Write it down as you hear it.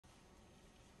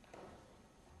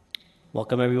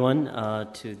Welcome everyone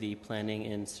to the Planning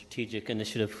and Strategic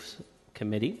Initiatives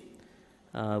Committee.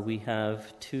 We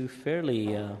have two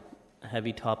fairly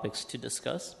heavy topics to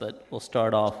discuss, but we'll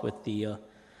start off with the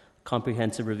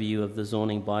comprehensive review of the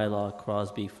zoning bylaw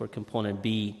Crosby for component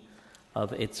B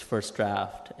of its first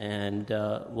draft. And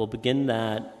we'll begin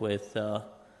that with a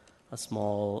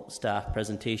small staff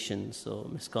presentation. So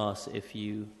Ms. Goss, if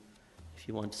you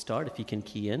want to start, if you can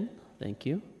key in, thank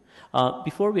you.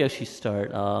 Before we actually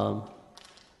start,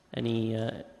 any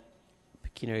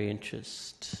pecuniary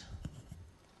interest?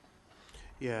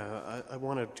 Yeah, I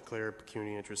want to declare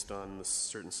pecuniary interest on the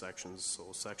certain sections.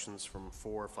 So sections from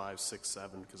 4, 5, 6,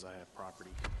 7, because I have property.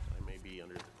 I may be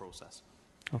under the process.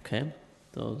 Okay,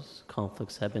 those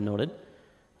conflicts have been noted.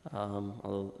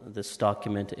 This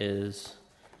document is,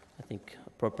 I think,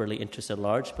 appropriately interest at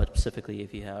large, but specifically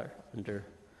if you are under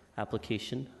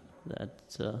application,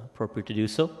 that's appropriate to do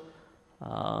so.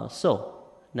 So,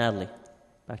 Natalie,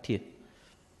 back to you.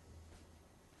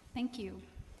 Thank you.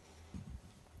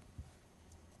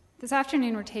 This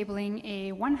afternoon we're tabling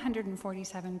a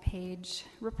 147-page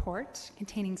report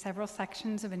containing several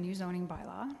sections of a new zoning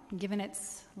bylaw. Given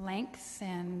its length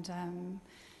and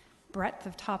breadth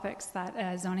of topics that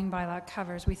a zoning bylaw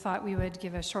covers, we thought we would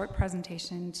give a short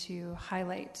presentation to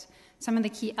highlight some of the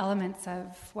key elements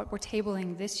of what we're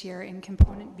tabling this year in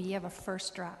component B of a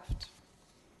first draft.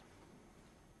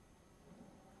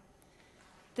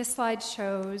 This slide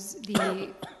shows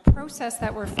the process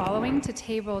that we're following to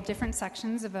table different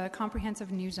sections of a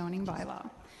comprehensive new zoning bylaw.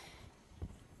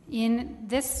 In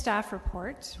this staff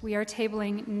report, we are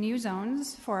tabling new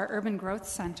zones for our urban growth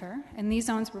center, and these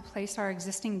zones replace our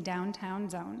existing downtown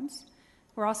zones.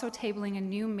 We're also tabling a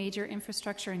new major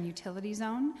infrastructure and utility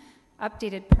zone,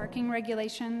 updated parking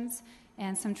regulations,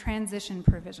 and some transition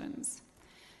provisions.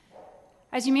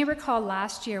 As you may recall,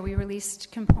 last year we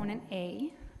released component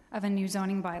A of a new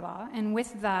zoning bylaw, and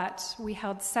with that we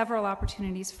held several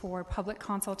opportunities for public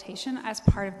consultation as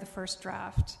part of the first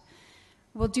draft.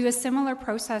 We'll do a similar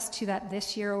process to that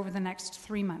this year over the next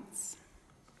 3 months.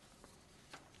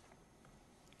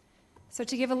 So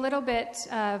to give a little bit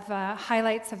of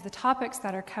highlights of the topics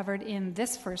that are covered in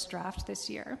this first draft this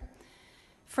year,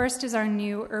 first is our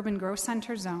new urban growth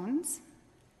center zones.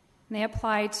 They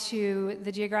apply to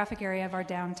the geographic area of our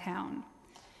downtown.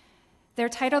 They're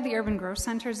titled the Urban Growth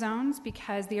Center Zones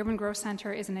because the Urban Growth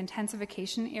Center is an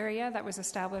intensification area that was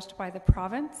established by the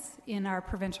province in our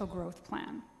provincial growth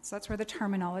plan. So that's where the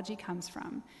terminology comes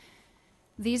from.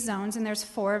 These zones, and there's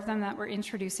 4 of them that we're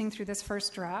introducing through this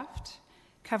first draft,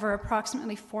 cover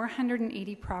approximately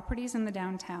 480 properties in the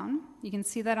downtown. You can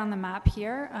see that on the map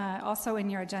here. Also in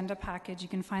your agenda package, you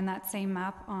can find that same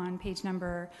map on page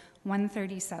number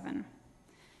 137.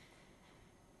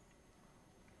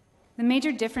 The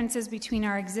major differences between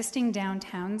our existing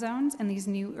downtown zones and these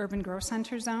new urban growth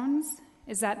center zones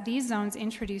is that these zones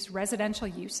introduce residential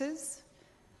uses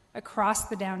across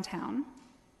the downtown,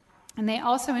 and they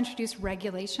also introduce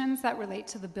regulations that relate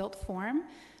to the built form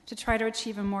to try to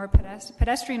achieve a more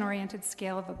pedestrian-oriented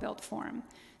scale of a built form.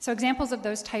 So examples of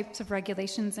those types of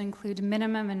regulations include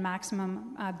minimum and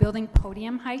maximum building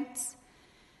podium heights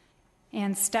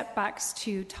and step backs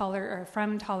to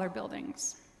from taller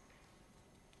buildings.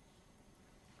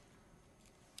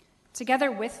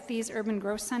 Together with these urban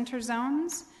growth center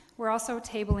zones, we're also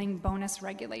tabling bonus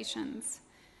regulations.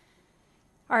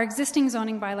 Our existing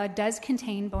zoning bylaw does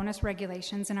contain bonus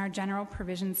regulations in our general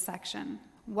provisions section.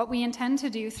 What we intend to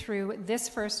do through this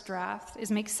first draft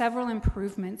is make several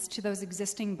improvements to those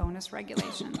existing bonus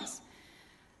regulations.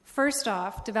 First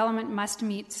off, development must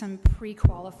meet some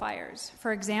pre-qualifiers.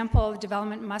 For example,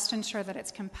 development must ensure that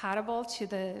it's compatible to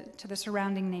the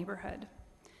surrounding neighborhood.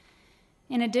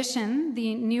 In addition,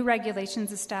 the new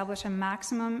regulations establish a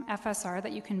maximum FSR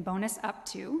that you can bonus up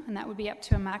to, and that would be up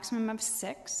to a maximum of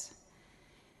 6.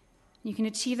 You can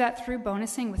achieve that through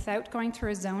bonusing without going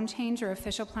through a zone change or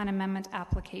official plan amendment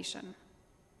application.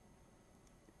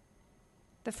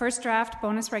 The first draft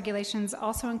bonus regulations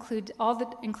also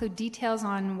include details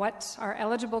on what are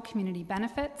eligible community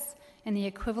benefits and the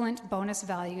equivalent bonus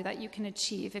value that you can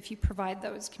achieve if you provide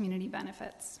those community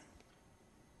benefits.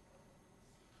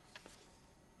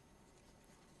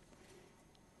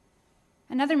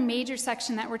 Another major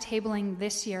section that we're tabling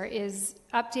this year is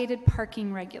updated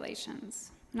parking regulations.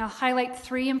 And I'll highlight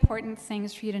 3 important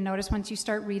things for you to notice once you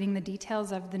start reading the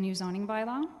details of the new zoning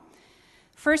bylaw.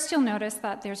 First, you'll notice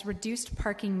that there's reduced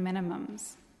parking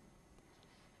minimums.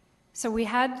 So we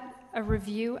had a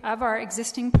review of our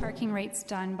existing parking rates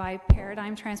done by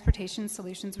Paradigm Transportation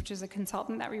Solutions, which is a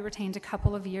consultant that we retained a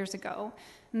couple of years ago.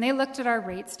 And they looked at our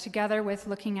rates together with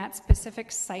looking at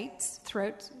specific sites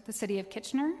throughout the city of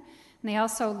Kitchener. And they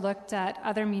also looked at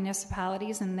other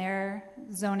municipalities and their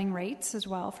zoning rates as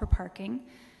well for parking.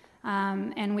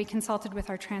 And we consulted with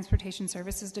our Transportation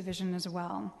Services Division as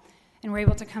well. And we're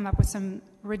able to come up with some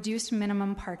reduced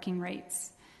minimum parking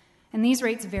rates. And these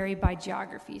rates vary by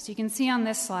geography. So you can see on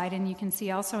this slide, and you can see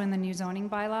also in the new zoning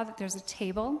bylaw, that there's a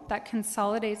table that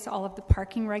consolidates all of the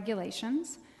parking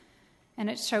regulations, and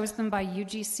it shows them by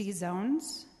UGC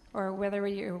zones, or whether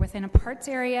you're within a parts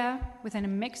area, within a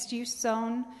mixed-use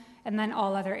zone, and then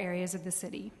all other areas of the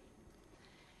city.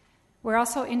 We're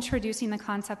also introducing the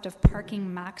concept of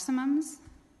parking maximums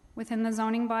within the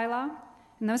zoning bylaw.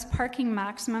 And those parking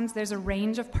maximums, there's a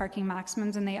range of parking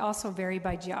maximums, and they also vary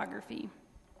by geography.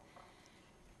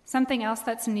 Something else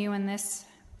that's new in this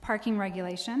parking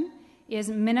regulation is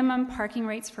minimum parking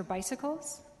rates for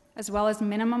bicycles, as well as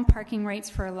minimum parking rates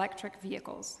for electric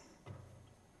vehicles.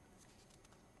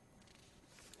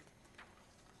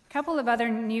 A couple of other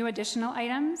new additional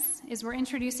items is we're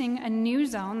introducing a new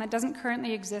zone that doesn't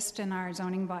currently exist in our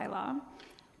zoning bylaw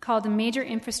called a Major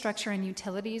Infrastructure and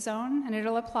Utility Zone, and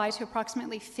it'll apply to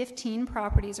approximately 15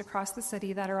 properties across the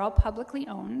city that are all publicly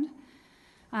owned.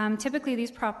 Typically,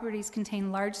 these properties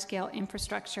contain large-scale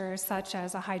infrastructure, such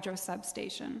as a hydro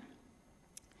substation.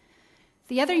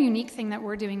 The other unique thing that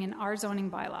we're doing in our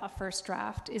zoning bylaw, first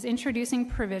draft, is introducing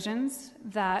provisions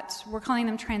that we're calling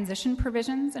them transition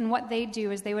provisions, and what they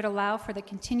do is they would allow for the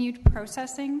continued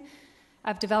processing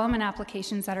of development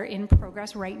applications that are in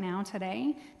progress right now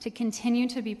today to continue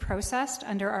to be processed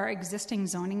under our existing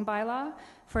zoning bylaw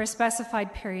for a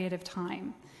specified period of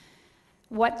time.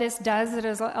 What this does, it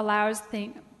allows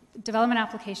the development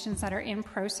applications that are in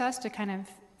process to kind of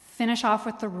finish off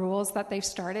with the rules that they've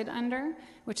started under,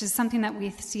 which is something that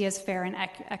we see as fair and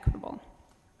equitable.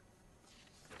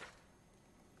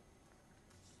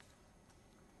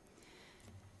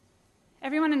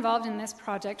 Everyone involved in this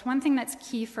project, one thing that's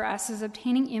key for us is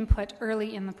obtaining input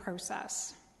early in the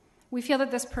process. We feel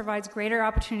that this provides greater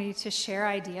opportunity to share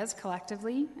ideas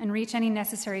collectively and reach any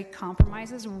necessary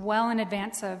compromises well in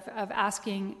advance of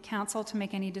asking council to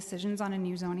make any decisions on a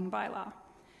new zoning bylaw.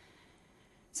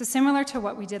 So similar to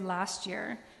what we did last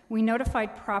year, we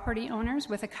notified property owners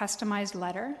with a customized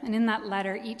letter, and in that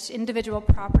letter, each individual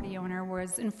property owner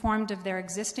was informed of their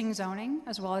existing zoning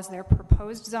as well as their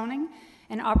proposed zoning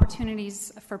and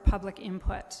opportunities for public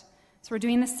input. So we're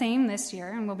doing the same this year,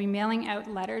 and we'll be mailing out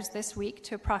letters this week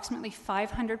to approximately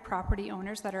 500 property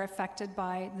owners that are affected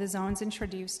by the zones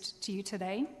introduced to you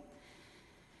today.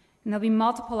 And there'll be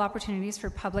multiple opportunities for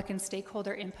public and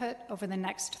stakeholder input over the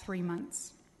next 3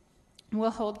 months. We'll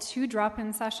hold 2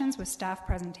 drop-in sessions with staff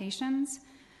presentations.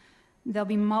 There'll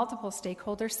be multiple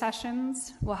stakeholder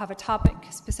sessions. We'll have a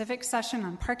topic-specific session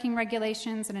on parking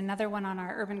regulations and another one on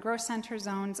our urban growth center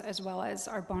zones, as well as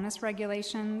our bonus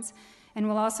regulations. And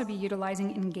we'll also be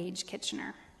utilizing Engage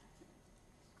Kitchener.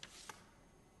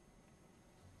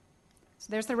 So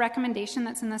there's the recommendation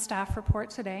that's in the staff report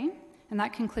today, and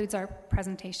that concludes our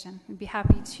presentation. We'd be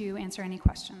happy to answer any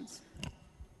questions.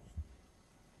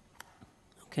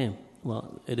 Okay,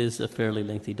 well, it is a fairly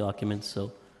lengthy document,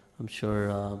 so I'm sure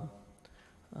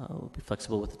we'll be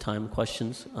flexible with the time.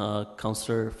 Questions?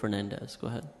 Councillor Fernandez, go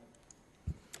ahead.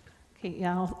 Okay,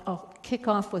 yeah, I'll kick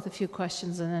off with a few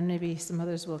questions, and then maybe some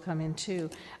others will come in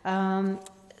too.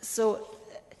 So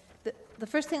the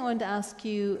first thing I wanted to ask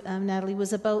you, Natalie,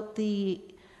 was about the,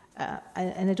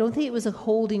 and I don't think it was a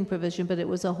holding provision, but it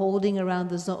was a holding around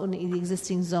the zoning, the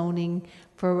existing zoning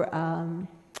for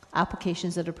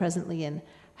applications that are presently in.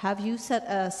 Have you set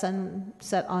a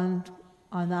sunset on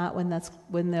that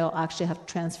when they'll actually have to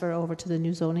transfer over to the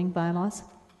new zoning bylaws?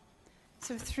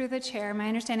 So through the chair, my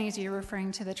understanding is you're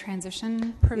referring to the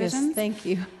transition provisions. Yes, thank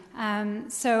you.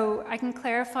 So I can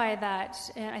clarify that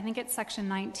I think it's section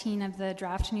 19 of the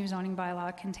draft new zoning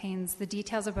bylaw contains the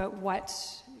details about what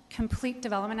complete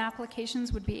development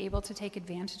applications would be able to take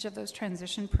advantage of those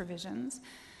transition provisions.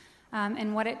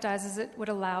 And what it does is it would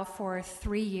allow for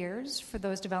 3 years for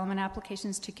those development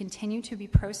applications to continue to be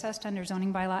processed under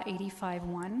zoning bylaw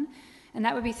 85-1. And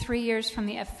that would be 3 years from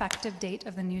the effective date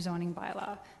of the new zoning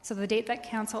bylaw. So the date that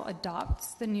council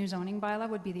adopts the new zoning bylaw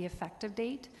would be the effective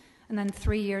date. And then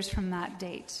 3 years from that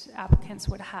date, applicants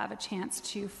would have a chance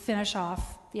to finish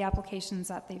off the applications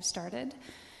that they've started.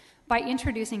 By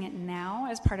introducing it now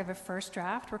as part of a first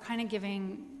draft, we're kind of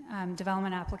giving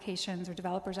development applications or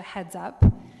developers a heads up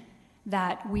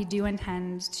that we do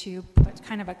intend to put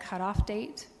kind of a cutoff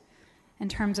date in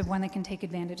terms of when they can take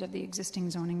advantage of the existing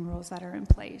zoning rules that are in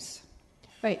place.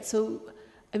 Right, so,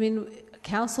 I mean,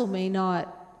 council may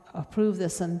not approve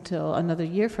this until another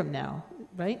year from now,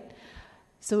 right?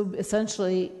 So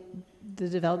essentially, the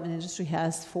development industry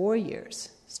has 4 years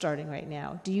starting right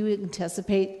now. Do you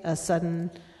anticipate a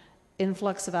sudden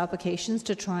influx of applications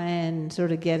to try and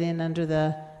sort of get in under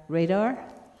the radar?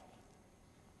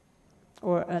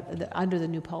 Or under the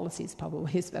new policies,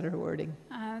 probably is better wording.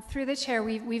 Through the chair,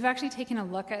 we've actually taken a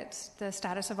look at the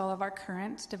status of all of our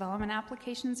current development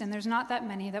applications, and there's not that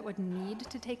many that would need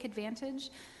to take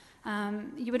advantage.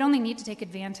 You would only need to take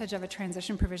advantage of a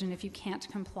transition provision if you can't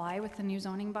comply with the new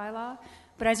zoning bylaw.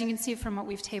 But as you can see from what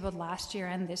we've tabled last year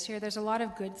and this year, there's a lot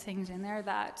of good things in there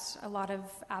that a lot of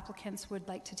applicants would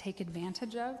like to take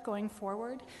advantage of going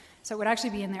forward. So it would actually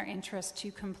be in their interest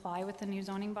to comply with the new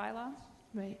zoning bylaw.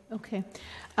 Right. Okay.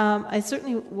 I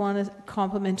certainly want to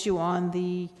compliment you on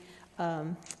the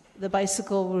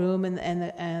bicycle room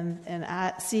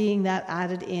and seeing that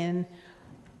added in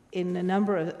a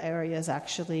number of areas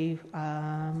actually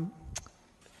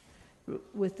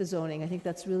with the zoning. I think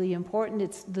that's really important.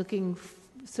 It's looking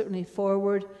certainly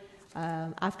forward.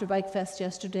 After Bike Fest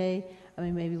yesterday, I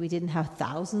mean, maybe we didn't have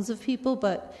thousands of people,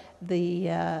 but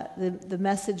the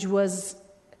message was,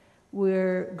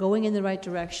 we're going in the right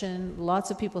direction.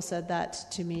 Lots of people said that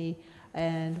to me,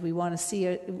 and we want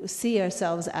to see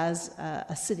ourselves as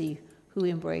a city who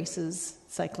embraces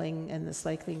cycling and the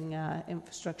cycling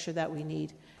infrastructure that we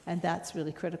need, and that's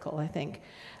really critical, I think.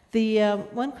 The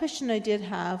one question I did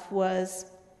have was,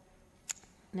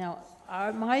 now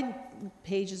my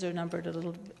pages are numbered a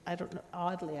little, I don't know,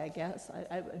 oddly, I guess.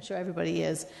 I'm sure everybody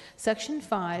is. Section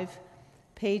 5,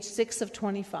 page 6 of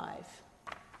 25.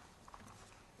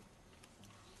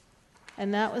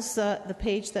 And that was the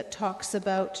page that talks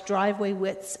about driveway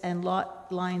widths and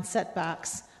lot line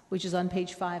setbacks, which is on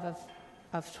page 5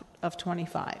 of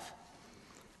 25.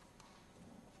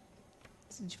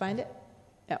 Did you find it?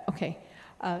 Yeah, okay.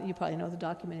 You probably know the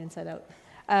document inside out.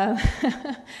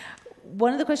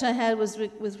 One of the questions I had was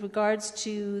with regards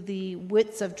to the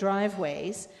widths of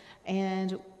driveways,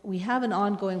 and we have an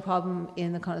ongoing problem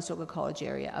in the Conestoga College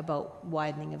area about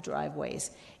widening of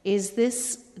driveways. Is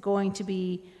this going to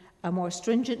be a more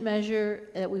stringent measure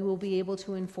that we will be able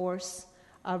to enforce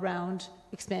around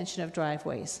expansion of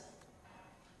driveways?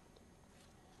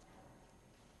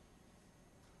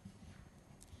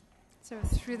 So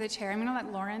through the chair, I'm going to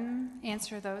let Lauren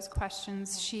answer those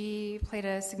questions. She played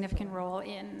a significant role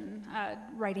in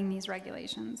writing these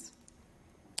regulations.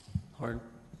 Lauren?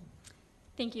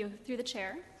 Thank you. Through the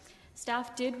chair,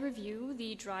 staff did review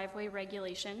the driveway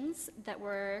regulations that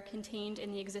were contained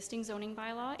in the existing zoning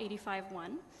bylaw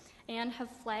 85.1 and have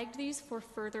flagged these for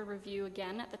further review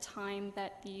again at the time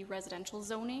that the residential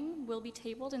zoning will be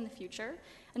tabled in the future.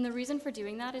 And the reason for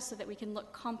doing that is so that we can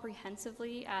look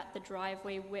comprehensively at the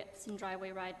driveway widths and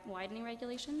driveway widening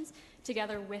regulations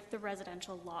together with the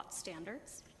residential lot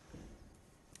standards.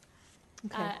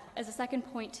 Okay. As a second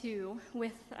point too,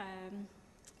 with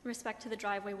respect to the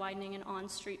driveway widening and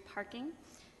on-street parking,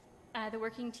 the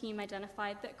working team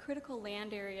identified that critical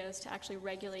land areas to actually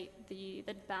regulate the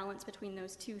balance between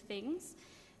those two things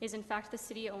is in fact the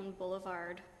city-owned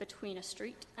boulevard between a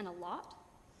street and a lot.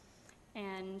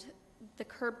 And the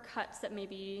curb cuts that may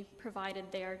be provided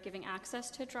there giving access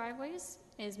to driveways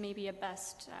is maybe a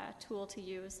best tool to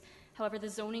use. However, the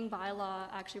zoning bylaw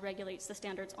actually regulates the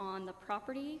standards on the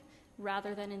property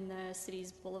rather than in the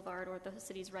city's boulevard or the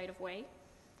city's right-of-way.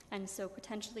 And so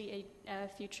potentially a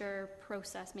future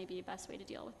process may be a best way to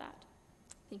deal with that.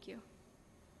 Thank you.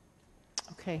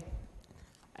 Okay.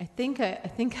 I think I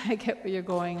get where you're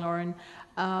going, Lauren.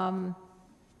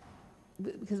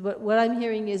 Because what I'm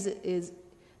hearing is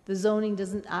the zoning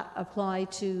doesn't apply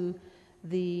to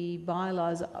the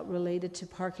bylaws related to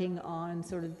parking on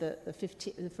sort of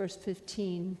the first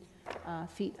 15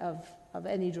 feet of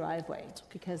any driveway,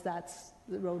 because that's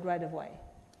the road right-of-way.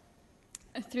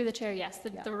 Through the chair, yes.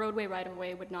 Yeah. The roadway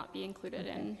right-of-way would not be included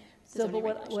in the So, zoning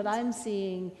but what I'm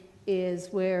seeing is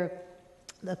where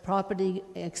the property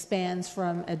expands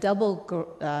from a double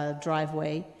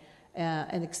driveway,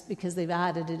 and because they've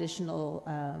added additional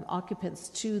occupants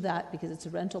to that because it's a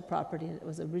rental property and it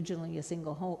was originally a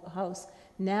single house.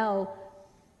 Now,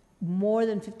 more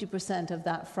than 50% of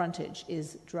that frontage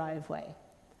is driveway.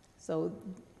 So,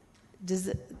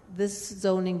 does this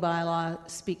zoning bylaw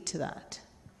speak to that?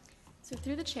 So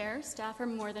through the chair, staff are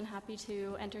more than happy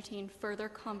to entertain further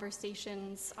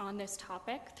conversations on this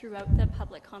topic throughout the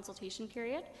public consultation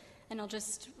period. And I'll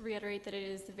just reiterate that it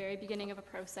is the very beginning of a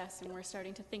process and we're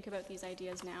starting to think about these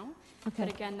ideas now. Okay.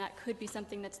 But again, that could be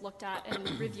something that's looked at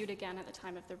and reviewed again at the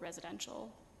time of the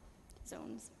residential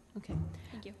zones. Okay.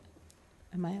 Thank you.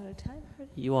 Am I out of time?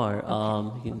 You are.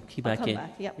 Okay. You can keep I'll back come in.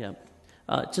 back, yep.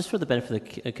 Yeah. Just for the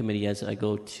benefit of the committee as I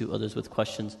go to others with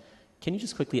questions, can you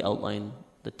just quickly outline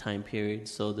the time period.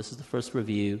 So this is the first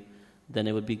review, then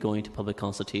it would be going to public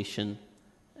consultation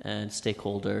and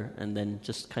stakeholder, and then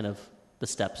just kind of the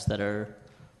steps that are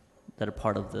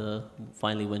part of the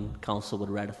finally when council would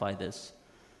ratify this.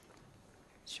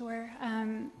 Sure.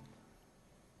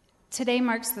 Today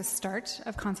marks the start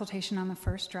of consultation on the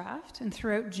first draft, and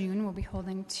throughout June we'll be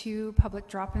holding 2 public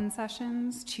drop-in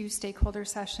sessions, 2 stakeholder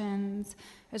sessions,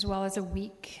 as well as a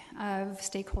week of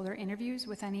stakeholder interviews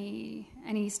with any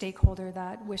stakeholder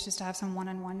that wishes to have some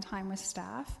one-on-one time with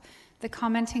staff. The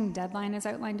commenting deadline, as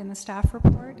outlined in the staff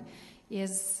report,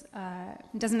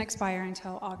 doesn't expire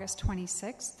until August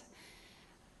 26th,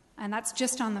 and that's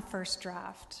just on the first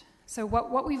draft. So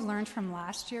what we've learned from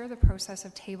last year, the process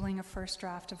of tabling a first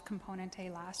draft of Component A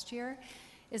last year,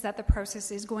 is that the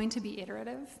process is going to be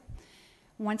iterative.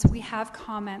 Once we have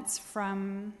comments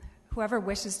from whoever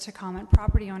wishes to comment,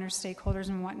 property owners, stakeholders,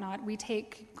 and whatnot, we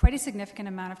take quite a significant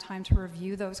amount of time to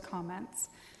review those comments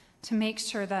to make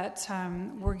sure that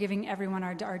we're giving everyone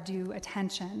our due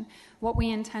attention. What we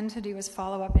intend to do is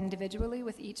follow up individually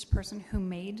with each person who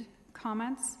made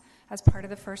comments as part of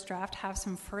the first draft, have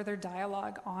some further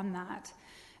dialogue on that.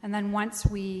 And then once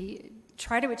we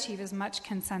try to achieve as much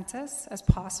consensus as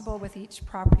possible with each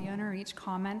property owner, each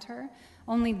commenter,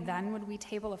 only then would we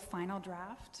table a final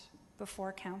draft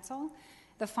before council.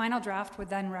 The final draft would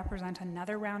then represent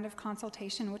another round of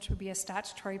consultation, which would be a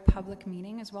statutory public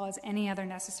meeting, as well as any other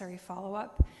necessary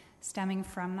follow-up stemming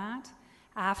from that.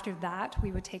 After that,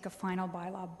 we would take a final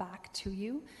bylaw back to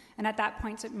you. And at that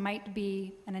point, it might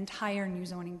be an entire new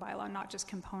zoning bylaw, not just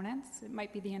components. It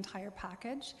might be the entire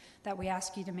package that we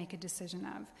ask you to make a decision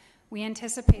of. We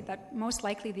anticipate that most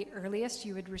likely the earliest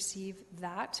you would receive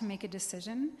that to make a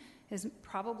decision is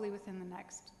probably within the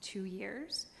next 2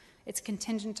 years. It's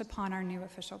contingent upon our new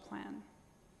official plan.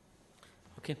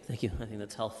 Okay, thank you. I think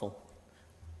that's helpful.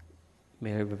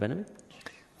 Mayor Rabinovic?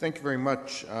 Thank you very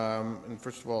much. And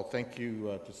first of all, thank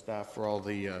you to staff for all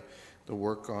the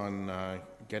work on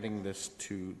getting this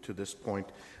to this point.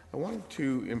 I wanted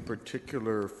to, in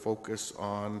particular, focus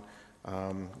on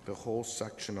the whole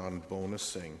section on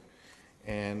bonusing,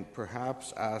 and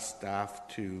perhaps ask staff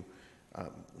to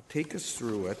take us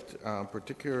through it,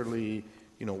 particularly,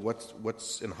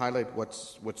 what's and highlight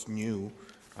what's new,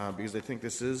 because I think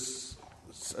this is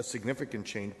a significant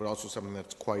change, but also something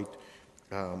that's quite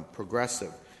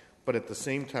progressive. But at the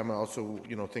same time, I also,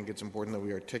 think it's important that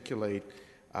we articulate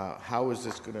how is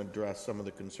this going to address some of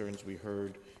the concerns we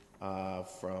heard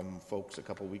from folks a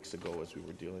couple weeks ago as we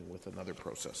were dealing with another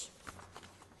process.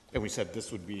 And we said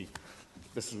this would be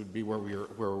where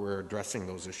we're addressing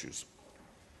those issues.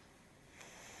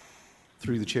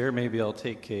 Through the chair, maybe I'll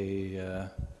take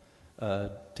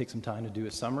some time to do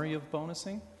a summary of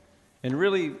bonusing. And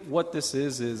really what this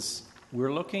is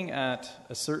we're looking at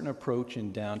a certain approach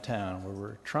in downtown where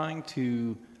we're trying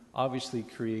to obviously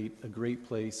create a great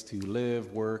place to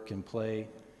live, work, and play.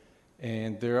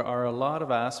 And there are a lot of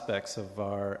aspects of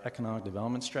our economic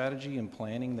development strategy and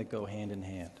planning that go hand in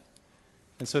hand.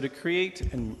 And so to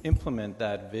create and implement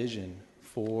that vision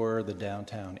for the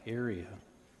downtown area,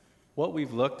 what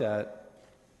we've looked at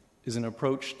is an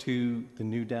approach to the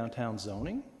new downtown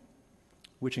zoning,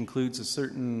 which includes a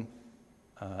certain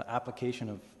application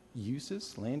of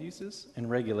uses, land uses, and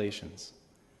regulations.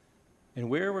 And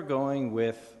where we're going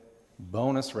with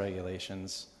bonus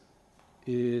regulations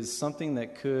is something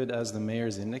that could, as the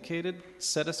mayor's indicated,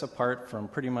 set us apart from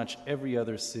pretty much every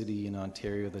other city in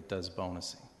Ontario that does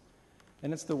bonusing.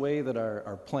 And it's the way that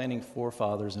our planning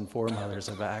forefathers and foremothers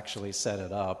have actually set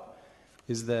it up,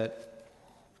 is that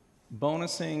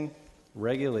bonusing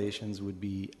regulations would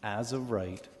be as of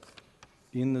right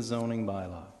in the zoning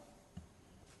bylaw.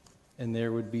 And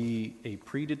there would be a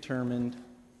predetermined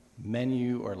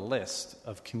menu or list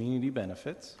of community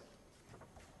benefits.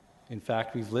 In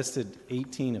fact, we've listed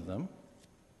 18 of them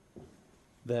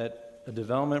that a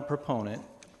development proponent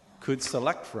could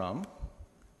select from,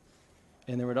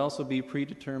 and there would also be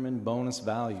predetermined bonus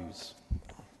values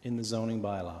in the zoning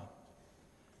bylaw.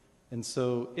 And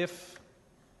so if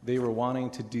they were wanting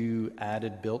to do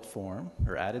added built form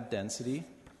or added density,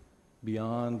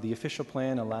 beyond the official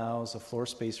plan allows a floor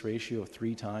space ratio of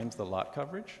 3 times the lot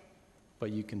coverage, but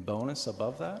you can bonus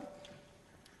above that.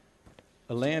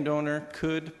 A landowner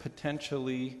could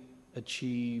potentially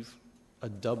achieve a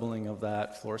doubling of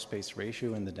that floor space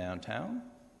ratio in the downtown.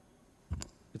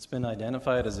 It's been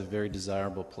identified as a very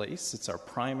desirable place. It's our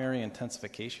primary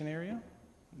intensification area.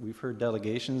 We've heard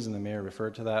delegations, and the mayor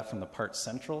referred to that from the Part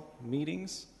Central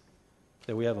meetings,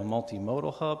 that we have a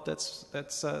multimodal hub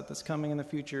that's coming in the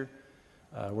future.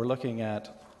 We're looking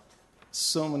at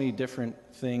so many different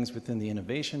things within the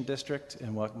innovation district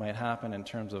and what might happen in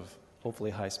terms of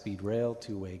hopefully high-speed rail,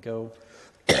 two-way go.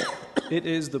 It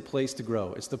is the place to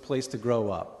grow. It's the place to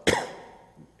grow up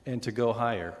and to go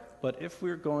higher. But if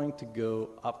we're going to go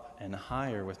up and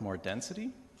higher with more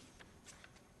density,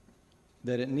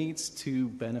 that it needs to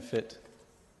benefit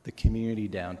the community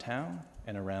downtown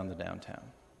and around the downtown.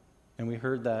 And we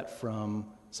heard that from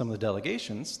some of the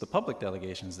delegations, the public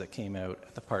delegations that came out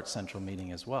at the Part Central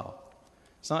meeting as well.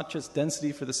 It's not just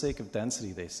density for the sake of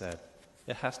density, they said.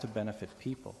 It has to benefit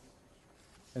people.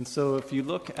 And so if you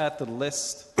look at the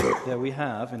list that we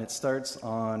have, and it starts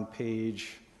on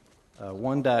page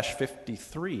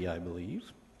 1-53, I believe,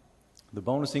 the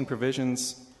bonusing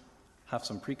provisions have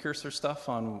some precursor stuff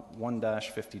on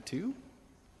 1-52,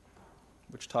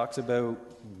 which talks about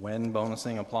when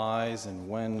bonusing applies and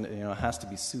when it has to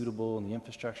be suitable and the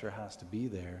infrastructure has to be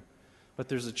there. But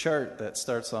there's a chart that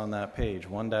starts on that page,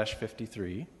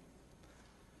 1-53.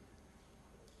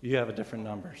 You have a different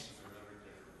numbers.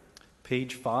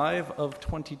 Page 5 of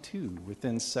 22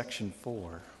 within section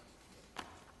 4.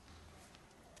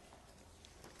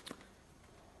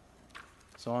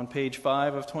 So on page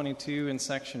 5 of 22 in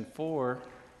section 4,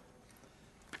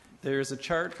 there's a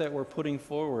chart that we're putting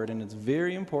forward, and it's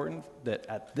very important that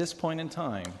at this point in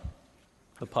time,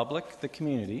 the public, the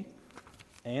community,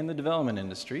 and the development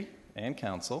industry and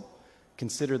council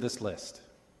consider this list.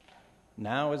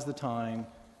 Now is the time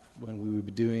when we would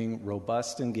be doing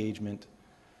robust engagement.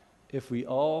 If we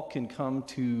all can come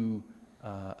to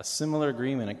a similar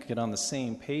agreement and get on the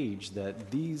same page that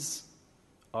these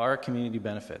are community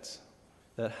benefits,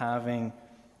 that having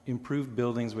improved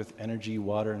buildings with energy,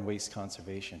 water, and waste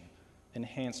conservation,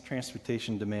 enhanced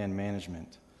transportation demand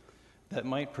management, that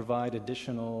might provide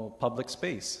additional public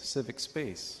space, civic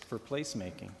space for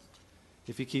placemaking.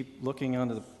 If you keep looking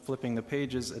onto flipping the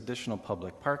pages, additional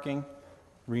public parking,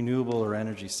 renewable or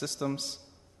energy systems,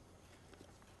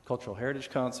 cultural heritage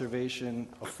conservation,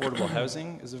 affordable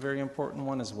housing is a very important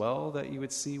one as well that you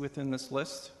would see within this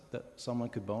list that someone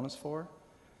could bonus for.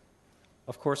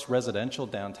 Of course, residential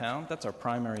downtown, that's our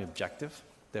primary objective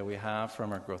that we have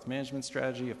from our growth management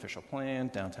strategy, official plan,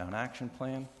 downtown action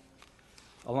plan,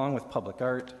 along with public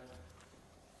art.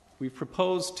 We've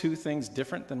proposed two things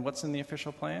different than what's in the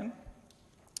official plan,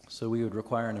 so we would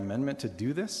require an amendment to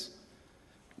do this.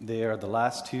 They are the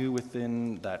last two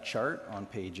within that chart on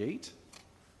page 8.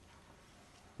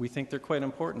 We think they're quite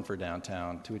important for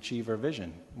downtown to achieve our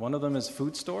vision. One of them is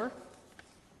food store.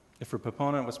 If a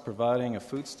proponent was providing a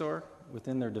food store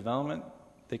within their development,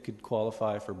 they could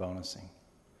qualify for bonusing.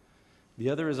 The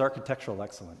other is architectural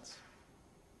excellence.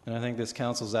 And I think this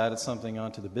council's added something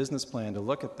onto the business plan to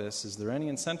look at this. Is there any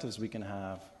incentives we can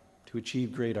have to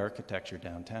achieve great architecture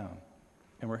downtown?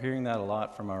 And we're hearing that a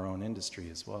lot from our own industry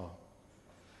as well.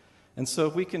 And so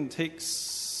if we can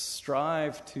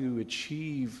strive to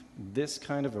achieve this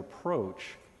kind of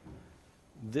approach,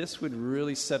 this would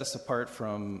really set us apart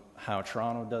from how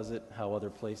Toronto does it, how other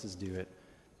places do it.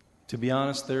 To be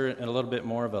honest, they're in a little bit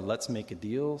more of a let's make a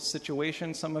deal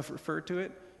situation, some have referred to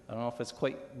it. I don't know if it's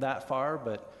quite that far,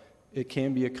 but it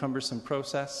can be a cumbersome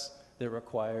process that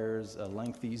requires a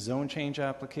lengthy zone change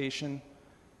application.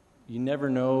 You never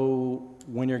know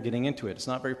when you're getting into it. It's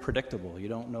not very predictable. You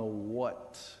don't know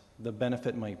what the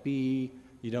benefit might be.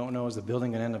 You don't know, is the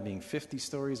building going to end up being 50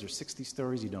 stories or 60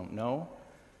 stories? You don't know.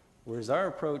 Whereas our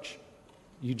approach,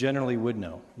 you generally would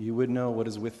know. You would know what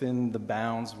is within the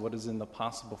bounds, what is in the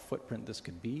possible footprint this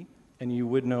could be, and you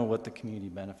would know what the community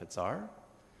benefits are.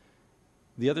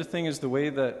 The other thing is the way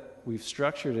that we've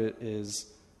structured it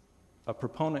is a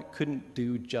proponent couldn't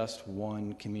do just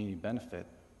one community benefit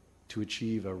to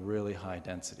achieve a really high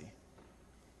density.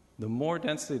 The more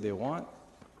density they want,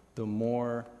 the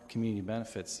more community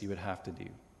benefits you would have to do.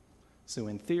 So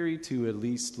in theory, to at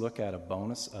least look at a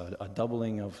bonus, a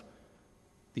doubling of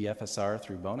the FSR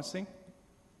through bonusing,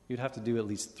 you'd have to do at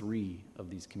least 3 of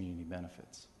these community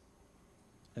benefits.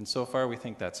 And so far we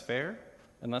think that's fair,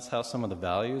 and that's how some of the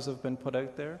values have been put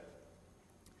out there.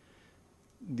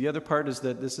 The other part is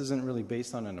that this isn't really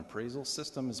based on an appraisal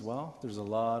system as well. There's a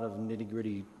lot of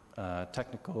nitty-gritty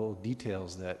technical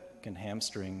details that can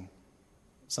hamstring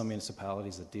some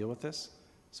municipalities that deal with this.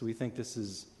 So we think this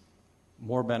is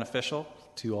more beneficial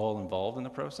to all involved in the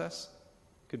process.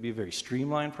 Could be a very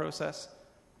streamlined process,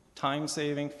 time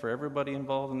saving for everybody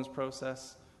involved in this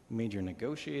process, major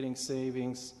negotiating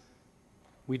savings.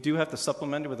 We do have to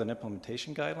supplement it with an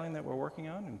implementation guideline that we're working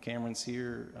on, and Cameron's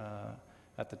here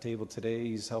at the table today.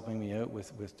 He's helping me out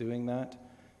with doing that.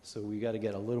 So we got to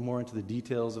get a little more into the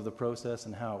details of the process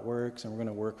and how it works, and we're going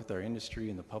to work with our industry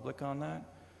and the public on that.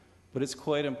 But it's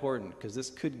quite important because this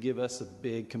could give us a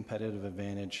big competitive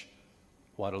advantage.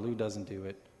 Waterloo doesn't do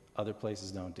it. Other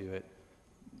places don't do it.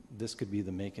 this could be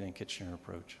the Macon and Kitchener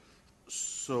approach.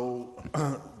 So,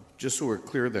 just so we're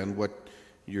clear then, what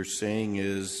you're saying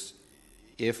is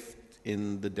if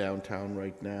in the downtown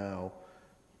right now,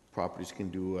 properties can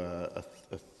do a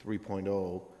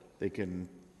 3.0, they can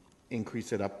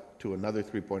increase it up to another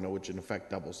 3.0, which in effect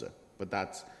doubles it. But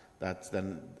that's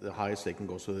then the highest they can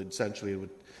go. So that essentially, it would,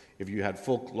 if you had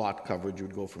full lot coverage, you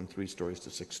would go from 3 stories to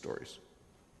 6 stories.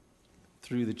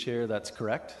 Through the chair, that's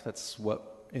correct. That's what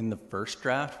in the first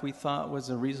draft we thought was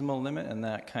a reasonable limit, and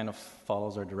that kind of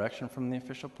follows our direction from the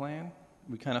official plan.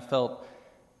 We kind of felt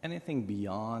anything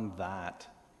beyond that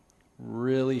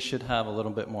really should have a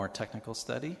little bit more technical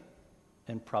study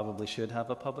and probably should have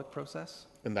a public process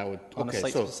And that would, on a okay,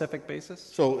 site-specific basis.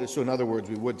 so in other words,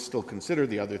 we would still consider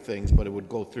the other things, but it would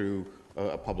go through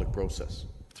a public process.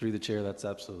 Through the chair, that's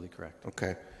absolutely correct.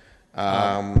 Okay.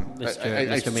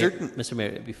 Mr.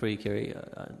 Mayor, before you carry,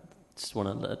 just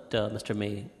want to let Mr.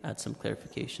 May add some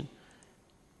clarification.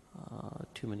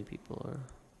 Too many people are.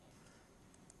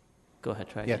 Go ahead,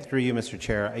 try Yeah, again. through you, Mr.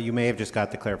 Chair. You may have just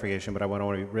got the clarification, but I want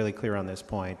to be really clear on this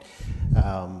point.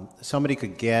 Somebody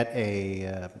could get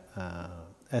a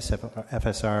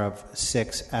FSR of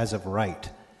 6 as of right,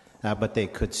 but they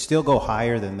could still go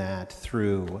higher than that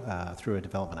through a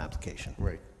development application.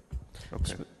 Right.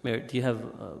 Okay. Mayor, do you have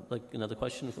like another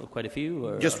question? Quite a few?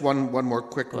 Or, Just one more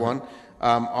quick one.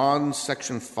 On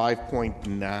section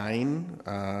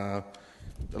 5.9,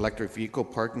 electric vehicle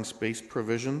parking space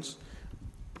provisions.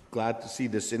 Glad to see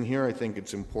this in here. I think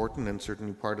it's important and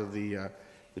certainly part of the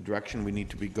direction we need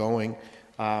to be going.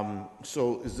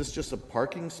 So is this just a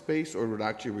parking space, or would it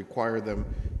actually require them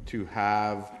to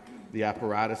have the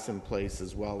apparatus in place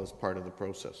as well as part of the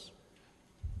process?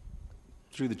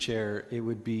 Through the chair, it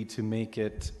would be to make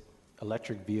it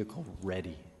electric vehicle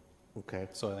ready. Okay.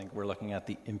 So I think we're looking at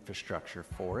the infrastructure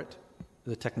for it.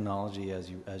 The technology, as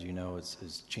you know,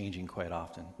 is changing quite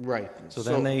often. Right. So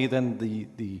then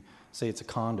the say it's a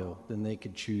condo, then they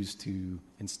could choose to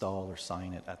install or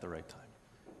sign it at the right time.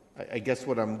 I guess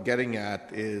what I'm getting at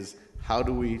is how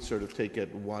do we sort of take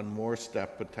it one more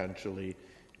step potentially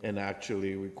and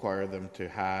actually require them to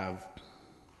have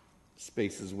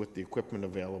spaces with the equipment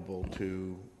available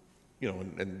to,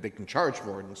 and they can charge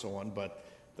for it and so on, but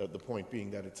the point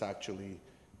being that it's actually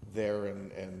there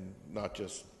and not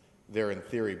just there in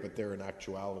theory, but there in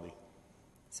actuality.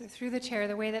 So through the chair,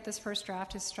 the way that this first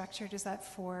draft is structured is that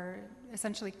for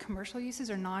essentially commercial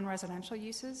uses or non-residential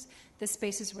uses, the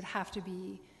spaces would have to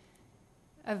be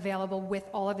available with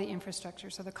all of the infrastructure.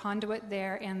 So the conduit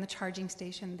there and the charging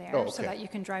station there, so that you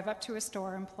can drive up to a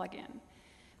store and plug in.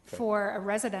 Okay. For a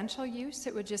residential use,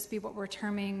 it would just be what we're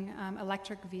terming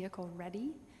electric vehicle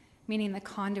ready, meaning the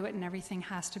conduit and everything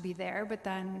has to be there, but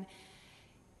then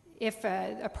if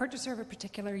a purchaser of a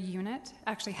particular unit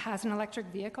actually has an electric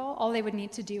vehicle, all they would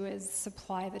need to do is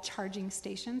supply the charging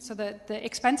station. So the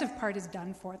expensive part is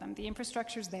done for them. The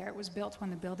infrastructure's there. It was built when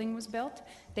the building was built.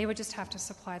 They would just have to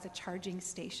supply the charging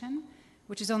station,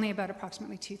 which is only about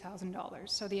approximately $2,000.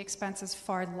 So the expense is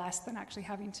far less than actually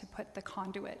having to put the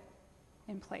conduit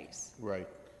in place. Right.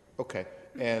 Okay.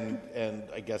 And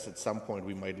I guess at some point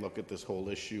we might look at this whole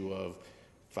issue of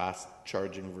fast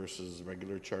charging versus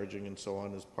regular charging and so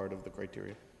on as part of the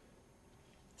criteria?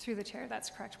 Through the chair, that's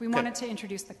correct. We wanted to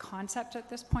introduce the concept at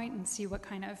this point and see what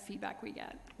kind of feedback we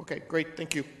get. Okay, great.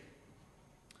 Thank you.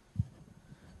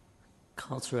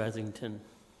 Councillor Asington.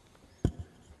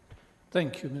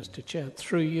 Thank you, Mr. Chair.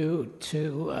 Through you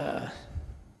to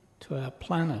our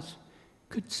planners,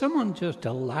 could someone just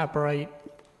elaborate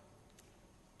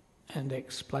and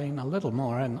explain a little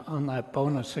more on that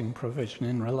bonusing provision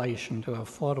in relation to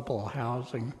affordable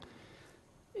housing?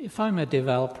 If I'm a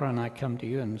developer and I come to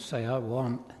you and say I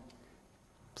want,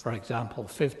 for example,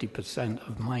 50%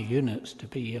 of my units to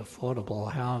be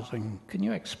affordable housing, can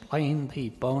you explain the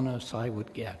bonus I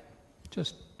would get?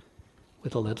 Just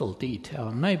with a little detail.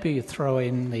 And maybe throw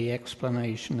in the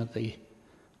explanation of the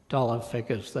dollar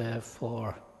figures there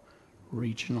for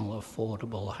regional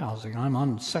affordable housing. I'm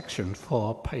on section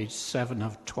 4, page 7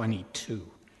 of 22.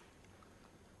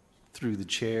 Through the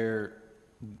chair,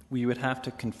 we would have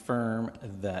to confirm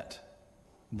that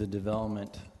the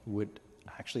development would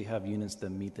actually have units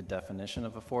that meet the definition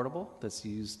of affordable that's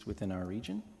used within our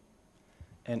region.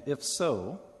 And if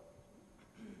so,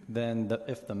 then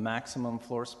if the maximum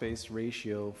floor space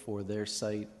ratio for their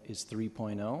site is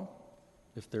 3.0,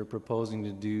 if they're proposing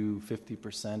to do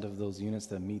 50% of those units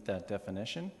that meet that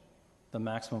definition, the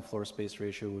maximum floor space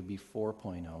ratio would be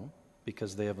 4.0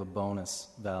 because they have a bonus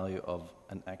value of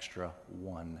an extra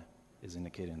 1 is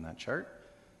indicated in that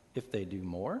chart. If they do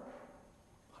more,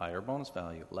 higher bonus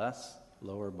value, less,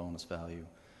 lower bonus value.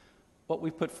 what we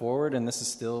put forward, and this is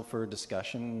still for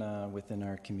discussion within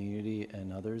our community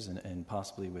and others, and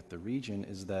possibly with the region,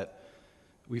 is that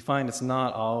we find it's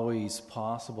not always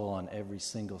possible on every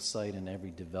single site and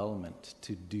every development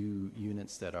to do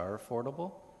units that are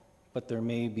affordable, but there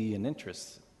may be an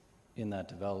interest in that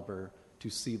developer to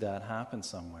see that happen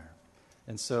somewhere.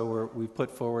 And so we've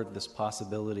put forward this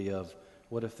possibility of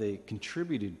what if they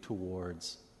contributed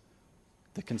towards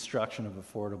the construction of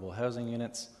affordable housing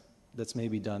units that's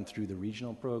maybe done through the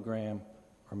regional program,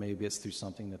 or maybe it's through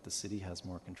something that the city has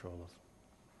more control of.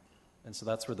 And so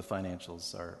that's where the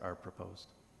financials are proposed.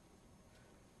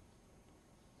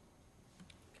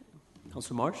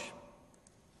 Councillor Marsh?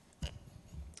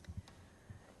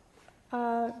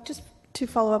 Just to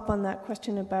follow up on that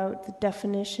question about the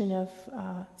definition of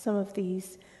some of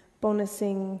these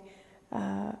bonusing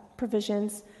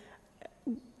provisions,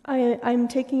 I'm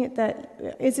taking it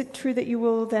that, is it true that you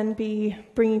will then be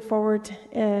bringing forward,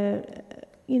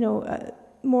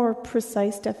 more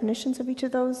precise definitions of each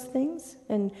of those things?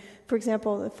 And for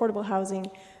example, affordable housing,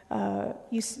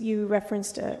 you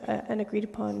referenced an agreed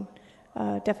upon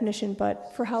definition,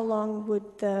 but for how long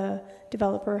would the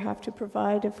developer have to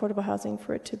provide affordable housing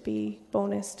for it to be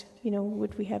bonused?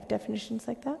 Would we have definitions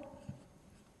like that?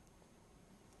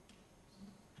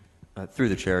 Through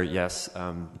the chair, yes.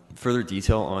 Further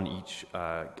detail on each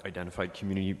identified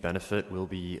community benefit will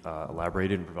be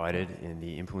elaborated and provided in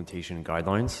the implementation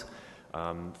guidelines.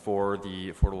 For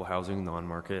the affordable housing,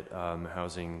 non-market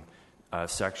housing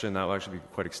section, that will actually be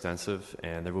quite extensive,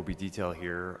 and there will be detail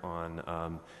here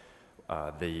on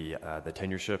the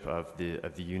tenureship of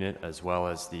the unit, as well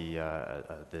as the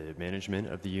management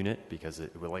of the unit, because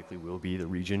it will likely be the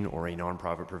region or a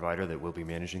nonprofit provider that will be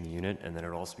managing the unit, and then it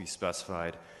will also be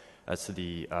specified as to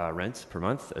the rent per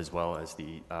month, as well as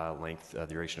the length,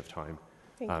 duration of time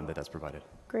that's provided.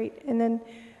 Great. And then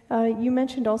you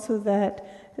mentioned also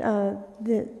that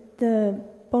the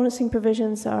bonusing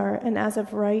provisions are an as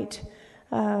of right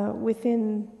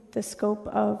within the scope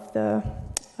of the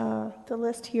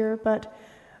list here, but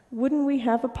wouldn't we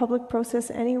have a public process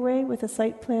anyway with a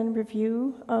site plan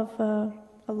review of a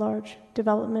large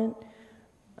development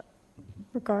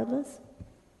regardless?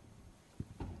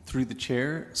 Through the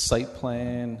chair, site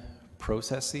plan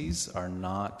processes are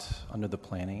not, under the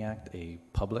Planning Act, a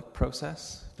public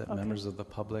process that members of the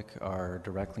public are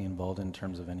directly involved in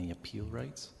terms of any appeal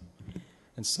rights.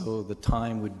 And so the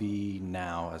time would be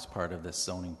now as part of this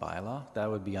zoning bylaw.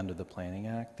 That would be under the Planning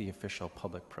Act, the official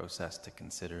public process to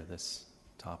consider this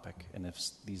topic, and if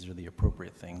these are the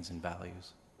appropriate things and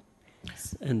values.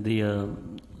 And the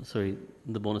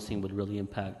bonusing would really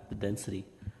impact the density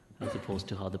as opposed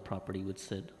to how the property would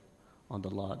sit on the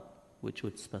lot, which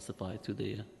would specify through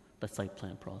the site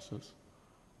plan process.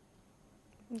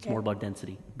 Okay. It's more about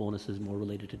density. Bonus is more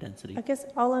related to density. I guess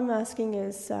all I'm asking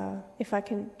is, if I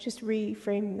can just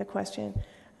reframe the question,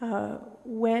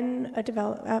 when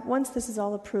once this is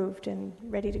all approved and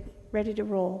ready to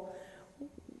roll,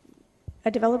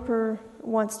 a developer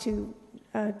wants to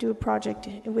do a project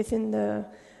within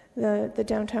the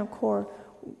downtown core.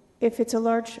 If it's a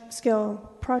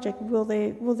large-scale project, will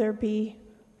there be?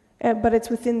 But it's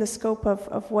within the scope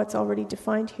of what's already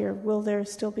defined here. Will there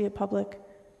still be a public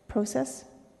process?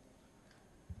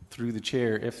 Through the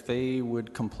chair, if they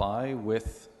would comply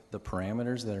with the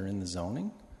parameters that are in the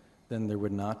zoning, then there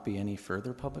would not be any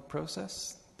further public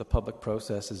process. The public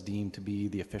process is deemed to be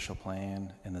the official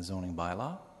plan and the zoning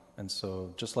bylaw. And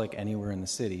so just like anywhere in the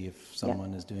city, if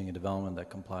someone is doing a development that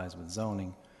complies with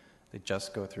zoning, they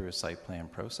just go through a site plan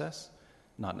process,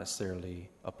 not necessarily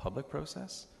a public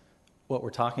process. What we're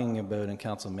talking about, and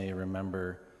Council may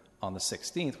remember, on the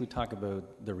 16th, we talk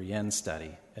about the Rien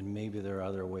study, and maybe there are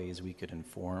other ways we could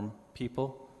inform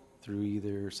people through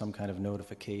either some kind of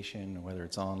notification, whether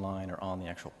it's online or on the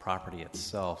actual property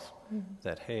itself,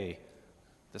 that, hey,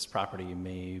 this property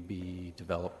may be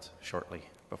developed shortly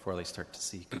before they start to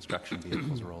see construction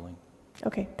vehicles rolling.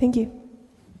 Okay, thank you.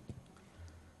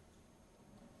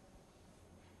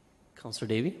 Councillor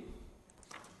Davey?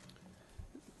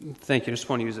 Thank you. I just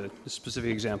want to use a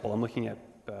specific example. I'm looking at,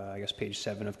 page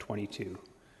 7 of 22.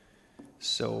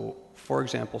 So, for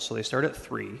example, they start at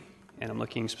 3, and I'm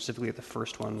looking specifically at the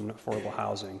first one, affordable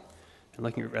housing. And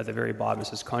looking at the very bottom, it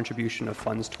says contribution of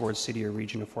funds towards city or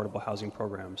region affordable housing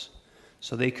programs.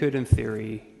 So they could, in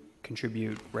theory,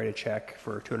 write a check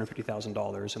for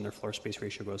 $250,000, and their floor space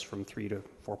ratio goes from 3 to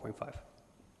 4.5.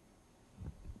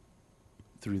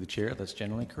 Through the chair, that's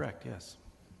generally correct, yes.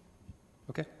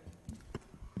 Okay.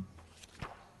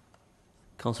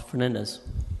 Councilor Fernandez.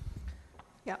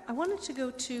 Yeah, I wanted to go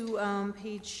to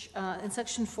page, in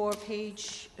section 4,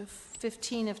 page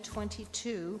 15 of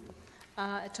 22.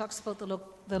 It talks about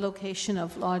the location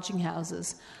of lodging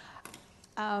houses.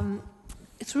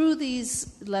 Through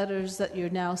these letters that you're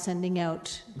now sending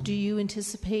out, do you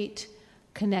anticipate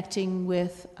connecting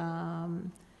with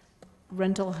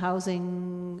rental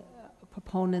housing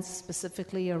proponents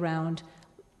specifically around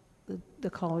the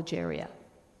college area?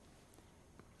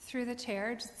 Through the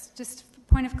chair, just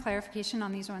point of clarification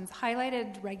on these ones.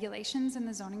 Highlighted regulations in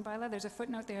the zoning bylaw, there's a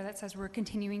footnote there that says we're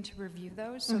continuing to review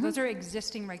those. So those are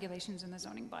existing regulations in the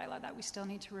zoning bylaw that we still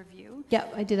need to review. Yeah,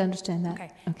 I did understand that.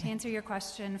 Okay. To answer your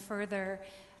question further,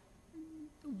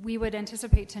 we would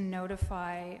anticipate to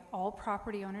notify all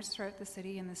property owners throughout the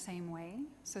city in the same way.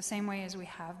 So same way as we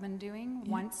have been doing.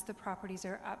 Once the properties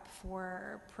are up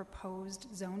for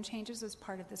proposed zone changes as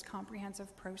part of this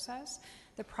comprehensive process,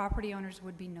 the property owners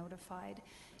would be notified.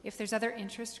 If there's other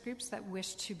interest groups that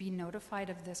wish to be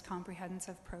notified of this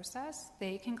comprehensive process,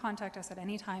 they can contact us at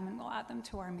any time and we'll add them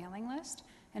to our mailing list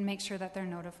and make sure that they're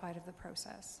notified of the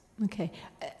process. Okay.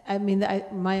 I mean,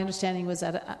 my understanding was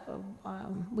that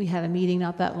we had a meeting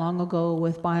not that long ago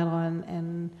with Bylaw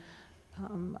and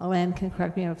Alain can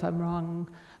correct me if I'm wrong,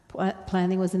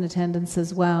 planning was in attendance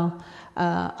as well,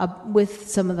 with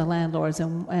some of the landlords,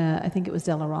 and I think it was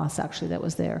Della Ross actually that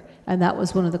was there, and that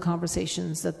was one of the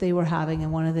conversations that they were having,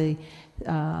 and one of the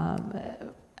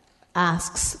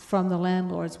asks from the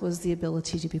landlords was the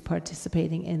ability to be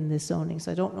participating in this zoning.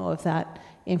 So I don't know if that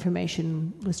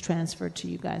information was transferred to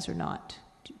you guys or not.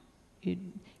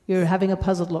 You're having a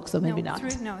puzzled look, so maybe not.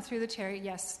 Through the chair,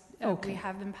 yes. Okay. We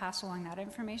have been passed along that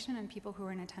information, and people who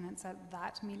were in attendance at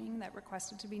that meeting that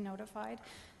requested to be notified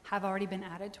have already been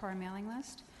added to our mailing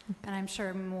list, and I'm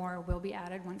sure more will be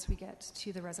added once we get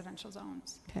to the residential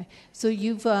zones. Okay, so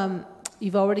you've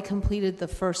already completed the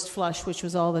first flush, which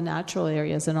was all the natural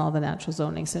areas and all the natural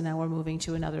zoning, so now we're moving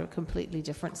to another completely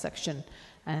different section,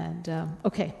 and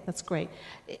okay, that's great.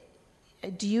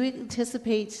 Do you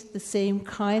anticipate the same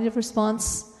kind of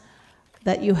response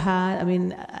that you had? I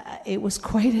mean, it was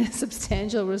quite a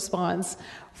substantial response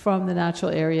from the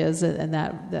natural areas and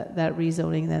that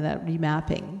rezoning and that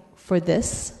remapping for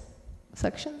this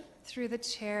section? Through the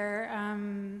chair,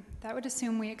 that would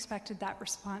assume we expected that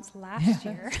response last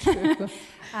year,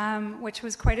 which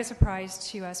was quite a surprise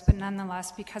to us, but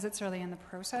nonetheless, because it's early in the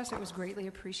process, it was greatly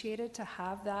appreciated to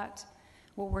have that,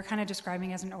 what we're kind of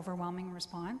describing as an overwhelming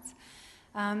response.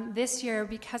 This year,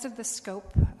 because of the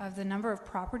scope of the number of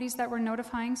properties that we're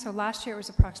notifying, so last year it was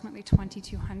approximately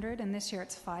 2,200, and this year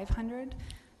it's 500.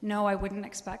 No, I wouldn't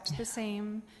expect the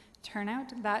same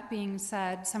turnout. That being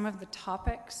said, some of the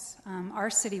topics are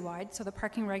citywide, so the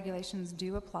parking regulations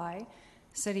do apply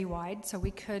citywide, so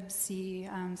we could see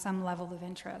some level of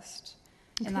interest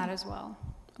in that as well.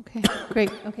 Okay,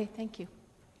 great. Okay, thank you.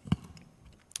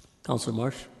 Councillor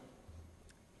Marsh.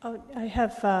 Oh, I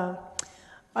have...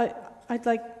 I'd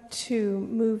like to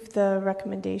move the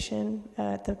recommendation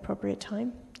at the appropriate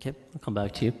time. Okay, I'll come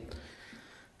back to you.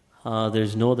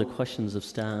 There's no other questions of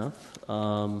staff.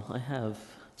 I have,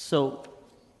 so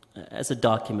as a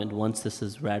document, once this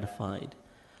is ratified,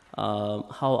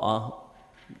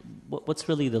 what's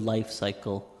really the life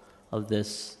cycle of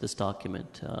this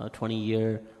document?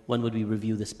 20-year, when would we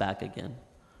review this back again?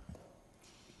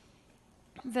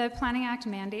 The Planning Act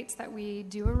mandates that we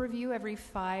do a review every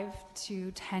 5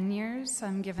 to 10 years,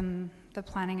 given the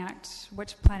Planning Act,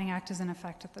 which Planning Act is in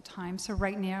effect at the time. So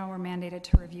right now we're mandated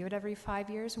to review it every 5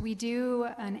 years. We do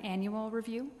an annual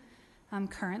review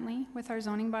currently with our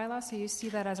zoning bylaw, so you see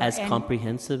that as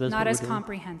comprehensive as not as doing?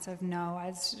 Comprehensive, no,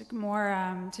 as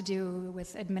more to do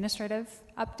with administrative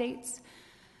updates.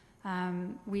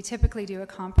 We typically do a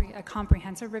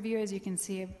comprehensive review, as you can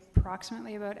see,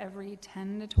 approximately about every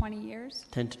 10 to 20 years.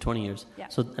 10 to 20 years. Yeah.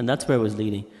 So, and that's where I was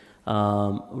leading.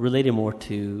 Related more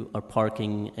to our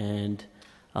parking, and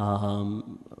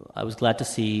I was glad to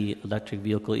see electric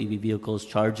vehicle, EV vehicles,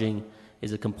 charging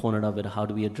is a component of it. How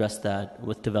do we address that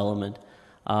with development?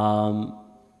 And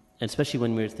especially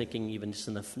when we're thinking even just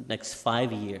in the next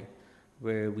 5 year,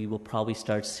 where we will probably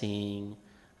start seeing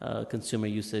consumer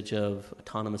usage of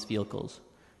autonomous vehicles.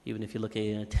 Even if you look at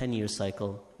it in a 10-year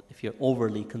cycle, if you're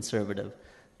overly conservative,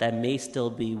 that may still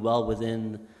be well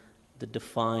within the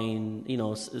defined,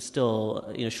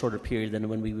 still in a shorter period than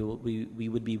when we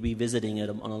would be revisiting it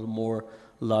on a more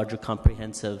larger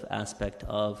comprehensive aspect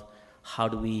of how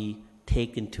do we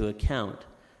take into account.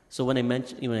 So when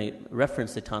I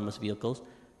referenced autonomous vehicles,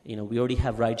 we already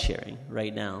have ride sharing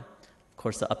right now. Of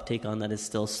course, the uptake on that is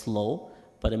still slow.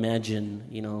 But imagine,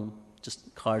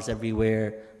 just cars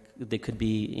everywhere. They could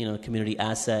be, a community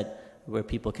asset where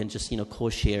people can just,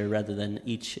 co-share rather than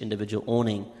each individual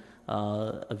owning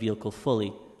a vehicle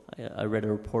fully. I read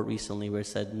a report recently where it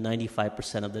said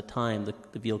 95% of the time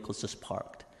the vehicle's just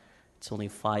parked. It's only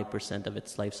 5% of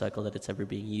its life cycle that it's ever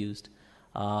being used.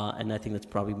 And I think that's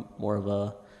probably more of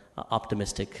a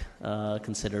optimistic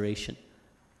consideration.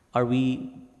 Are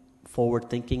we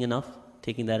forward-thinking enough,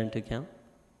 taking that into account?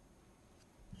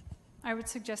 I would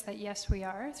suggest that yes, we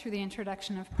are, through the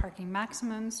introduction of parking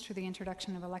maximums, through the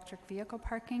introduction of electric vehicle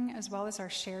parking, as well as our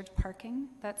shared parking.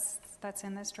 That's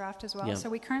in this draft as well. Yeah. So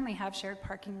we currently have shared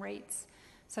parking rates,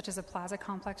 such as a plaza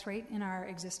complex rate in our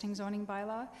existing zoning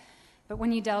bylaw. But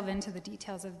when you delve into the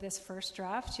details of this first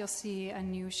draft, you'll see a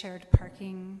new shared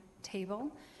parking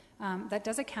table that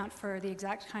does account for the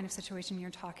exact kind of situation you're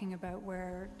talking about,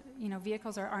 where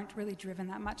vehicles aren't really driven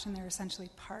that much and they're essentially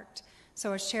parked.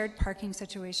 So a shared parking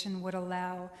situation would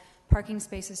allow parking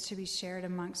spaces to be shared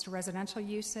amongst residential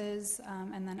uses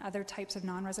and then other types of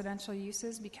non-residential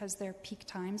uses, because their peak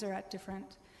times are at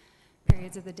different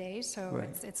periods of the day. So right.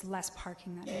 it's less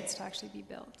parking that needs to actually be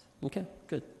built. Okay,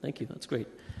 good. Thank you. That's great.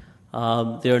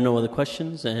 There are no other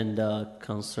questions, and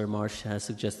Councillor Marsh has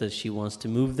suggested she wants to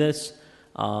move this.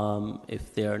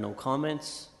 If there are no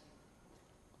comments,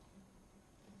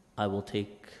 I will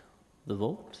take the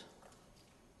vote.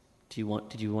 Did you want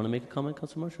to make a comment,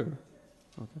 Councillor Marsh? Or?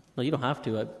 Okay. No, you don't have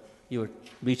to. You were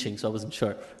reaching, so I wasn't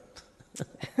sure.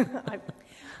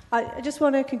 I just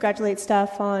want to congratulate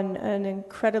staff on an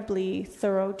incredibly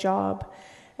thorough job.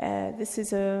 This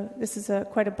is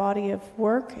quite a body of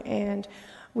work, and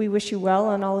we wish you well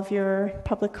on all of your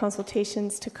public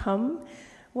consultations to come.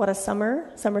 What a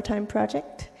summertime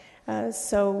project.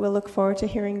 So we'll look forward to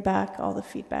hearing back all the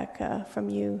feedback from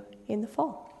you in the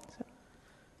fall.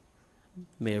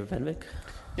 Mayor Venvik?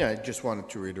 Yeah, I just wanted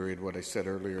to reiterate what I said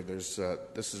earlier. This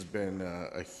has been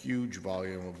a huge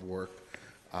volume of work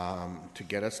to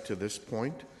get us to this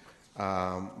point,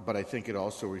 but I think it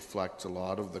also reflects a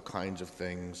lot of the kinds of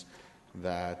things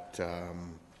that,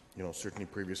 certainly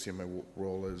previously in my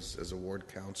role as a ward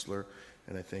councillor,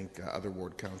 and I think other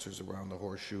ward councillors around the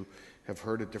Horseshoe have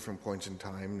heard at different points in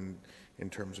time in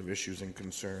terms of issues and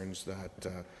concerns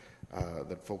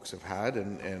that folks have had,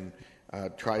 and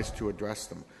tries to address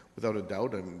them. Without a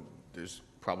doubt, there's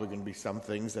probably going to be some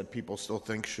things that people still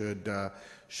think should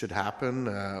happen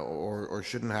or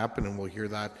shouldn't happen, and we'll hear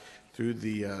that through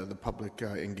the public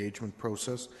engagement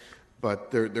process.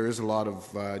 But there is a lot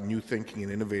of new thinking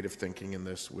and innovative thinking in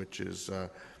this, which is,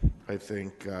 I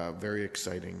think, very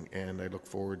exciting, and I look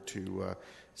forward to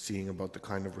seeing about the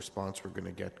kind of response we're going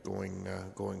to get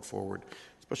going forward.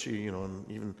 Especially,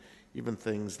 and even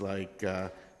things like.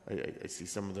 I see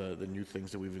some of the new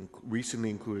things that we've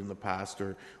recently included in the past,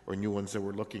 or new ones that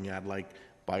we're looking at, like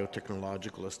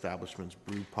biotechnological establishments,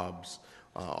 brew pubs,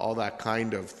 all that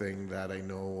kind of thing that I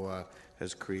know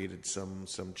has created some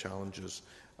challenges,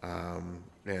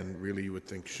 and really you would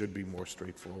think should be more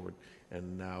straightforward,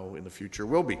 and now in the future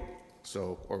will be.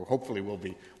 So, or hopefully will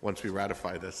be once we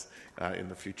ratify this in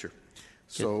the future.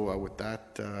 So with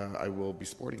that, I will be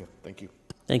supporting it. Thank you.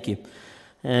 Thank you.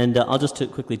 And I'll just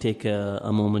quickly take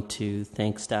a moment to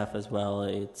thank staff as well.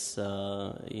 It's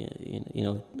a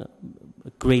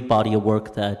great body of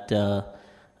work that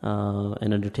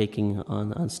an undertaking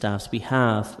on staff's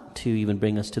behalf to even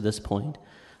bring us to this point.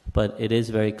 But it is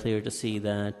very clear to see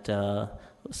that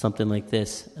something like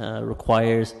this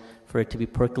requires for it to be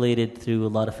percolated through a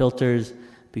lot of filters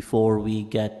before we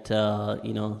get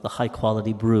the high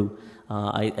quality brew.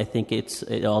 I think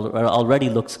it already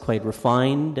looks quite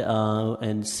refined,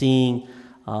 and seeing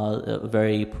a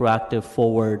very proactive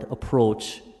forward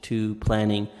approach to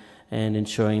planning and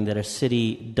ensuring that our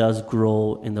city does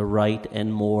grow in the right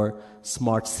and more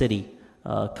smart city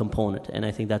component. And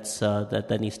I think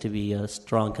that needs to be a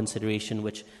strong consideration,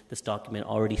 which this document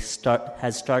already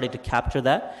has started to capture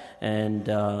that, and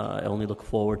I only look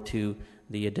forward to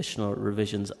the additional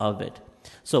revisions of it.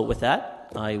 So with that,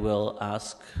 I will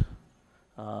ask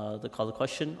call the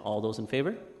question. All those in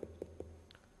favor?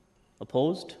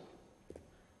 Opposed?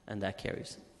 And that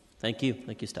carries. Thank you.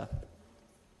 Thank you, staff.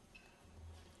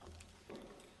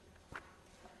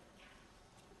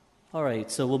 All right,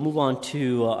 so we'll move on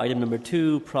to item number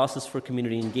 2, process for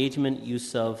community engagement,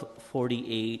 use of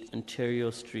 48 Ontario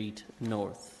Street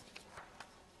North.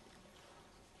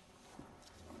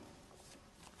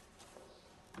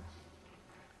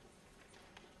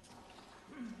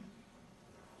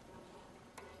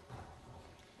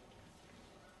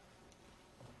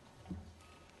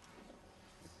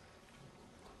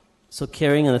 So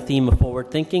carrying on the theme of forward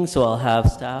thinking, so I'll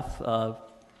have staff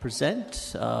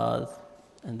present,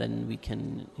 and then we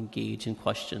can engage in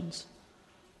questions.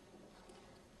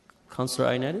 Councillor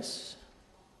Ioannidis?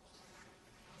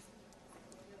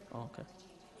 Oh, okay.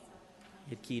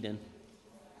 get keyed in.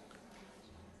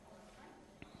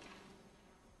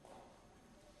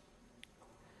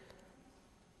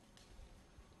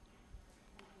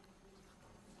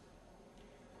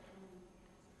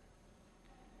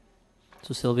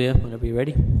 So Sylvia, whenever you're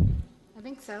ready. I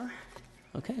think so.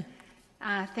 Okay.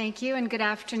 Thank you and good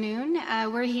afternoon.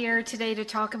 We're here today to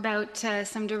talk about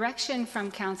some direction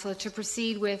from Council to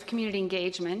proceed with community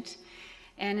engagement.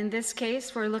 And in this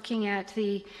case, we're looking at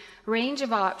the range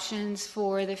of options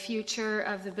for the future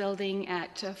of the building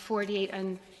at 48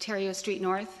 Ontario Street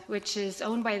North, which is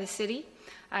owned by the city,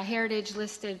 a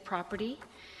heritage-listed property.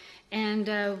 And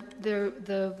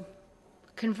the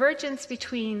convergence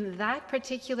between that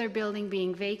particular building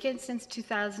being vacant since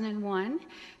 2001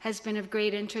 has been of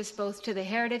great interest both to the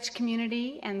heritage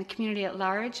community and the community at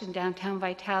large in downtown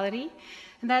Vitality.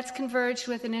 And that's converged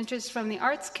with an interest from the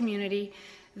arts community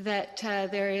that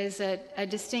there is a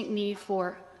distinct need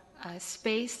for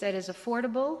space that is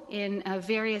affordable in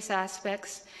various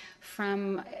aspects,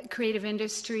 from creative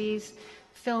industries,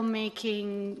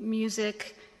 filmmaking,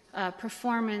 music,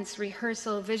 performance,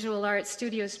 rehearsal, visual arts,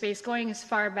 studio space, going as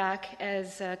far back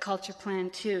as Culture Plan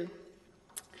 2.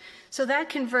 So that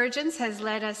convergence has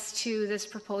led us to this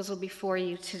proposal before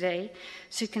you today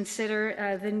to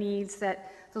consider the needs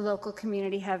that the local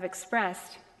community have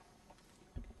expressed.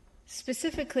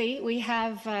 Specifically, we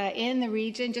have in the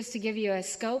region, just to give you a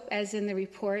scope, as in the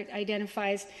report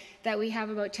identifies that we have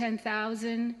about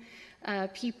 10,000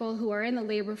 people who are in the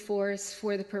labor force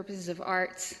for the purposes of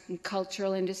arts and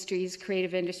cultural industries,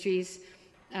 creative industries.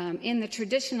 In the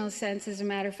traditional sense, as a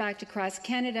matter of fact, across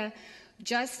Canada,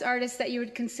 just artists that you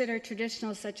would consider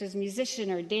traditional, such as musician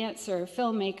or dancer,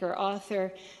 filmmaker,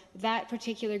 author, that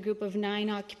particular group of 9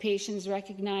 occupations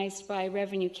recognized by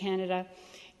Revenue Canada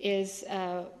is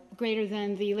greater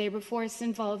than the labor force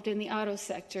involved in the auto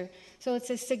sector. So it's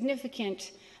a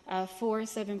significant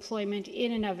force of employment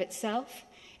in and of itself.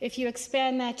 If you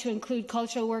expand that to include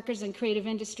cultural workers and creative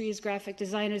industries, graphic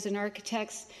designers and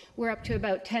architects, we're up to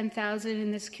about 10,000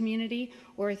 in this community,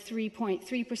 or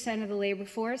 3.3% of the labor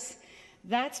force.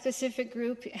 That specific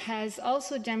group has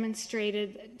also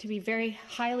demonstrated to be very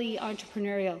highly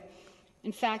entrepreneurial.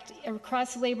 In fact,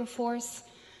 across the labor force,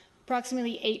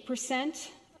 approximately 8%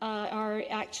 are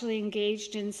actually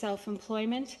engaged in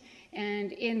self-employment,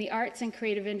 and in the arts and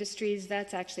creative industries,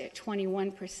 that's actually at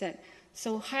 21%.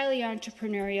 So highly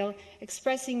entrepreneurial,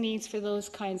 expressing needs for those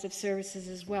kinds of services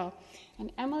as well.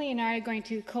 And Emily and I are going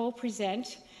to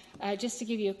co-present, just to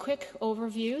give you a quick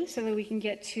overview so that we can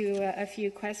get to a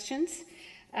few questions.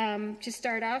 To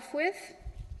start off with,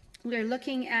 we're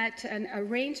looking at a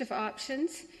range of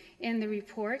options in the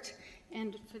report,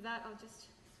 and for that I'll just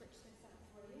switch this up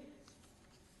for you.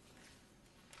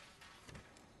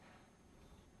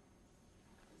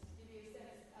 Just to give you a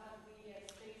sense of the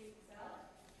space itself.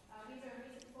 These are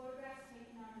recent photographs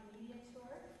taken on a media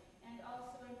tour and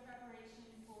also in preparation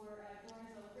for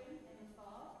doors open in the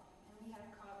fall, and we have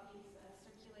copies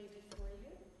circulated for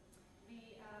you.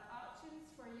 The options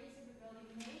for use of the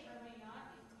building may or may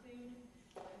not include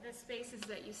the spaces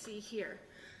that you see here.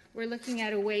 We're looking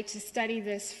at a way to study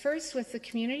this first with the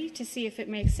community to see if it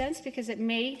makes sense, because it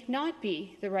may not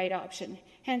be the right option.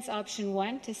 Hence option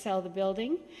 1, to sell the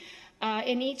building.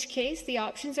 In each case, the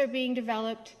options are being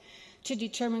developed to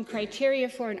determine criteria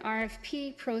for an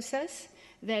RFP process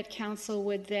that Council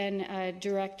would then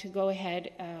direct to go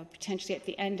ahead potentially at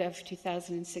the end of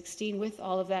 2016 with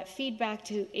all of that feedback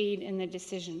to aid in the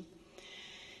decision.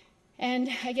 And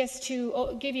I guess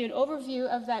to give you an overview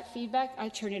of that feedback, I'll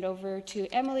turn it over to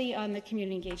Emily on the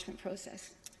community engagement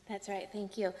process. That's right,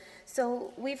 thank you.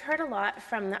 So we've heard a lot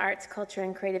from the arts, culture,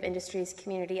 and creative industries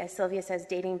community, as Sylvia says,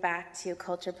 dating back to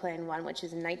Culture Plan 1, which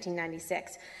is in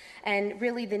 1996. And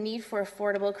really the need for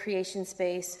affordable creation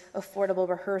space, affordable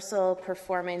rehearsal,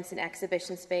 performance, and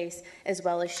exhibition space, as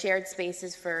well as shared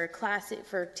spaces for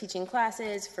teaching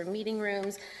classes, for meeting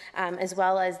rooms, as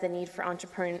well as the need for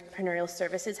entrepreneurial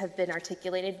services have been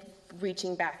articulated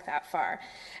reaching back that far.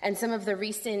 And some of the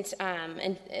recent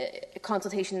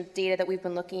consultation data that we've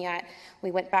been looking at,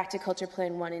 we went back to Culture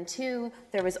Plan 1 and 2.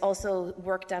 There was also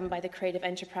work done by the Creative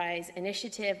Enterprise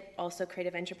Initiative, also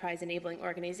Creative Enterprise Enabling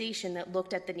Organization, that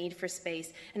looked at the need for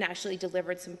space and actually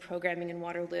delivered some programming in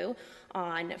Waterloo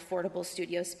on affordable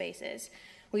studio spaces.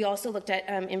 We also looked at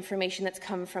information that's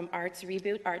come from Arts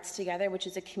Reboot, Arts Together, which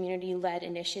is a community-led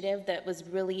initiative that was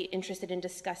really interested in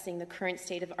discussing the current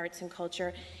state of arts and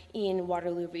culture in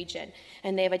Waterloo region.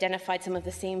 And they've identified some of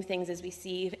the same things as we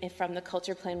see from the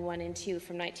Culture Plan 1 and 2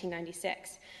 from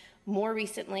 1996. More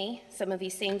recently, some of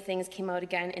these same things came out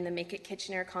again in the Make It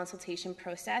Kitchener consultation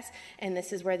process, and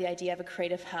this is where the idea of a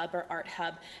creative hub or art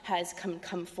hub has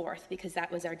come forth, because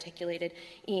that was articulated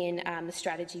in the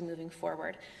strategy moving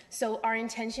forward. So our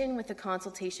intention with the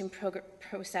consultation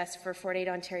process for 48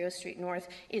 Ontario Street North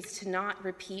is to not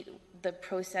repeat the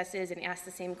processes and ask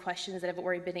the same questions that have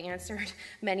already been answered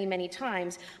many, many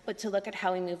times, but to look at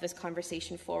how we move this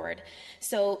conversation forward.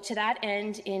 So to that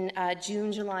end, in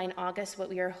June, July, and August, what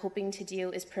we are hoping to do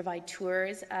is provide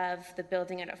tours of the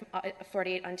building at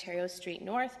 48 Ontario Street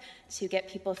North to get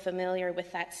people familiar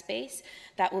with that space.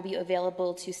 That will be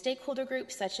available to stakeholder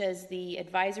groups such as the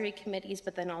advisory committees,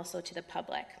 but then also to the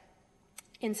public.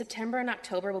 In September and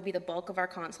October will be the bulk of our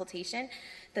consultation.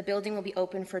 The building will be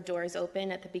open for doors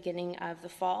open at the beginning of the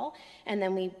fall, and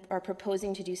then we are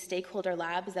proposing to do stakeholder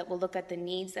labs that will look at the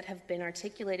needs that have been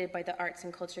articulated by the arts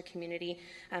and culture community,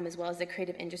 as well as the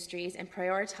creative industries, and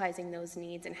prioritizing those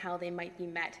needs and how they might be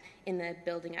met in the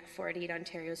building at 48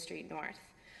 Ontario Street North.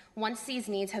 Once these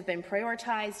needs have been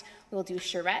prioritized, we'll do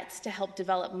charrettes to help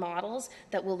develop models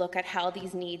that will look at how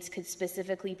these needs could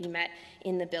specifically be met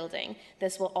in the building.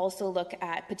 This will also look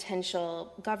at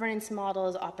potential governance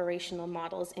models, operational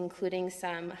models, including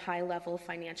some high-level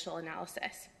financial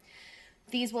analysis.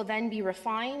 These will then be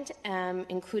refined,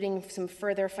 including some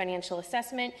further financial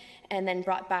assessment, and then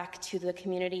brought back to the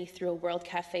community through a World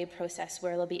Cafe process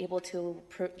where they'll be able to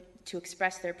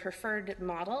express their preferred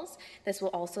models. This will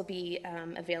also be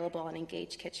available on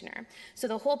Engage Kitchener. So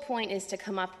the whole point is to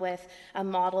come up with a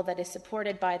model that is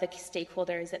supported by the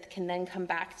stakeholders that can then come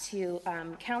back to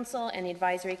council and the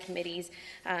advisory committees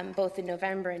both in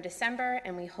November and December,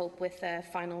 and we hope with a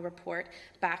final report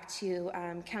back to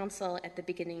council at the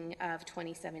beginning of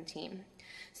 2017.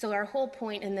 So our whole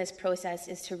point in this process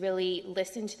is to really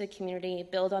listen to the community,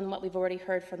 build on what we've already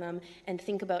heard from them, and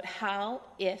think about how,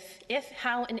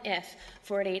 how and if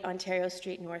 48 Ontario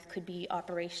Street North could be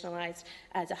operationalized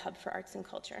as a hub for arts and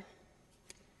culture.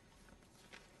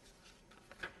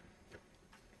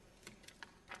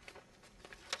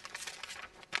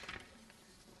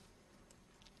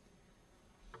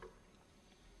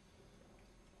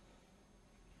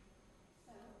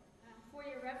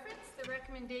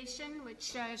 Recommendation,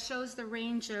 which shows the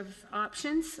range of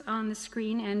options on the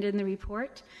screen and in the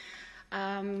report.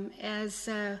 As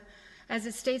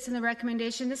it states in the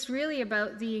recommendation, this is really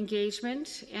about the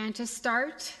engagement, and to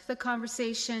start the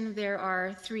conversation, there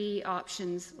are 3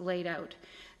 options laid out.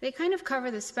 They kind of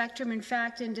cover the spectrum. In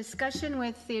fact, in discussion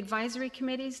with the advisory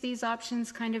committees, these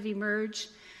options kind of emerge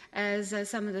as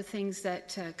some of the things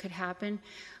that could happen.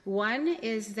 One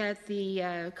is that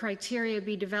the criteria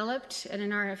be developed and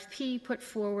an RFP put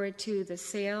forward to the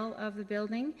sale of the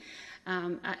building,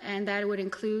 and that would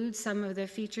include some of the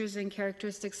features and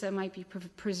characteristics that might be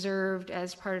preserved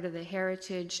as part of the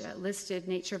heritage listed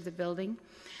nature of the building.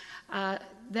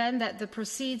 Then that the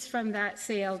proceeds from that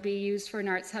sale be used for an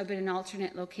arts hub in an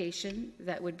alternate location.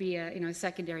 That would be a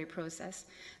secondary process.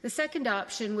 The second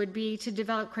option would be to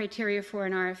develop criteria for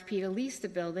an RFP to lease the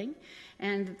building,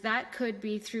 and that could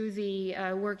be through the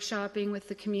workshopping with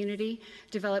the community,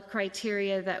 develop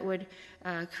criteria that would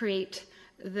create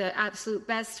the absolute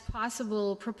best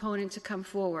possible proponent to come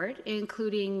forward,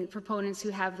 including proponents who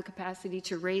have the capacity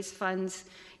to raise funds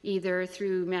either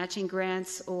through matching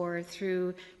grants or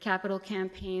through capital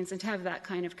campaigns, and to have that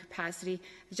kind of capacity,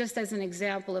 just as an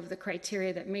example of the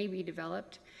criteria that may be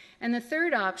developed. And the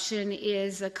third option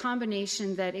is a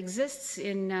combination that exists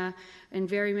in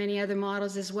very many other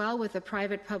models as well, with a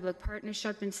private-public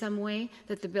partnership in some way,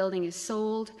 that the building is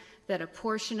sold, that a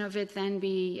portion of it then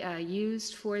be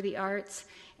used for the arts,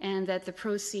 and that the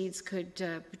proceeds could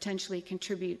potentially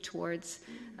contribute towards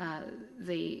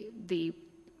the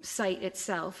site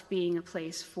itself being a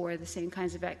place for the same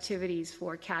kinds of activities,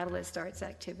 for catalyst arts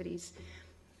activities.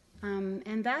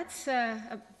 And that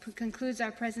concludes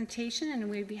our presentation, and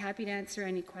we'd be happy to answer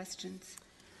any questions.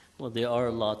 Well, there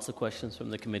are lots of questions from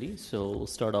the committee, so we'll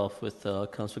start off with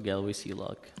Councillor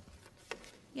Galway-Sealock.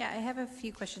 Yeah, I have a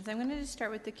few questions. I'm going to just start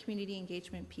with the community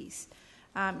engagement piece.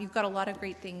 You've got a lot of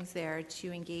great things there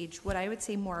to engage what I would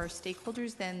say more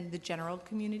stakeholders than the general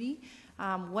community.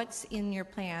 What's in your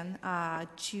plan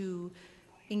to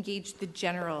engage the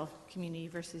general community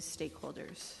versus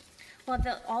stakeholders? Well,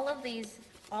 all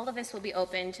of this will be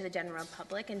open to the general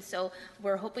public, and so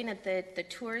we're hoping that the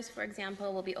tours, for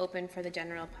example, will be open for the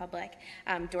general public.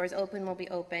 Doors Open will be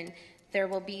open. There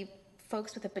will be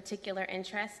folks with a particular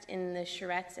interest in the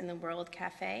charrettes in the World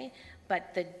Cafe,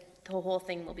 but the whole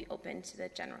thing will be open to the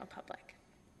general public.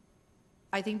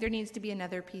 I think there needs to be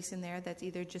another piece in there that's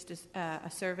either just a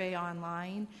survey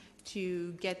online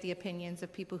to get the opinions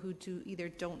of people who either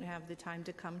don't have the time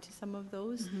to come to some of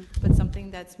those, but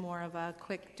something that's more of a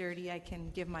quick, dirty, I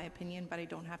can give my opinion, but I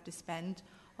don't have to spend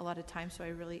a lot of time. So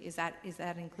is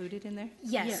that included in there?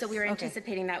 Yes, so we were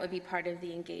anticipating that would be part of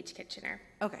the Engage Kitchener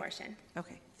portion.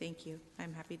 Okay, thank you.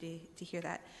 I'm happy to hear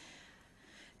that.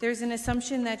 There's an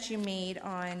assumption that you made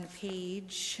on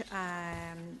page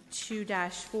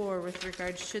 2-4 with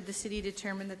regard, should the city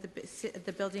determine that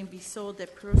the building be sold,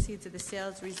 that proceeds of the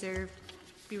sales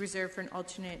be reserved for an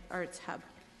alternate arts hub.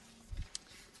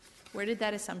 Where did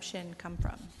that assumption come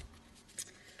from?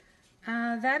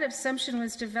 That assumption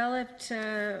was developed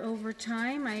over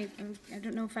time. I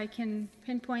don't know if I can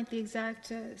pinpoint the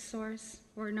exact source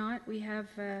or not. We have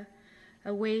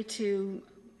a way to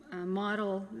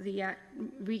model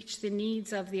reach the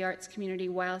needs of the arts community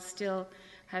while still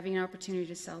having an opportunity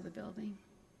to sell the building.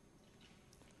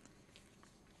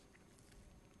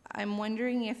 I'm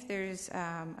wondering if there's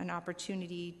an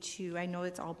opportunity to, I know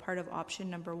it's all part of option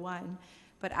number 1,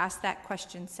 but ask that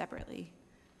question separately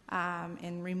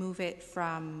and remove it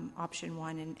from option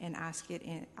 1 and ask it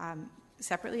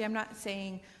separately. I'm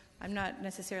not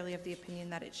necessarily of the opinion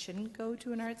that it shouldn't go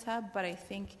to an arts hub, but I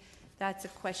think that's a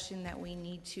question that we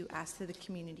need to ask to the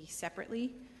community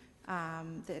separately.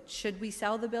 That should we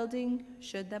sell the building?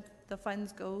 Should the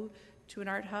funds go to an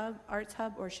arts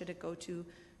hub, or should it go to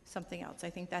something else? I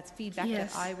think that's feedback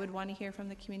that I would want to hear from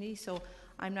the community. So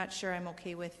I'm not sure I'm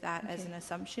okay with that as an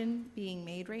assumption being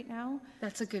made right now.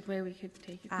 That's a good way we could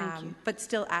take it. Thank you. But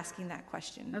still asking that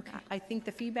question. Okay. I think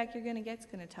the feedback you're going to get is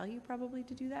going to tell you probably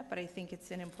to do that, but I think it's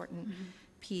an important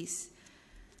piece.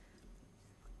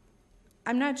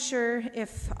 I'm not sure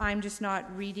if I'm just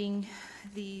not reading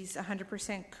these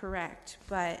 100% correct,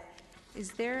 but is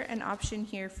there an option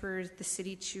here for the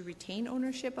city to retain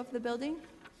ownership of the building?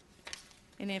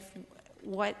 And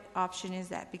what option is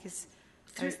that? Because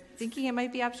I was thinking it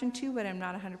might be option 2, but I'm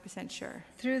not 100% sure.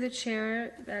 Through the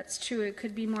chair, that's true. It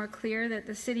could be more clear that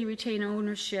the city retain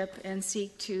ownership and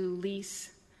seek to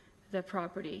lease the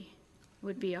property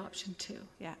would be option 2.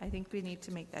 Yeah, I think we need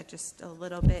to make that just a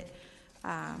little bit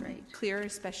clearer,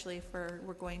 especially if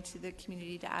we're going to the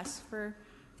community to ask for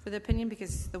the opinion,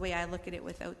 because the way I look at it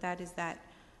without that is that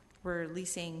we're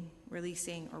leasing,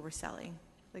 releasing, or we're selling.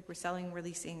 Like we're selling, we're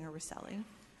leasing, or we're selling.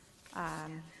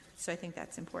 So I think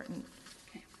that's important.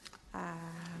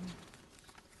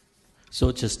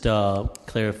 So just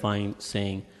clarifying,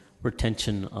 saying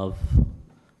retention of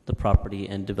the property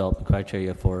and development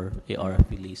criteria for a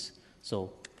RFP lease.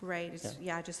 So right,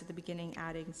 just at the beginning,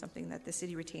 adding something that the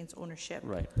city retains ownership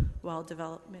while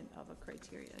development of a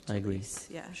criteria. I agree. Lease.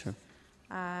 Yeah, sure.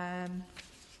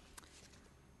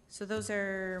 So those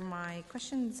are my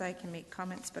questions. I can make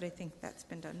comments, but I think that's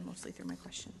been done mostly through my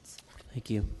questions. Thank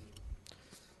you.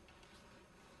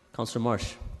 Councillor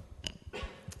Marsh.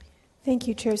 Thank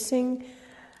you, Chair Singh.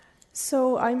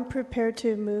 So I'm prepared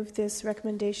to move this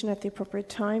recommendation at the appropriate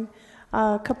time.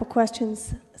 A couple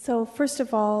questions. So first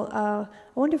of all, I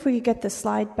wonder if we could get the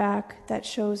slide back that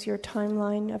shows your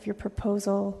timeline of your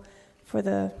proposal for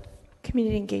the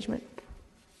community engagement.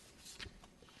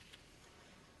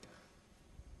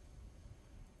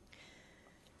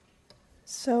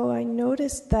 So I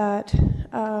noticed that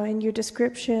in your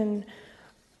description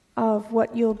of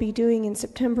what you'll be doing in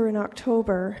September and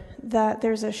October, that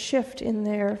there's a shift in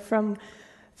there from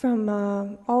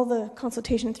all the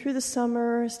consultation through the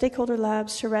summer, stakeholder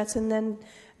labs, charrettes, and then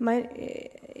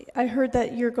I heard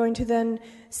that you're going to then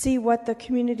see what the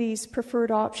community's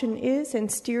preferred option is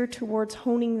and steer towards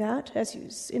honing that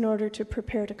in order to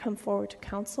prepare to come forward to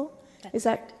council. Is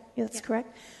that that's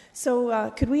correct?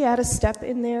 So could we add a step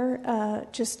in there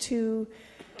just to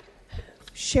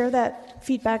share that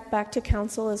feedback back to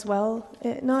council as well,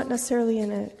 not necessarily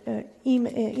in a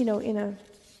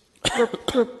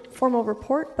formal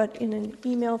report, but in an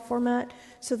email format,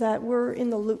 so that we're in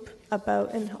the loop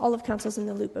about, and all of council's in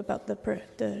the loop about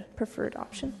the preferred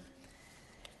option.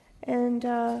 And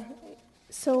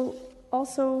so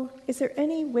also, is there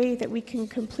any way that we can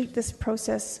complete this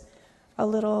process a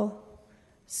little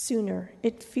sooner?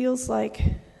 It feels like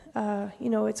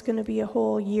it's going to be a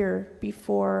whole year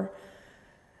before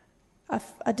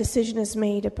a decision is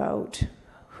made about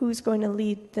who's going to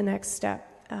lead the next step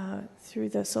through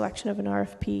the selection of an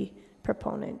RFP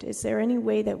proponent. Is there any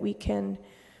way that we can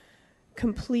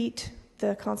complete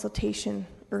the consultation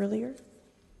earlier?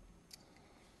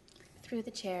 Through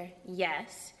the chair,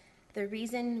 yes. The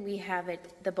reason we have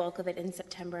the bulk of it in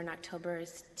September and October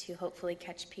is to hopefully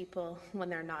catch people when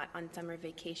they're not on summer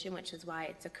vacation, which is why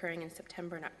it's occurring in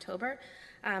September and October.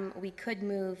 we could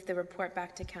move the report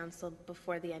back to council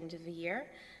before the end of the year,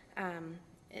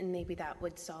 and maybe that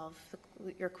would solve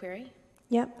your query.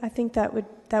 Yep, I think that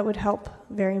would help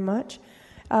very much.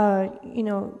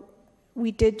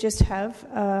 We did just have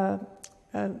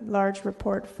a large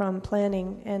report from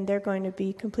planning, and they're going to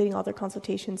be completing all their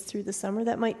consultations through the summer.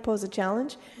 That might pose a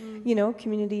challenge.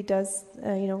 Community does,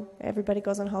 everybody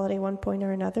goes on holiday one point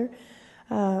or another,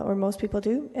 or most people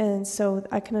do. And so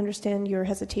I can understand your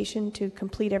hesitation to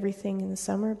complete everything in the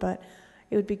summer, but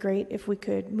it would be great if we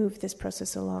could move this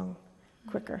process along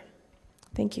quicker.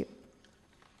 Thank you.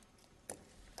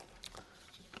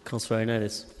 Councillor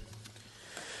Ioannidis.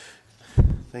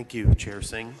 Thank you, Chair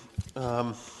Singh.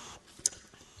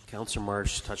 Councillor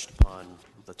Marsh touched upon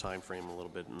the time frame a little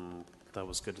bit, and that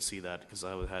was good to see that, because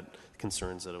I had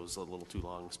concerns that it was a little too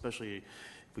long, especially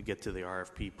if we get to the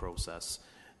RFP process.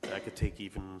 That could take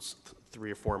even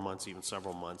 3 or 4 months, even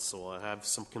several months. So I have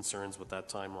some concerns with that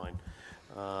timeline.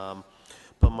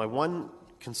 But my one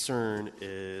concern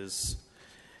is,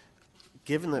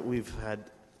 given that we've had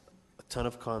a ton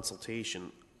of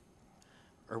consultation,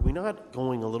 are we not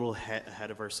going a little ahead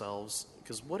of ourselves?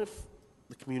 Because what if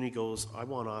the community goes, I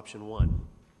want option 1.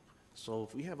 So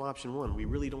if we have option 1, we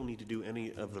really don't need to do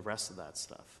any of the rest of that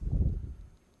stuff.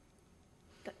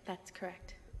 That's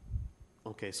correct.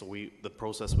 Okay, so the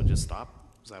process would just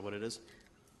stop? Is that what it is?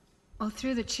 Well,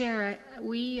 through the chair,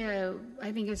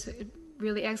 I think it's a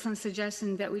really excellent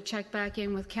suggestion that we check back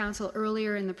in with council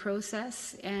earlier in the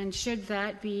process, and should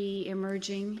that be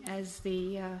emerging as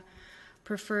the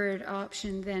preferred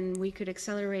option, then we could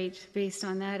accelerate based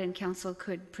on that, and council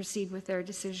could proceed with their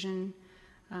decision.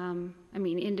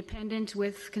 Independent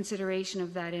with consideration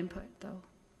of that input, though.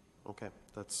 Okay,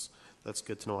 that's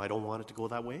good to know. I don't want it to go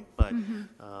that way, but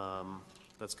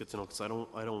that's good to know, because I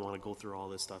don't want to go through all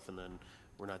this stuff and then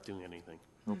we're not doing anything.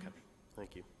 Okay,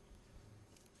 thank you.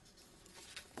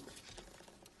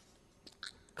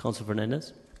 Councillor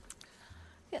Fernandez.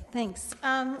 Yeah, thanks.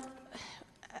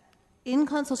 In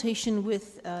consultation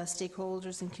with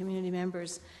stakeholders and community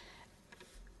members,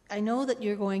 I know that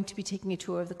you're going to be taking a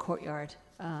tour of the courtyard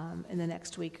in the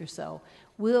next week or so.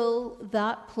 Will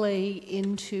that play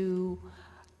into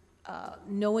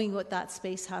knowing what that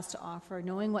space has to offer,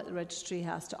 knowing what the registry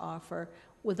has to offer?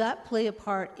 Will that play a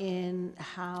part in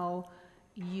how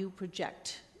you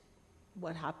project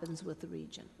what happens with the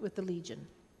Legion?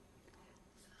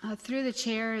 Through the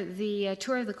chair, the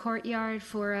tour of the courtyard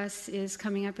for us is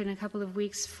coming up in a couple of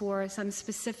weeks for some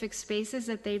specific spaces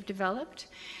that they've developed.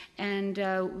 And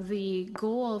the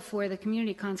goal for the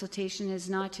community consultation is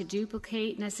not to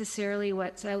duplicate necessarily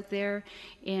what's out there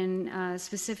in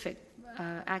specific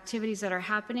activities that are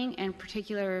happening and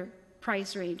particular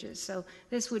price ranges. So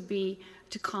this would be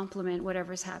to complement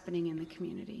whatever's happening in the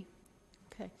community.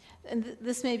 Okay. And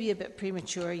this may be a bit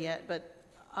premature yet, but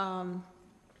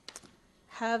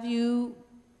have you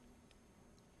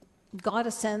got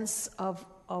a sense of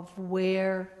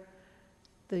where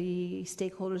the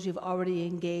stakeholders you've already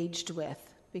engaged with?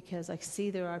 Because I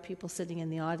see there are people sitting in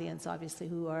the audience, obviously,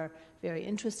 who are very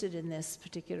interested in this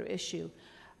particular issue.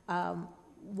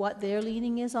 What their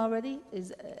leaning is already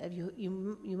is,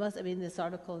 you must, this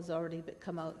article has already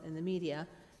come out in the media.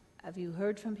 Have you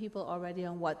heard from people already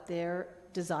on what their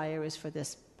desire is for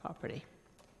this property?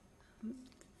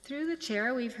 Through the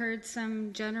chair, we've heard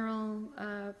some general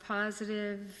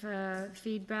positive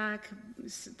feedback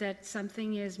that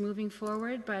something is moving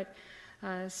forward, but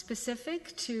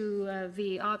specific to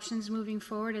the options moving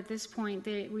forward at this point,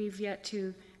 we've yet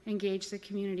to engage the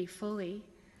community fully.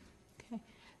 Okay.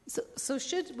 So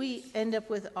should we end up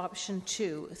with option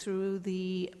 2 through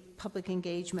the public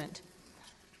engagement,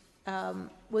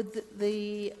 would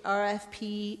the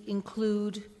RFP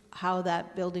include how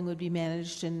that building would be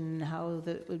managed and how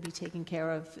that would be taken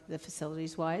care of, the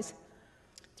facilities-wise?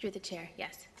 Through the chair,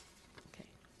 yes. Okay.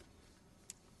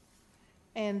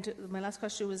 And my last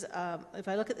question was, if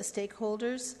I look at the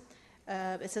stakeholders,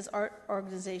 it says art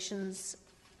organizations.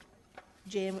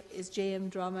 Is JM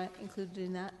Drama included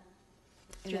in that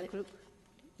group?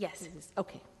 Yes.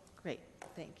 Okay, great.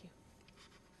 Thank you.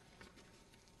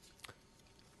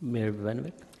 Mayor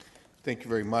Vivanovic. Thank you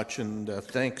very much, and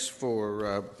thanks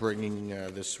for bringing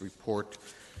this report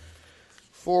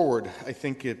forward. I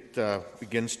think it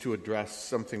begins to address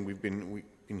something we've been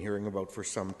hearing about for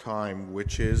some time,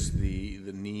 which is the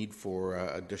need for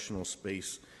additional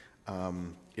space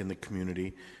in the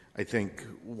community. I think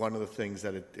one of the things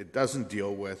that it doesn't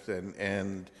deal with,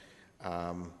 and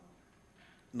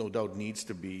no doubt needs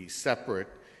to be separate,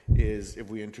 is if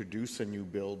we introduce a new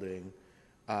building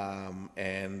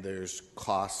and there's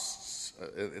costs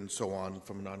and so on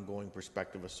from an ongoing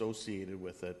perspective associated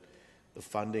with it, the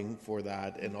funding for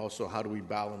that, and also how do we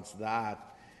balance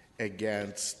that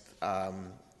against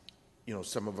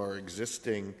some of our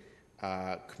existing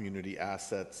community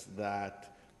assets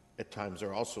that at times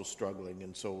are also struggling.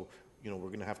 And so we're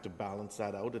going to have to balance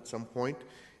that out at some point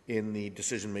in the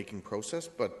decision-making process,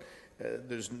 but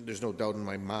there's no doubt in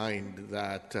my mind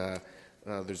that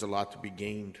there's a lot to be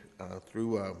gained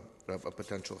through a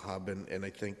potential hub, and I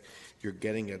think you're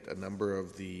getting at a number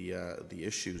of the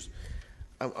issues.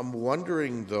 I'm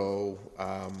wondering, though,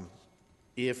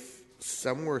 if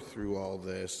somewhere through all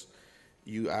this,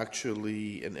 you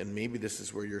actually, and maybe this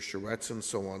is where your charrettes and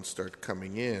so on start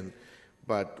coming in,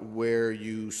 but where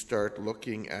you start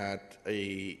looking at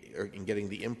and getting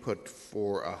the input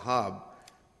for a hub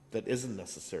that isn't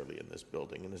necessarily in this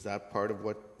building. And is that part of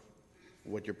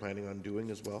what you're planning on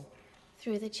doing as well?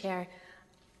 Through the chair,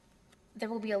 there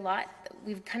will be a lot.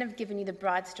 We've kind of given you the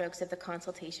broad strokes of the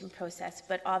consultation process,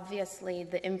 but obviously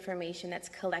the information that's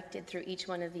collected through each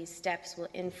one of these steps will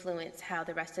influence how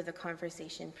the rest of the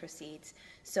conversation proceeds.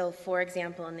 So, for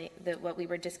example, in what we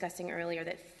were discussing earlier,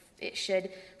 that it should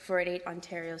 488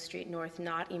 Ontario Street North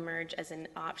not emerge as an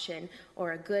option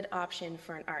or a good option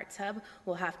for an arts hub.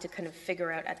 We'll have to kind of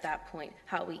figure out at that point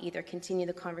how we either continue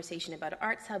the conversation about an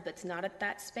arts hub that's not at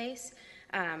that space,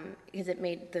 because it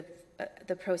made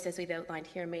the process we've outlined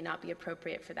here may not be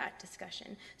appropriate for that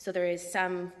discussion. So there is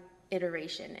some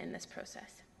iteration in this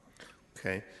process.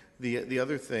 Okay. The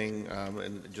other thing,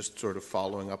 and just sort of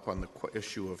following up on the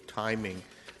issue of timing,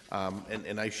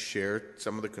 and I share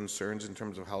some of the concerns in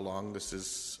terms of how long this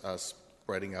is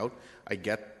spreading out. I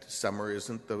get summer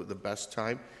isn't the best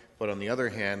time, but on the other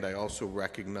hand, I also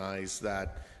recognize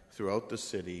that throughout the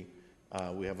city,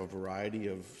 we have a variety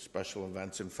of special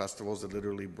events and festivals that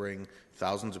literally bring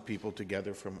thousands of people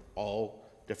together from all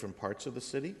different parts of the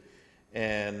city.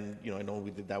 And, I know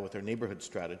we did that with our neighborhood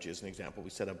strategy as an example. We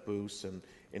set up booths and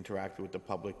interacted with the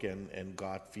public and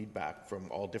got feedback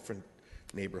from all different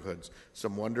neighborhoods. So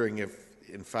I'm wondering if,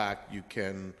 in fact, you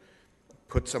can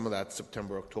put some of that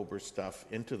September, October stuff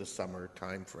into the summer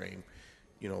time frame,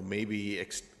 maybe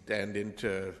extend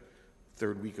into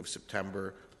third week of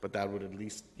September, but that would at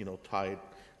least,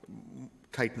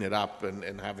 tighten it up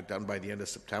and have it done by the end of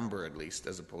September at least,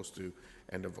 as opposed to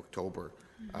end of October,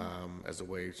 as a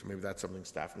way. So maybe that's something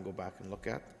staff can go back and look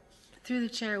at. Through the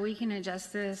chair, we can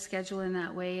adjust the schedule in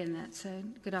that way, and that's a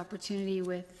good opportunity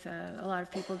with a lot of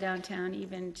people downtown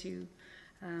even to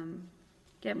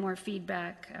get more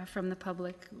feedback from the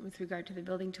public with regard to the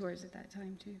building tours at that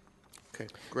time too. Okay,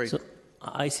 great. So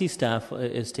I see staff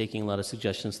is taking a lot of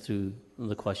suggestions through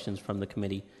the questions from the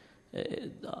committee.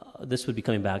 This would be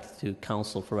coming back to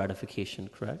council for ratification,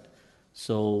 correct?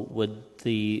 So would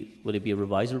it be a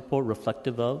revised report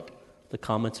reflective of the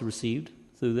comments received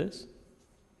through this?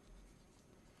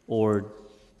 Or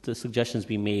the suggestions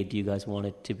be made, do you guys want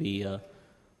it to be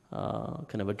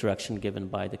kind of a direction given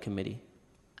by the committee?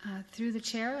 Through the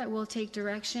chair, I will take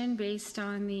direction based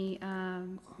on the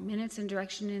minutes and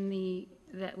direction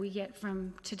that we get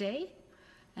from today,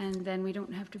 and then we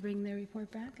don't have to bring the report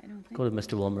back, I don't think. Go to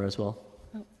Mr. Wilmer as well.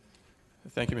 Oh.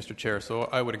 Thank you, Mr. Chair. So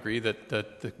I would agree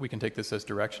that we can take this as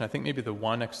direction. I think maybe the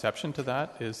one exception to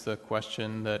that is the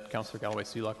question that Councillor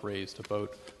Galloway-Seelock raised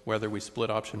about whether we split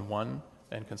option one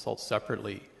and consult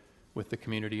separately with the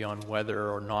community on whether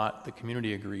or not the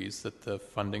community agrees that the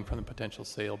funding from the potential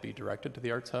sale be directed to the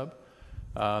Arts Hub.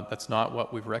 That's not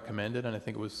what we've recommended, and I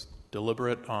think it was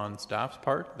deliberate on staff's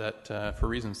part that for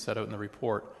reasons set out in the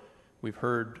report, we've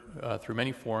heard through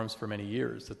many forums for many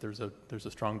years that there's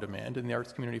a strong demand in the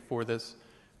arts community for this,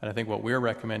 and I think what we're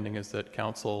recommending is that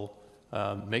council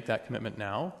make that commitment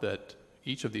now, that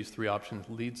each of these three options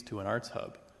leads to an arts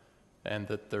hub, and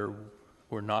that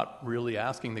we're not really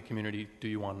asking the community, do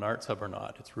you want an arts hub or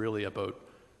not? It's really about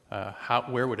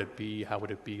where would it be, how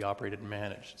would it be operated and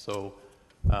managed. So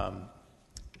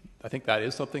I think that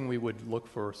is something we would look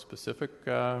for specific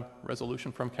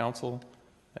resolution from council.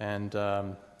 And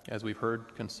as we've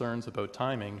heard concerns about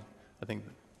timing, I think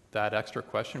that extra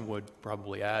question would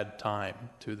probably add time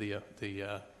to the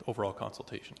overall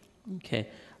consultation. Okay.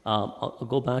 I'll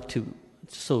go back to,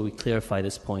 just so we clarify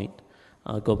this point,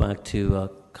 I'll go back to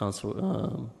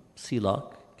Councillor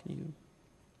Seelock. Can you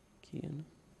key in?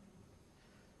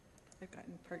 I've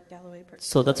gotten part Galloway, part.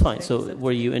 So that's fine. So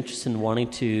were you interested in wanting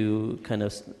to kind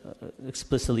of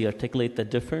explicitly articulate the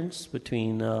difference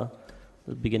between the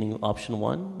beginning of option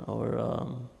one,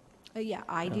 or? Yeah,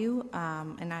 I do,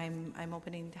 and I'm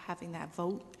opening to having that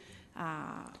vote,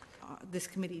 this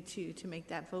committee to make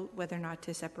that vote, whether or not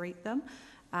to separate them.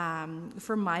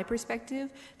 From my perspective,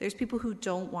 there's people who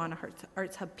don't want a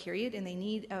arts hub, period, and they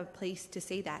need a place to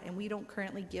say that, and we don't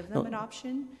currently give them an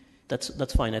option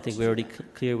That's fine. I think we're already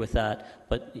clear with that.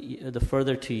 But the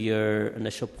further to your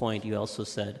initial point, you also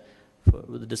said for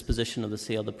the disposition of the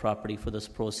sale of the property for those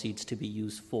proceeds to be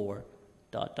used for ...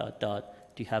 Do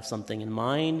you have something in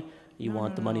mind? You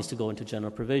want the monies to go into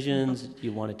general provisions?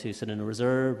 You want it to sit in a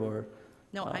reserve, or?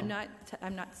 No, I'm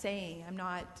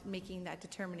not making that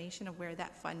determination of where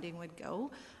that funding would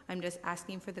go. I'm just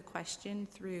asking for the question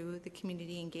through the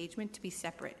community engagement to be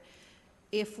separate.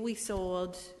 If we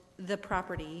sold the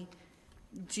property,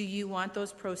 do you want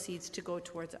those proceeds to go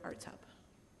towards the Arts Hub?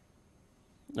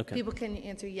 Okay. People can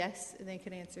answer yes, and they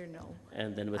can answer no.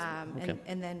 And then with okay.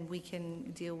 and then we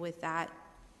can deal with that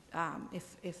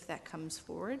if that comes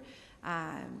forward.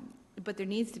 But there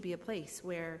needs to be a place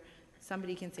where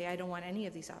somebody can say, I don't want any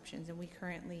of these options, and we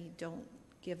currently don't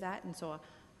give that. And so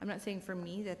I'm not saying for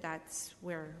me that that's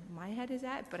where my head is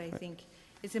at, but I think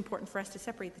it's important for us to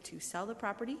separate the two. Sell the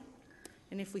property,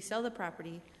 and if we sell the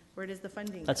property, where does the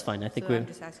funding That's go? fine. I think so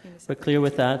we're clear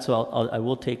with that, so I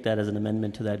will take that as an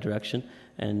amendment to that direction.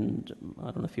 And I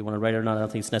don't know if you want to write it or not. I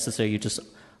don't think it's necessary. You're just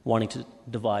wanting to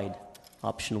divide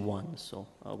option one. So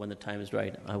when the time is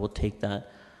right, I will take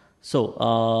that.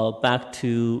 So back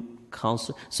to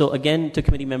council. So again, to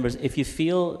committee members, if you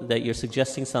feel that you're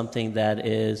suggesting something that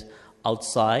is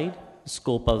outside the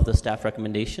scope of the staff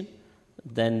recommendation,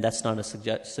 then that's not a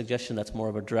suggestion. That's more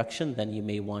of a direction. Then you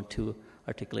may want to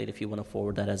articulate if you want to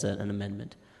forward that as an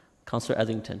amendment. Councillor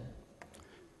Ethington.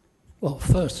 Well,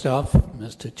 first off,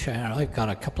 Mr. Chair, I've got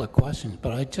a couple of questions,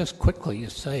 but I just quickly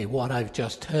say what I've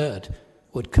just heard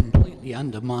would completely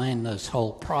undermine this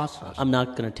whole process. I'm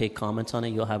not going to take comments on it.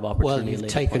 You'll have opportunity. Well, you've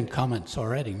taken comments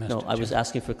already, Mr. No, Chair. I was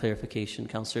asking for clarification,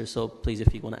 Councillor. So please,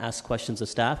 if you want to ask questions of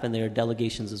staff, and there are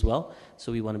delegations as well,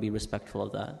 so we want to be respectful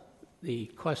of that. The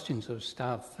questions of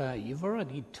staff, you've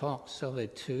already talked so the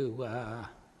two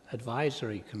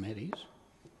advisory committees,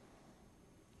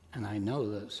 and I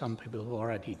know that some people have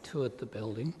already toured the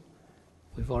building.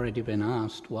 We've already been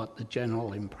asked what the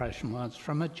general impression was.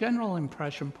 From a general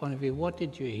impression point of view, what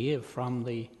did you hear from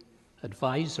the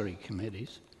advisory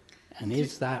committees, and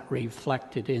is that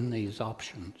reflected in these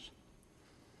options?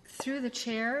 Through the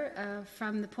chair,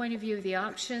 from the point of view of the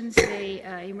options, they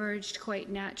emerged quite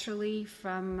naturally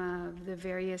from the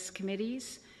various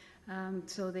committees.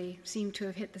 So they seem to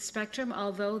have hit the spectrum,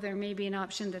 although there may be an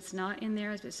option that's not in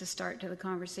there. It's a start to the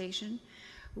conversation.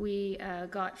 We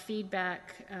got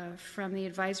feedback from the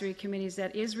advisory committees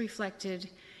that is reflected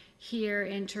here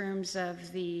in terms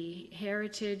of the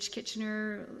heritage.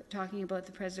 Kitchener talking about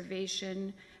the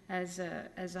preservation as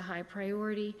a high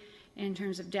priority, in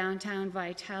terms of downtown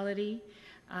vitality,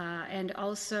 and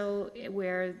also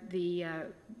where the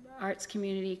arts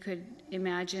community could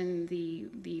imagine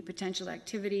the potential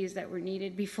activities that were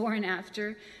needed before and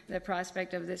after the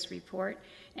prospect of this report.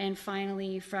 And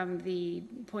finally, from the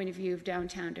point of view of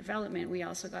downtown development, we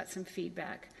also got some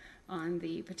feedback on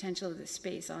the potential of the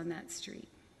space on that street.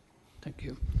 Thank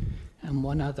you. And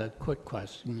one other quick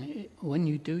question. When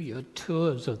you do your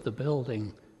tours of the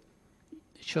building,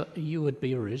 you would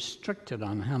be restricted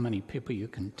on how many people you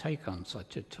can take on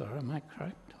such a tour, am I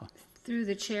correct? Through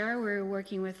the chair, we're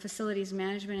working with facilities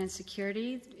management and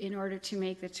security in order to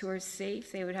make the tours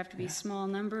safe. They would have to be small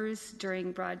numbers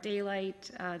during broad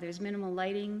daylight. There's minimal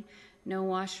lighting, no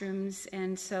washrooms,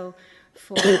 and so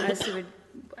for us, it would,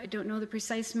 I don't know the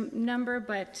precise number,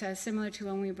 but similar to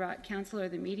when we brought council or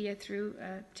the media through,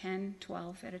 10,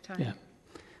 12 at a time. Yeah.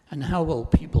 And how will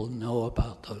people know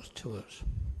about those tours?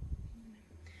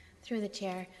 Through the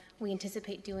chair, we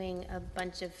anticipate doing a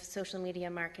bunch of social media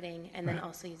marketing and then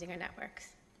also using our networks.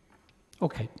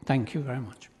 Okay, thank you very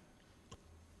much.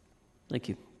 Thank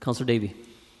you. Councillor Davey.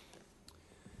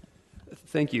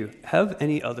 Thank you. Have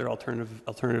any other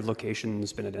alternative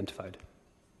locations been identified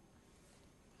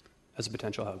as a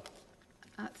potential hub?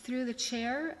 Through the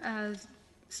chair,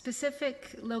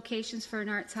 specific locations for an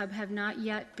arts hub have not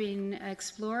yet been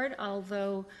explored,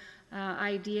 although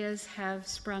ideas have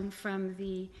sprung from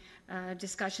the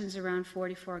discussions around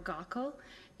 44 Gaukel.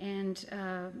 And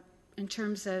in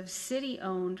terms of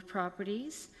city-owned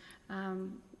properties,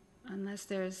 unless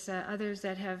there's others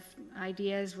that have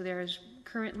ideas, there's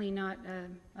currently not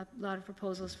a lot of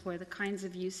proposals for the kinds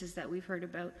of uses that we've heard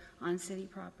about on city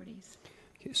properties.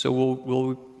 Okay, so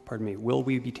will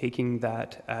we be taking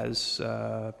that as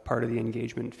part of the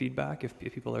engagement feedback if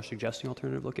people are suggesting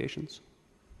alternative locations?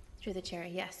 Through the chair,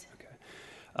 yes.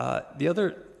 Okay. The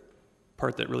other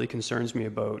part that really concerns me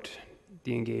about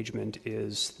the engagement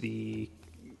is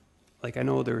I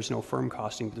know there's no firm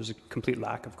costing, but there's a complete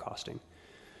lack of costing.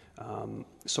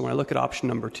 So when I look at option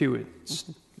number 2, it's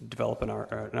develop an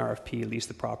RFP, lease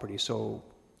the property. So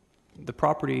the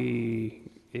property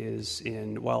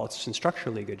while it's in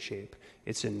structurally good shape,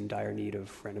 it's in dire need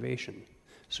of renovation.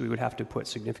 So we would have to put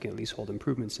significant leasehold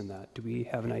improvements in that. Do we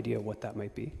have an idea of what that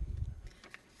might be?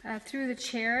 Through the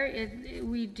chair,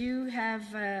 we do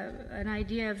have an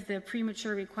idea of the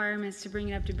premature requirements to bring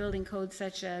it up to building codes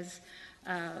such as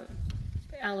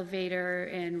elevator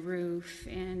and roof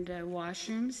and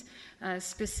washrooms.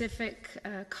 Specific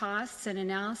costs and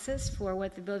analysis for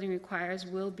what the building requires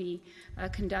will be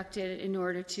conducted in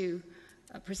order to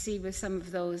proceed with some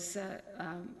of those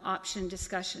option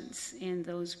discussions in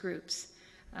those groups.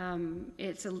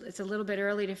 It's a little bit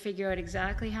early to figure out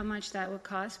exactly how much that would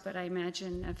cost, but I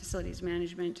imagine facilities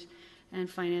management and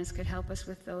finance could help us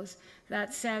with those.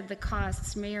 That said, the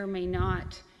costs may or may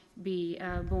not be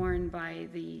borne by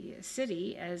the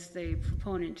city, as the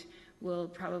proponent will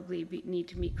probably need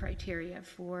to meet criteria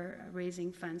for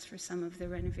raising funds for some of the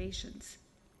renovations.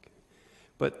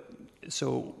 But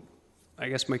so I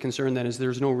guess my concern then is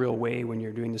there's no real way when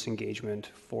you're doing this engagement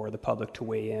for the public to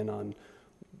weigh in on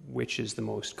which is the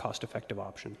most cost-effective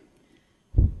option.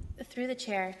 Through the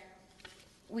chair,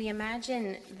 we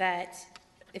imagine that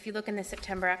if you look in the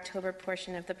September-October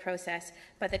portion of the process,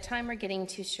 by the time we're getting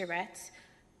to charrettes,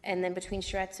 and then between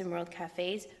charrettes and World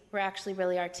Cafes, we're actually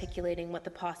really articulating what the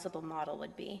possible model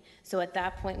would be. So at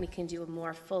that point, we can do a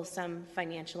more fulsome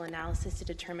financial analysis to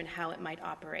determine how it might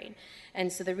operate.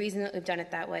 And so the reason that we've done it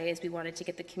that way is we wanted to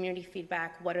get the community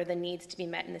feedback, what are the needs to be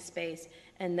met in the space,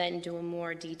 and then do a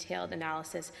more detailed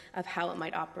analysis of how it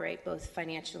might operate both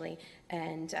financially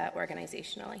and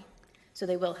organizationally. So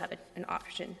they will have an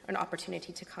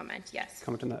opportunity to comment, yes.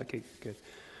 Comment on that, okay, good.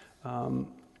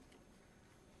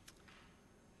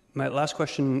 My last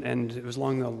question, and it was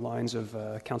along the lines of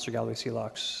Councillor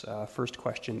Galloway-Seelock's first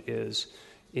question, is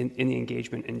in the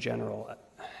engagement in general.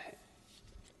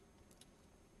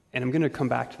 And I'm going to come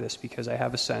back to this because I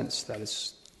have a sense that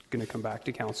it's going to come back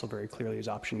to Council very clearly as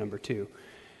option number 2.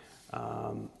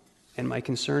 And my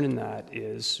concern in that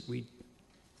is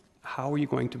how are you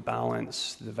going to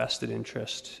balance the vested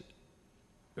interest?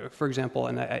 For example,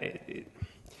 and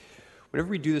whenever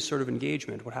we do this sort of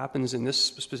engagement, what happens in this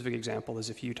specific example is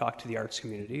if you talk to the arts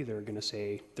community, they're going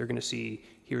to see,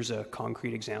 here's a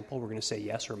concrete example, we're going to say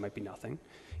yes or it might be nothing.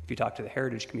 If you talk to the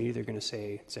heritage community, they're going to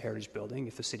say it's a heritage building.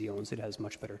 If the city owns it, it has a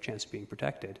much better chance of being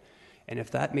protected. And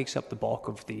if that makes up the bulk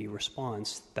of the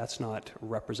response, that's not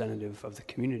representative of the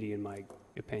community, in my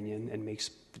opinion, and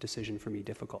makes the decision for me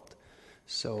difficult.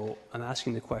 So I'm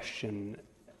asking the question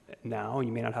now, and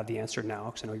you may not have the answer now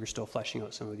because I know you're still fleshing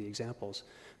out some of the examples,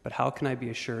 but how can I be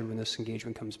assured when this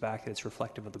engagement comes back that it's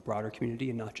reflective of the broader community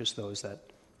and not just those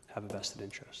that have a vested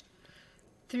interest?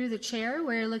 Through the chair,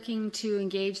 we're looking to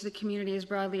engage the community as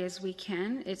broadly as we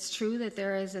can. It's true that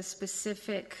there is a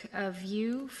specific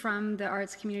view from the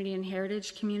arts community and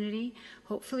heritage community.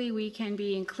 Hopefully we can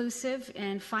be inclusive,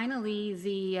 and finally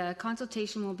the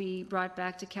consultation will be brought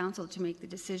back to Council to make the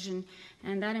decision,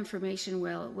 and that information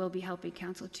will be helping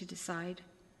Council to decide.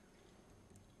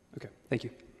 Okay, thank you.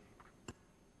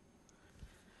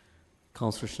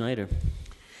 Councillor Schneider.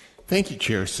 Thank you,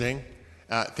 Chair Singh.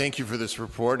 Thank you for this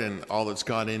report and all that's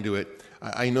gone into it.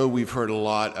 I know we've heard a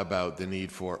lot about the need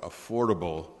for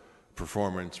affordable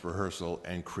performance, rehearsal,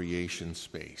 and creation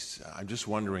space. I'm just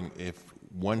wondering if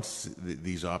once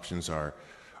these options are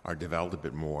developed a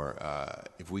bit more,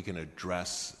 if we can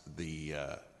address the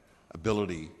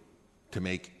ability to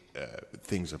make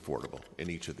things affordable in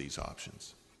each of these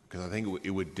options. Because I think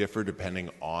it would differ depending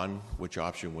on which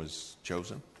option was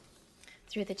chosen.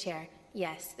 Through the chair.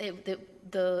 Yes,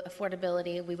 the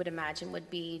affordability, we would imagine, would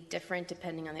be different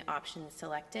depending on the option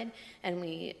selected, and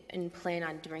we plan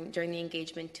on during the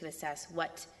engagement to assess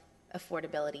what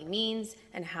affordability means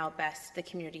and how best the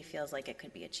community feels like it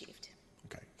could be achieved.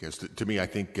 Okay, because to me, I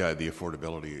think the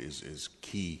affordability is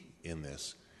key in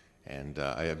this, and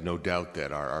I have no doubt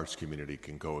that our arts community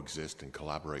can coexist and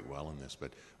collaborate well in this,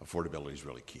 but affordability is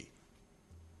really key.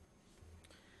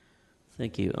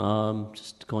 Thank you.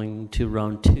 Just going to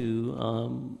round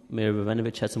 2. Mayor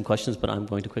Vivanovic had some questions, but I'm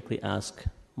going to quickly ask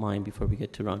mine before we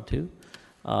get to round 2.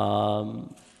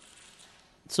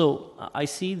 So I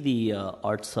see the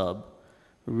Arts Hub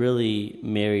really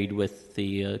married with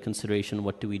the consideration,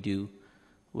 what do we do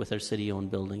with our city-owned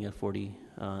building at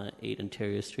 48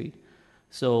 Ontario Street?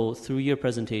 So through your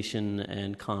presentation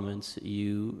and comments,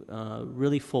 you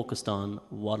really focused on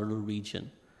Waterloo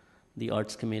region, the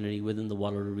arts community within the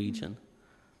Waterloo region.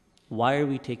 Why are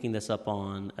we taking this up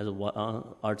on as a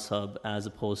arts hub as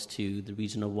opposed to the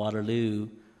region of Waterloo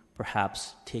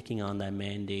perhaps taking on that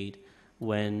mandate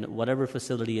when whatever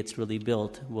facility it's really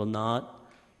built will not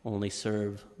only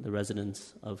serve the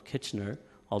residents of Kitchener,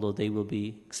 although they will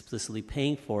be explicitly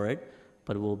paying for it,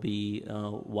 but will be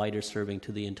wider serving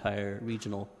to the entire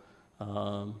regional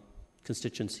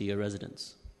constituency or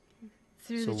residents.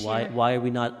 Through So the why chair. why are we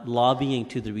not lobbying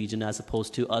to the region as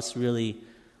opposed to us really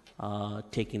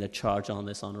taking the charge on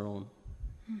this on our own?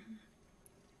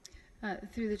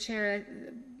 Through the chair,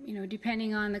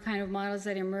 depending on the kind of models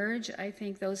that emerge, I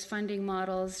think those funding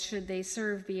models, should they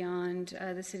serve beyond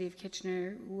the City of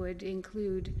Kitchener, would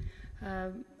include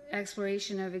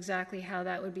exploration of exactly how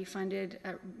that would be funded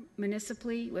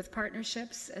municipally with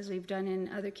partnerships, as we've done in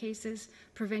other cases,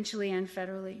 provincially and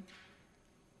federally.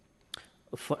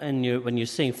 And when you're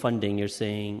saying funding, you're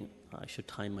saying, I should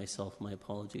time myself, my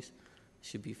apologies.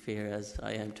 Should be fair as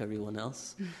I am to everyone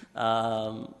else.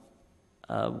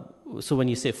 So when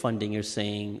you say funding, you're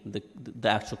saying the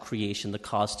actual creation, the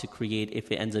cost to create,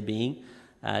 if it ends up being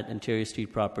at Ontario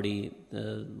Street property,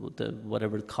 the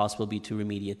whatever the cost will be to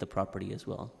remediate the property as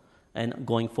well. And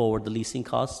going forward, the leasing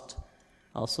cost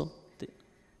also?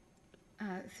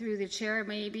 Through the chair, it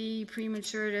may be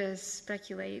premature to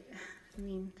speculate.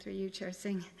 Through you, Chair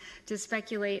Singh, to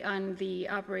speculate on the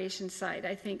operations side.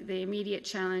 I think the immediate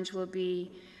challenge will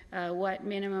be what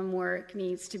minimum work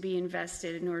needs to be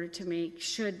invested in order to make,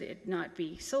 should it not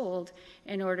be sold,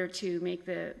 in order to make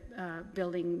the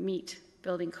building meet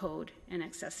building code and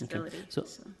accessibility. Okay. So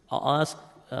I'll ask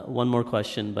one more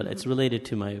question, but it's related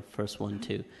to my first one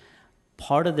too.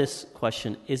 Part of this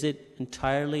question, is it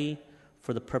entirely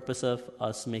for the purpose of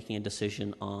us making a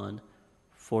decision on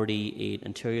 48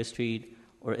 Ontario Street,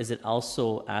 or is it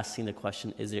also asking the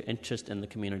question, is there interest in the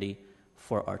community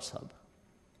for Arts Hub?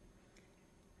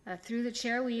 Through the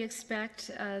chair, we expect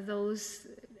those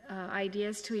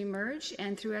ideas to emerge,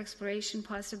 and through exploration,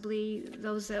 possibly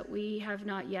those that we have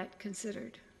not yet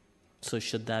considered. So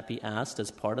should that be asked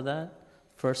as part of that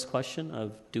first question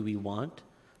of, do we want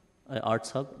an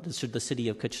Arts Hub? Should the City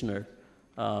of Kitchener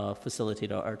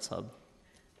facilitate our Arts Hub?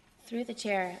 Through the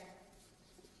chair,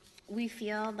 we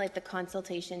feel like the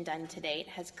consultation done to date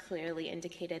has clearly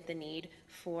indicated the need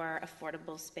for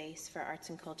affordable space for arts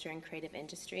and culture and creative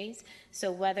industries.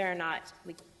 So whether or not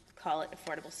we call it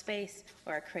affordable space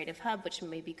or a creative hub, which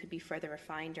maybe could be further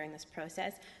refined during this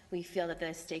process, we feel that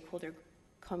the stakeholder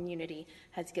community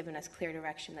has given us clear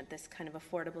direction that this kind of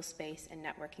affordable space and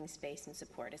networking space and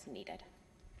support is needed.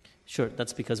 Sure,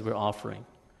 that's because we're offering,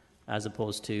 as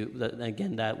opposed to,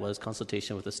 again, that was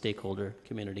consultation with the stakeholder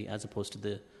community as opposed to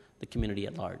the community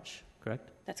at large,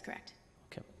 correct? That's correct.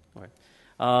 Okay, all right.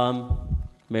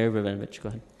 Mayor Rabinovich, go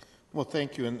ahead. Well,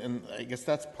 thank you, and I guess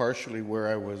that's partially where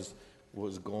I was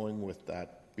going with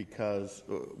that, because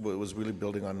it was really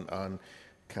building on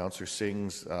Councillor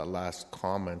Singh's last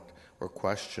comment or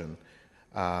question,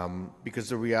 because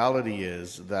the reality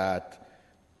is that,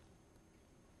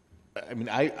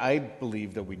 I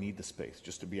believe that we need the space,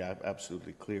 just to be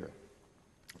absolutely clear.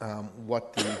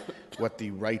 What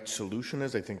the right solution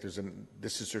is, I think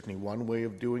this is certainly one way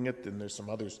of doing it, and there's some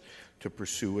others to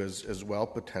pursue as well,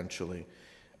 potentially.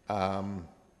 And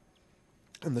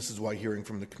this is why hearing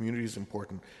from the community is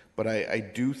important. But I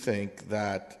do think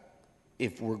that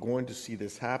if we're going to see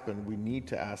this happen, we need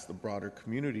to ask the broader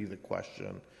community the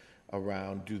question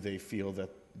around, do they feel that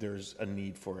there's a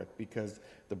need for it? Because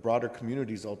the broader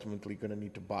community is ultimately going to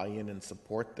need to buy in and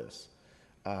support this,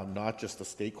 not just the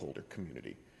stakeholder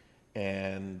community.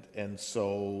 And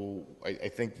so I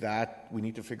think that we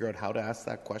need to figure out how to ask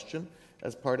that question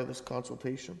as part of this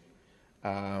consultation.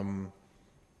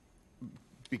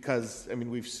 Because,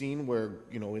 we've seen where,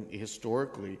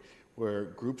 historically, where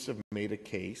groups have made a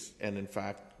case, and in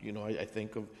fact, I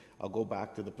think I'll go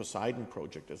back to the Poseidon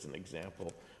Project as an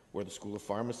example, where the School of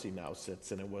Pharmacy now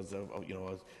sits, and it was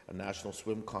a national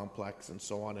swim complex and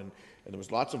so on, and there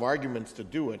was lots of arguments to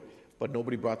do it, but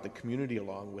nobody brought the community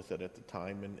along with it at the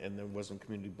time, and there wasn't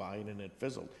community buy-in, and it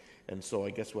fizzled. And so I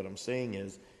guess what I'm saying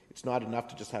is, it's not enough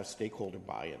to just have stakeholder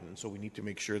buy-in, and so we need to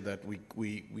make sure that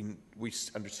we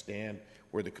understand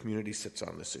where the community sits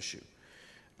on this issue.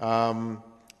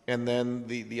 And then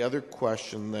the other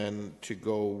question then to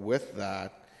go with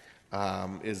that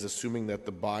is assuming that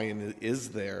the buy-in is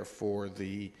there for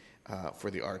the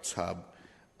Arts Hub.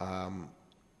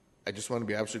 I just want to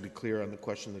be absolutely clear on the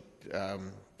question that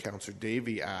Councillor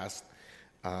Davey asked.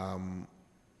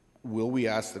 Will we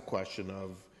ask the question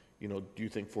of, do you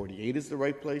think 48 is the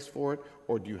right place for it,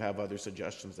 or do you have other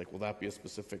suggestions? Like, will that be a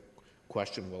specific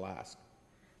question we'll ask?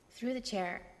 Through the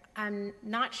chair, I'm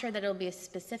not sure that it'll be a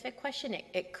specific question.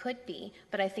 It could be,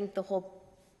 but I think the whole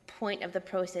point of the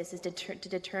process is to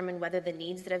determine whether the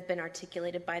needs that have been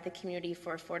articulated by the community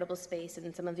for affordable space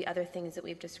and some of the other things that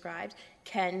we've described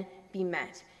can be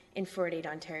met in 48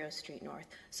 Ontario Street North.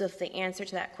 So if the answer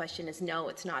to that question is no,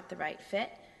 it's not the right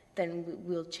fit, then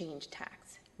we'll change tax.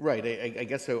 Right. I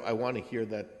guess I want to hear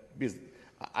that, because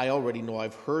I already know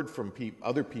I've heard from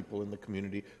other people in the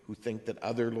community who think that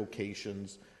other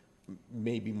locations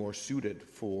may be more suited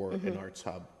for an arts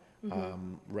hub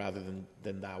rather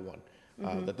than that one.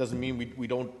 That doesn't mean we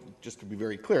don't, just to be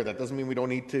very clear, that doesn't mean we don't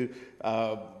need to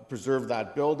preserve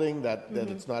that building, that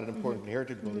it's not an important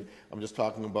heritage building. I'm just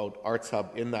talking about arts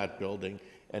hub in that building,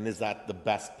 and is that the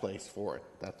best place for it?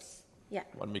 I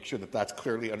want to make sure that that's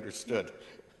clearly understood.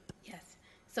 Yes.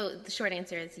 So the short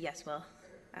answer is yes, we'll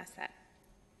ask that.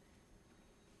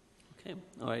 Okay.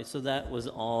 All right. So that was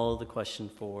all the question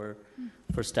for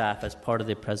staff as part of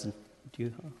the present. Do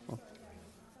you? Oh.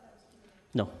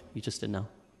 No, you just did now.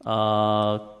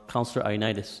 Councillor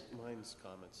Ioannidis. Mine's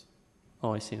comments.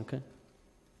 Oh, I see. Okay.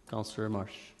 Councillor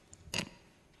Marsh.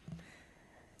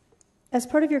 As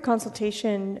part of your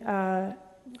consultation,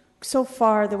 so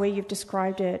far the way you've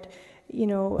described it,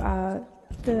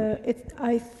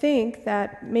 I think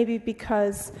that maybe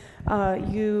because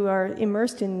you are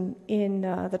immersed in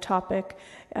the topic,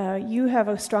 you have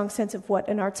a strong sense of what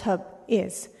an arts hub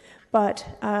is. But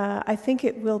I think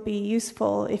it will be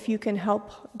useful if you can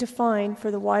help define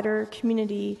for the wider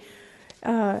community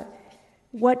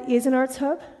what is an arts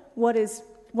hub, what is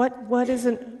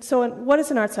an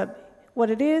arts hub, what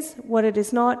it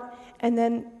is not, and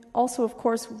then also, of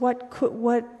course, what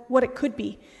it could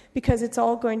be, because it's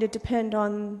all going to depend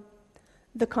on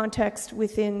the context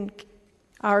within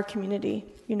our community.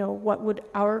 What would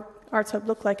our arts hub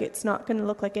look like? It's not going to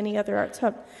look like any other arts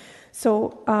hub.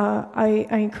 So I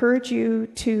encourage you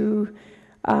to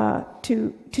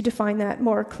define that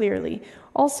more clearly.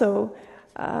 Also,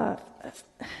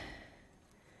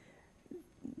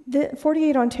 the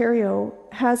 48 Ontario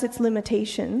has its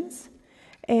limitations,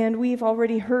 and we've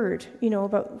already heard,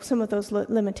 about some of those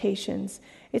limitations.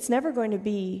 It's never going to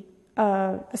be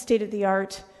a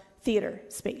state-of-the-art theater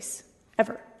space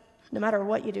ever, no matter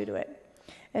what you do to it.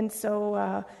 And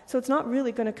so it's not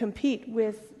really going to compete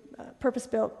with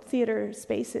purpose-built theater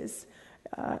spaces.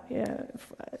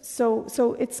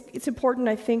 So it's important,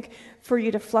 I think, for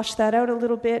you to flush that out a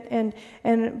little bit,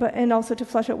 and also to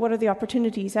flush out what are the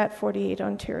opportunities at 48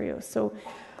 Ontario. So,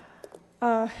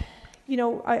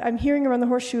 I'm hearing around the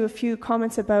horseshoe a few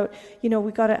comments about,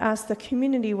 we got to ask the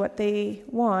community what they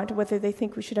want, whether they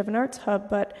think we should have an arts hub.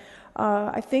 But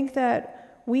I think that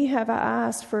we have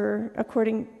asked for,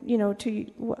 according,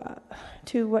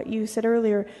 to what you said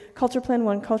earlier, Culture Plan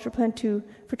 1, Culture Plan 2,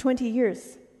 for 20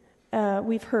 years.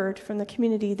 We've heard from the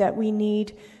community that we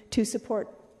need to support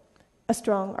a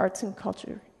strong arts and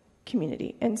culture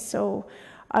community. And so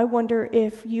I wonder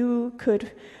if you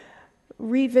could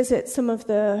revisit some of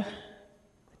the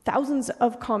thousands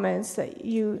of comments that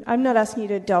I'm not asking you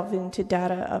to delve into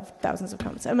data of thousands of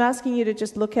comments. I'm asking you to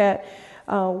just look at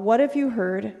what have you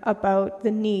heard about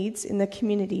the needs in the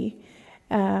community,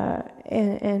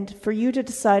 and for you to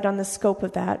decide on the scope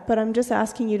of that. But I'm just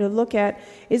asking you to look at,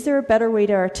 is there a better way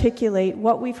to articulate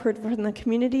what we've heard from the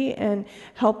community and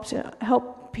help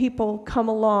people come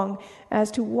along as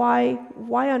to why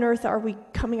on earth are we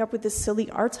coming up with this silly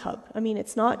arts hub? I mean,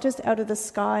 it's not just out of the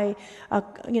sky.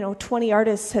 20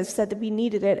 artists have said that we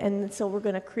needed it, and so we're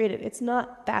going to create it. It's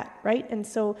not that, right? And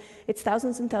so it's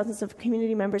thousands and thousands of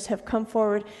community members have come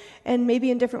forward, and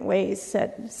maybe in different ways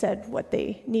said what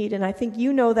they need. And I think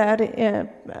you know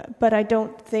that, but I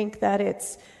don't think that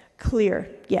it's clear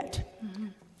yet. Mm-hmm.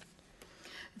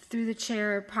 Through the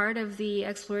chair, part of the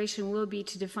exploration will be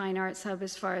to define Arts Hub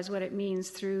as far as what it means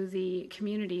through the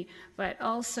community, but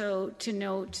also to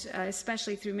note,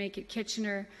 especially through Make It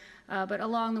Kitchener, but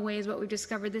along the way is what we've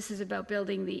discovered, this is about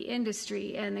building the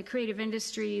industry, and the creative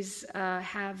industries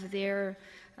have their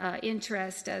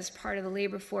interest as part of the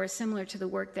labor force, similar to the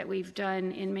work that we've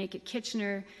done in Make It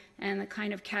Kitchener, and the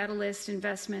kind of catalyst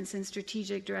investments and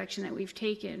strategic direction that we've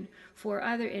taken for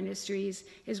other industries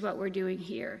is what we're doing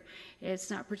here.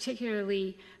 It's not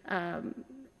particularly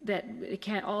that it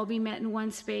can't all be met in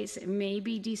one space. It may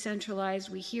be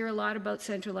decentralized. We hear a lot about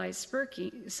centralized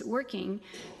working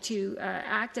to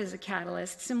act as a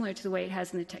catalyst, similar to the way it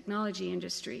has in the technology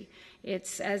industry.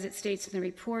 It's, as it states in the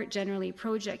report, generally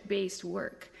project-based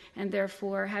work, and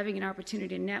therefore having an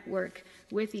opportunity to network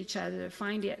with each other to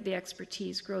find the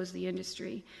expertise grows the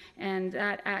industry. And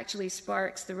that actually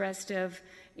sparks the rest of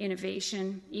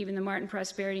innovation. Even the Martin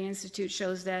Prosperity Institute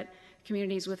shows that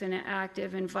communities with an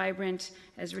active and vibrant,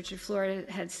 as Richard Flora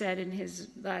had said in his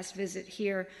last visit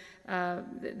here,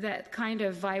 that kind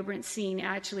of vibrant scene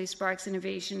actually sparks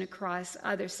innovation across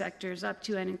other sectors, up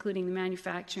to and including the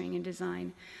manufacturing and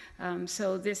design.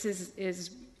 So this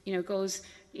is goes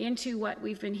into what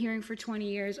we've been hearing for 20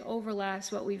 years,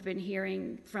 overlaps what we've been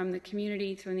hearing from the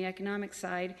community, from the economic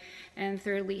side, and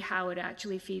thirdly, how it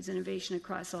actually feeds innovation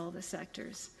across all the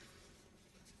sectors.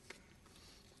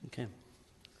 Okay.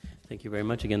 Thank you very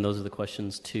much. Again, those are the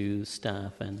questions to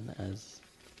staff and as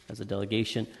a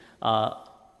delegation.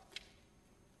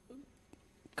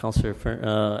 Councillor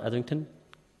Etherington,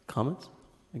 comments?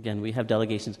 Again, we have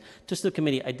delegations. Just the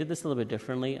committee, I did this a little bit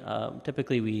differently.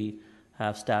 Typically, we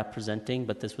have staff presenting,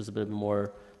 but this was a bit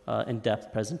more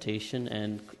in-depth presentation,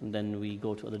 and then we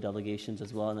go to other delegations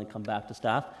as well and then come back to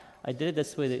staff. I did it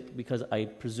this way because I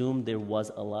presumed there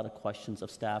was a lot of questions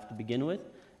of staff to begin with,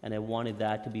 and I wanted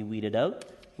that to be weeded out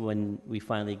when we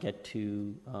finally get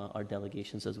to our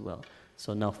delegations as well.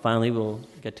 So now finally we'll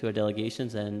get to our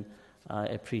delegations, and I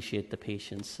appreciate the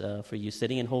patience for you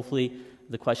sitting, and hopefully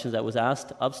the questions that was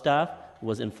asked of staff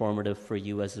was informative for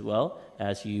you as well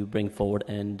as you bring forward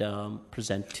and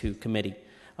present to committee.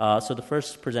 So the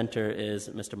first presenter is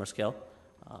Mr. Marskell.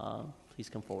 Please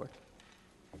come forward.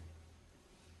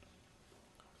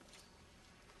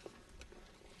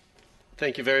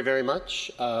 Thank you very, very much.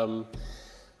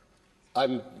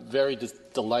 I'm very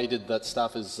delighted that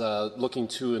staff is looking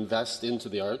to invest into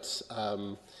the arts.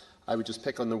 I would just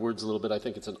pick on the words a little bit. I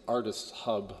think it's an artist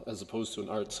hub as opposed to an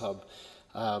arts hub.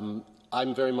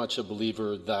 I'm very much a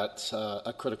believer that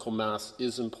a critical mass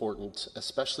is important,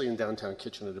 especially in downtown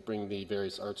Kitchener, to bring the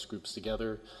various arts groups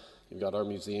together. You've got our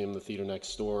museum, the theatre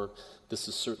next door. This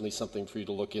is certainly something for you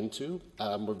to look into.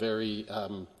 I'm very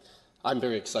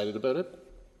excited about it.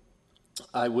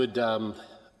 I would,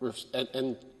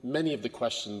 and many of the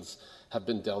questions have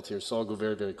been dealt here, so I'll go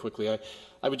very, very quickly.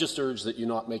 I would just urge that you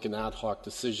not make an ad hoc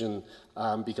decision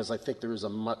because I think there is a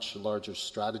much larger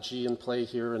strategy in play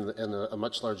here and a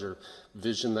much larger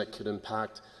vision that could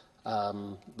impact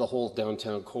the whole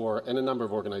downtown core and a number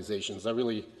of organizations. I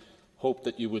really hope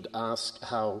that you would ask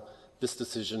how this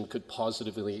decision could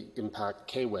positively impact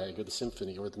KWAG or the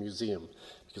Symphony or the museum,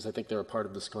 because I think they're a part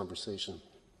of this conversation.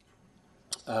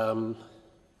 And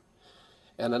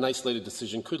an isolated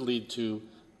decision could lead to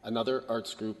another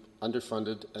arts group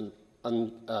underfunded and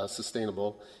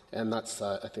unsustainable, and that's,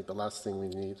 I think, the last thing we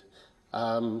need.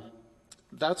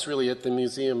 That's really it. The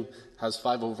museum has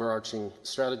 5 overarching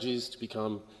strategies to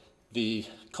become the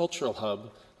cultural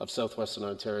hub of southwestern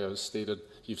Ontario, as stated.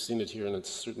 You've seen it here, and it's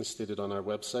certainly stated on our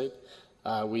website.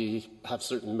 We have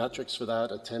certain metrics for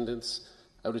that: attendance,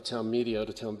 out-of-town media,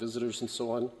 out-of-town visitors, and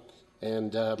so on.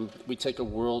 And we take a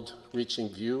world-reaching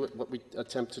view at what we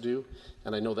attempt to do,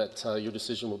 and I know that your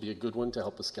decision will be a good one to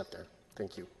help us get there.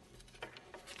 Thank you.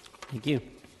 Thank you.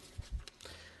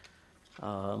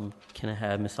 Can I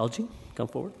have Ms. Algie come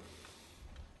forward?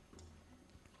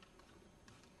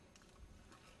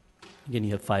 Again,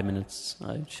 you have 5 minutes.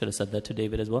 I should have said that to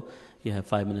David as well. You have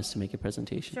 5 minutes to make your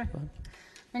presentation. Sure.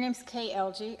 My name's Kay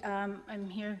Algie. I'm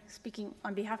here speaking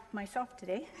on behalf of myself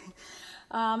today.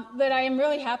 But I am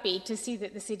really happy to see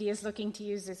that the city is looking to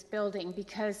use this building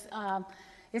because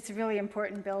it's a really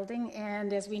important building,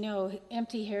 and as we know,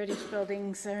 empty heritage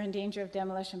buildings are in danger of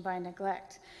demolition by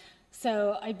neglect.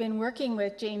 So I've been working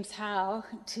with James Howe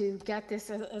to get this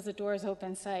as a doors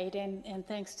open site, and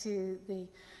thanks to the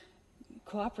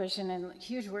cooperation and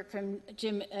huge work from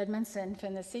Jim Edmondson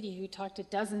from the city, who talked to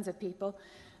dozens of people,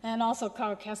 and also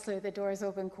Carl Kessler, the Doors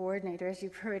Open coordinator. As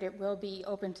you've heard, it will be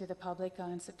open to the public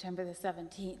on September the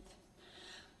 17th.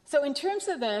 So in terms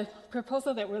of the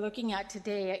proposal that we're looking at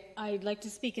today, I'd like to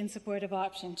speak in support of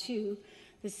option 2,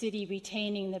 the city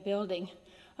retaining the building.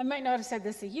 I might not have said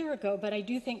this a year ago, but I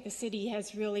do think the city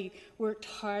has really worked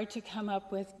hard to come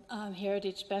up with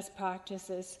heritage best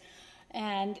practices.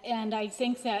 And I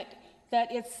think that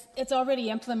it's already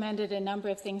implemented a number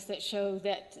of things that show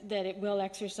that it will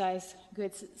exercise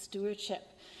good stewardship.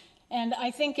 And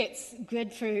I think it's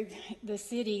good for the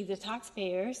city, the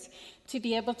taxpayers, to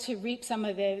be able to reap some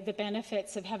of the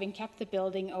benefits of having kept the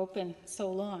building open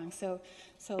so long. So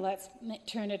let's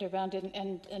turn it around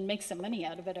and make some money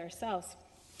out of it ourselves.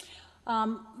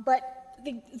 But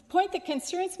the point that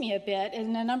concerns me a bit,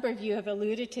 and a number of you have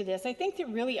alluded to this, I think there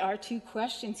really are 2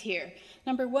 questions here.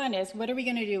 Number 1 is, what are we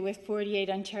going to do with 48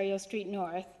 Ontario Street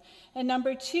North? And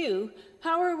number 2,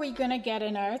 how are we going to get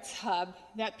an arts hub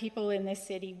that people in this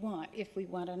city want, if we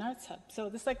want an arts hub? So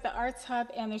there's like the arts hub,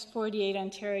 and there's 48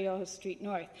 Ontario Street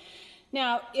North.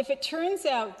 Now, if it turns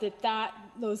out that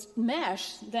those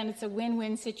mesh, then it's a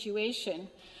win-win situation.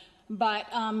 But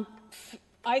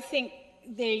I think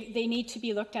they need to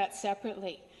be looked at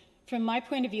separately. From my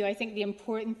point of view, I think the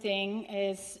important thing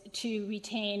is to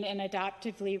retain and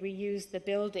adaptively reuse the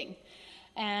building.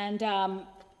 And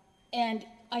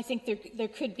I think there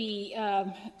could be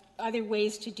other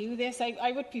ways to do this.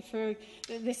 I would prefer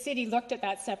the city looked at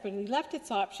that separately, left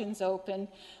its options open.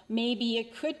 Maybe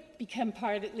it could become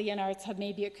partly an arts hub.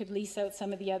 Maybe it could lease out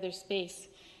some of the other space.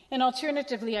 And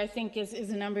alternatively, I think, as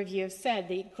a number of you have said,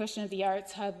 the question of the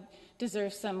arts hub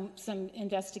deserves some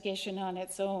investigation on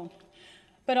its own.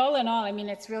 But all in all, I mean,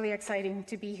 it's really exciting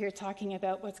to be here talking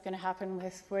about what's going to happen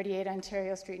with 48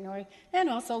 Ontario Street North and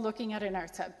also looking at an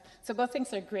arts hub. So both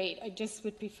things are great. I just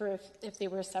would prefer if they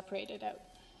were separated out.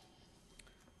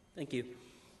 Thank you.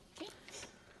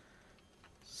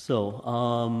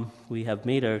 So we have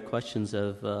made our questions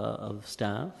of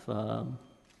staff.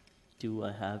 Do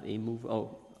I have a move?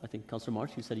 Oh, I think Councillor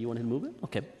Marsh, you said you wanted to move it?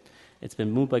 Okay. It's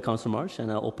been moved by Councillor Marsh,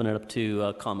 and I'll open it up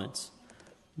to comments.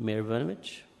 Mayor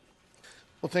Voinovich.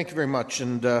 Well, thank you very much,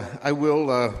 and I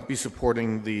will be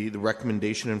supporting the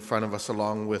recommendation in front of us,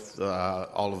 along with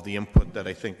all of the input that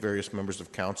I think various members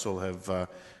of council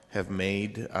have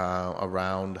made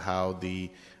around how the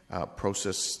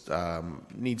process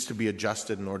needs to be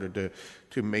adjusted in order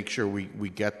to make sure we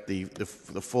get the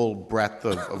full breadth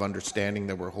of understanding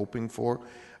that we're hoping for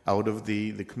out of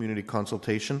the community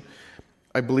consultation.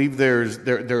 I believe there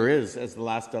is, as the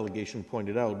last delegation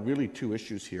pointed out, really two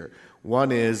issues here.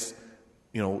 One is,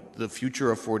 the future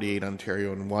of 48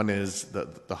 Ontario, and one is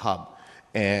the hub.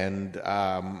 And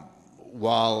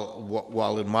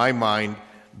while in my mind,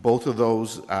 both of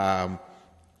those,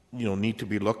 need to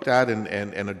be looked at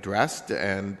and addressed,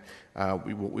 and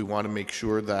we want to make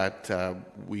sure that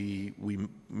we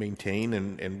maintain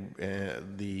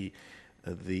the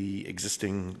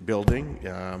existing building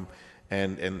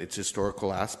and its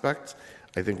historical aspects.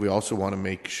 I think we also want to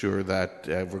make sure that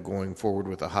if we're going forward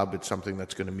with a hub, it's something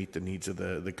that's going to meet the needs of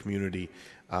the community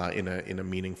in a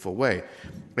meaningful way.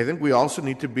 I think we also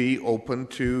need to be open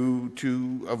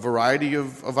to a variety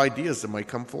of ideas that might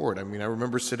come forward. I mean, I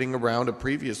remember sitting around a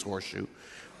previous Horseshoe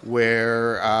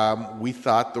where we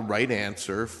thought the right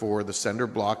answer for the center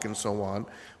block and so on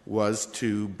was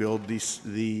to build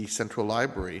the central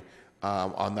library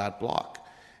on that block.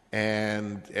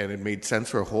 And it made sense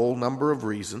for a whole number of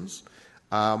reasons.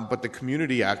 But the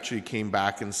community actually came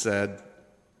back and said,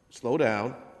 slow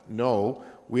down, no,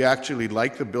 we actually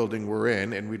like the building we're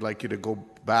in, and we'd like you to go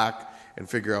back and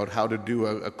figure out how to do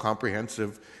a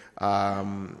comprehensive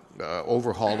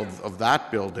overhaul of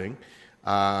that building,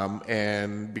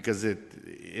 and because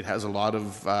it has a lot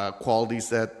of qualities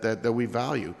that we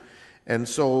value. And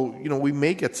so, we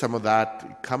may get some of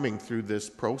that coming through this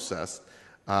process,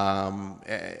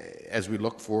 as we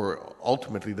look for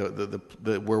ultimately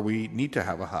the where we need to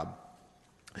have a hub.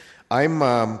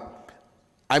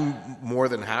 I'm more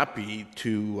than happy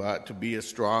to be a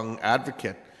strong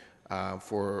advocate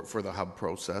for the hub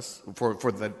process, for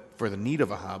the need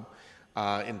of a hub,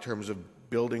 in terms of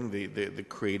building the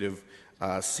creative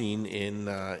scene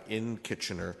in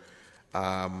Kitchener.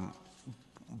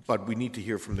 But we need to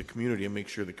hear from the community and make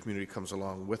sure the community comes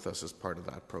along with us as part of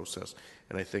that process.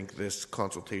 And I think this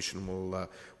consultation will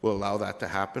allow that to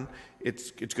happen.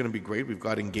 It's going to be great. We've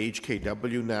got Engage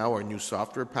KW now, our new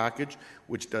software package,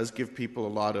 which does give people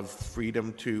a lot of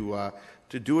freedom to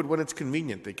do it when it's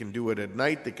convenient. They can do it at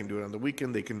night. They can do it on the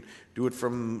weekend. They can do it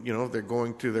from, if they're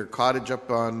going to their cottage up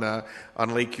on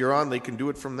Lake Huron, they can do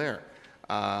it from there.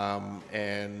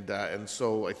 And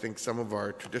so I think some of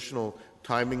our traditional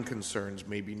timing concerns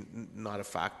may be not a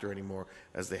factor anymore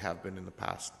as they have been in the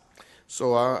past.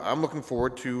 So I'm looking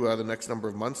forward to the next number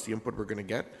of months, the input we're going to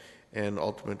get, and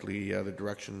ultimately the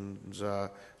directions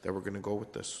that we're going to go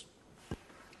with this.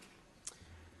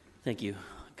 Thank you.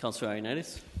 Councillor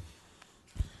Ioannidis.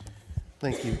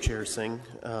 Thank you, Chair Singh.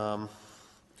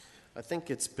 I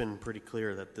think it's been pretty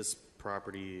clear that this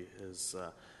property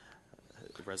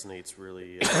resonates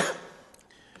really,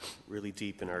 really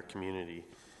deep in our community.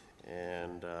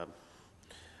 And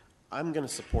I'm going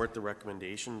to support the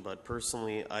recommendation, but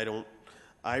personally, I don't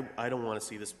want to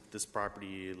see this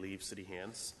property leave city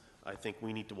hands. I think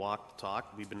we need to walk the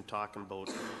talk. We've been talking about,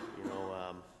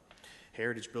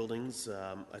 heritage buildings.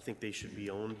 I think they should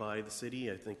be owned by the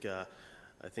city. I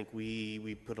think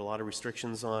we put a lot of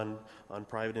restrictions on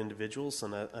private individuals,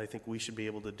 and I think we should be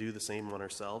able to do the same on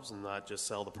ourselves and not just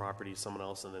sell the property to someone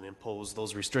else and then impose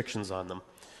those restrictions on them.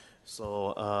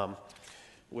 So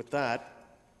with that,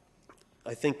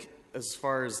 I think as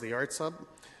far as the arts hub,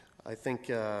 I think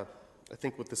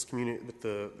with this community, with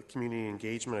the community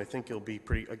engagement, I think it'll be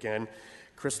pretty, again,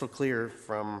 crystal clear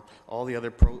from all the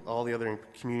other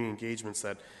community engagements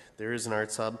that there is an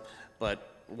arts hub. But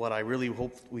what I really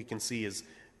hope we can see is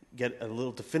get a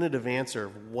little definitive answer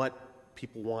of what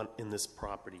people want in this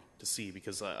property to see,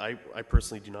 because I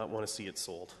personally do not want to see it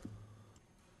sold.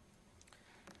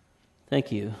 Thank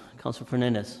you. Councilor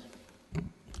Fernandez.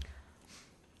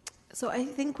 So I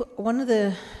think one of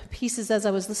the pieces, as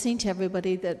I was listening to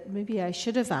everybody, that maybe I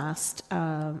should have asked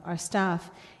our staff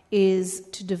is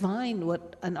to define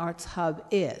what an arts hub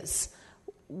is.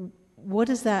 What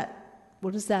does that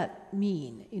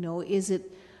mean? You know, is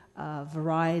it a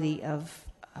variety of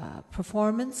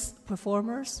performers?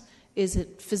 Is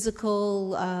it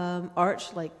physical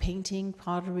art like painting,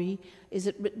 pottery? Is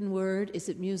it written word? Is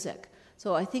it music?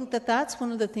 So I think that that's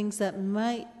one of the things that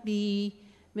might be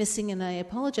missing, and I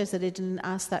apologize that I didn't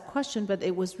ask that question, but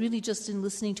it was really just in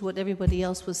listening to what everybody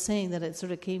else was saying that it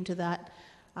sort of came to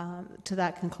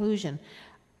that conclusion.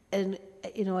 And,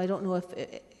 you know, I don't know if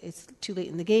it's too late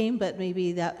in the game, but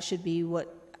maybe that should be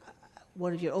what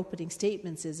one of your opening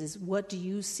statements is what do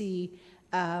you see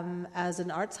as an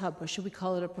arts hub, or should we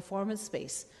call it a performance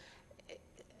space?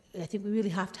 I think we really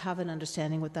have to have an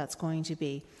understanding what that's going to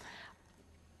be.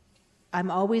 I'm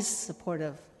always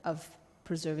supportive of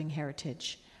preserving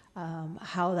heritage.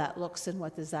 How that looks and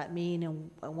what does that mean and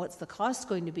what's the cost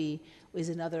going to be is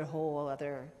another whole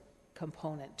other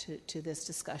component to this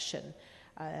discussion.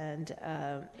 And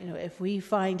you know, if we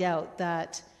find out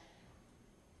that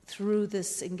through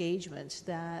this engagement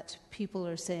that people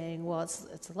are saying, well,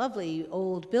 it's a lovely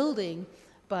old building,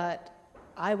 but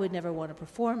I would never want to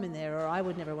perform in there, or I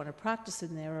would never want to practice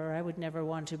in there, or I would never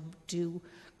want to do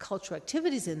cultural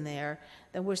activities in there,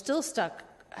 then we're still stuck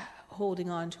holding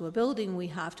on to a building. We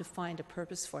have to find a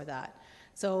purpose for that.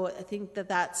 So I think that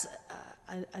that's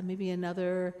maybe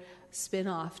another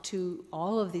spin-off to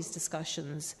all of these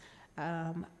discussions.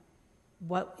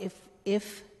 What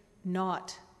if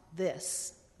not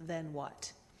this, then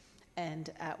what? And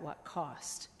at what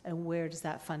cost? And where does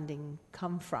that funding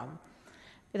come from?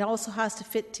 It also has to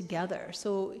fit together.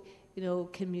 So, you know,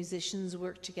 can musicians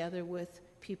work together with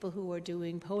people who are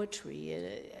doing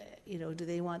poetry? You know, do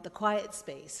they want the quiet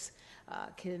space?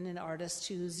 Can an artist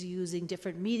who's using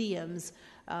different mediums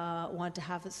want to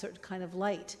have a certain kind of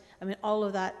light? I mean, all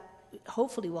of that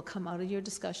hopefully will come out of your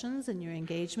discussions and your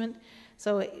engagement.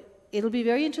 So it'll be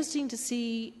very interesting to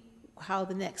see how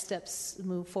the next steps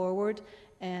move forward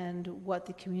and what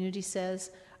the community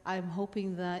says. I'm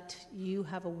hoping that you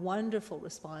have a wonderful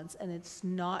response, and it's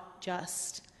not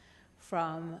just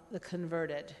from the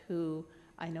converted, who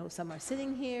I know some are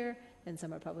sitting here and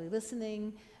some are probably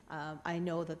listening. I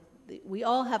know that we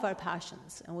all have our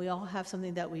passions, and we all have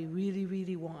something that we really,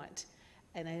 really want.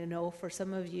 And I know for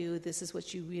some of you, this is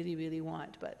what you really, really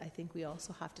want, but I think we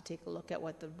also have to take a look at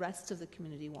what the rest of the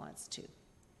community wants too.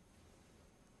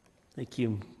 Thank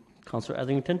you. Councillor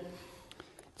Etherington.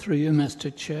 Through you,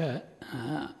 Mr. Chair.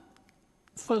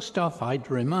 First off, I'd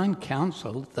remind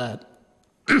Council that,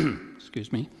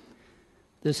 excuse me,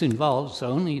 this involves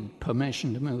only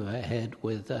permission to move ahead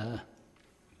with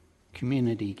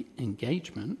community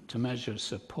engagement to measure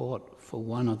support for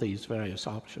one of these various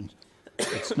options.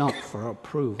 It's not for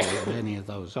approval of any of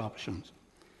those options.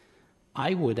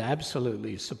 I would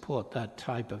absolutely support that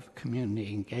type of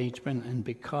community engagement, and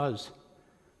because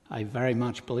I very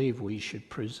much believe we should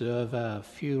preserve a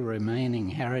few remaining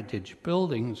heritage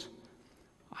buildings,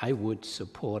 I would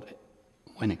support it.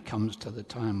 When it comes to the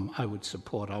time, I would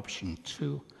support option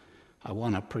 2. I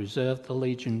want to preserve the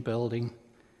Legion building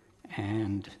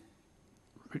and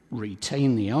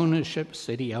retain the ownership,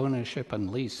 city ownership, and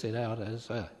lease it out as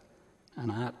an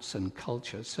arts and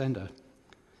culture centre.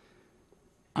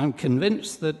 I'm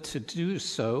convinced that to do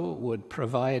so would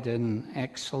provide an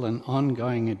excellent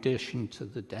ongoing addition to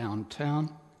the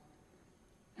downtown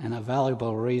and a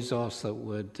valuable resource that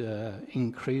would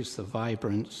increase the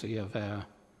vibrancy of our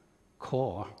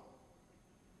core.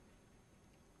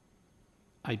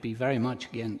 I'd be very much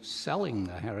against selling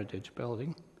the heritage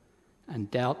building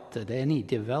and doubt that any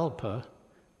developer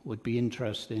would be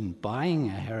interested in buying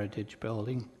a heritage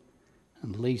building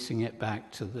and leasing it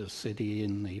back to the city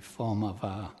in the form of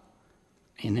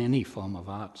in any form of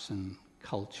arts and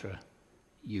culture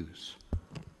use.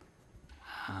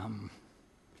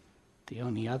 The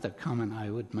only other comment I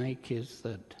would make is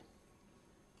that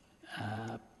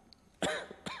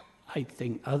I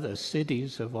think other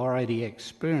cities have already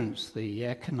experienced the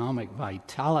economic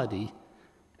vitality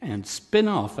and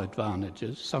spin-off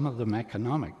advantages, some of them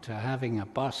economic, to having a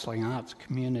bustling arts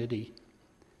community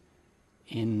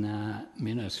in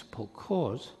municipal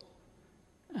cores,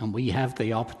 and we have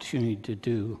the opportunity to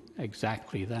do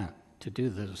exactly that, to do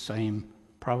the same,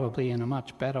 probably in a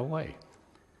much better way.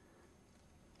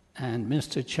 And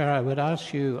Mr. Chair, I would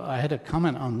ask you, I had a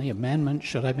comment on the amendment.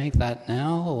 Should I make that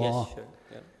now? Or yes, sure.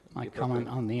 Yep. My comment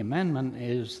on the amendment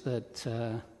is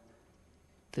that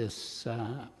this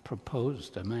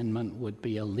proposed amendment would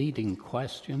be a leading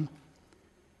question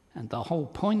And the whole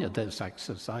point of this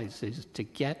exercise is to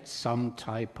get some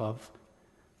type of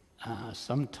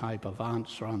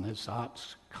answer on this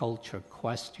arts culture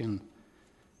question.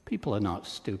 People are not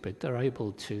stupid. They're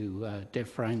able to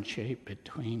differentiate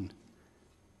between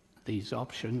these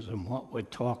options and what we're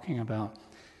talking about.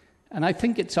 And I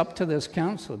think it's up to this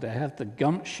council to have the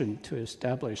gumption to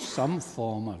establish some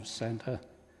form of centre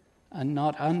and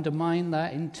not undermine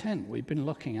that intent. We've been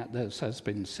looking at this, has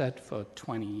been said, for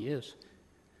 20 years.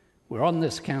 We're on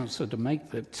this council to make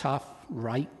the tough,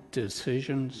 right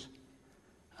decisions,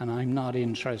 and I'm not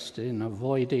interested in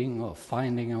avoiding or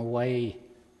finding a way,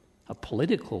 a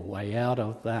political way out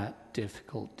of that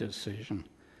difficult decision.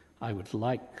 I would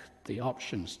like the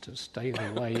options to stay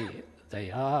the way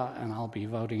they are, and I'll be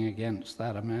voting against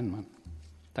that amendment.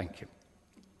 Thank you.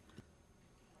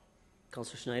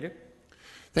 Councillor Schneider?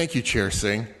 Thank you, Chair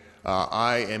Singh.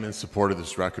 I am in support of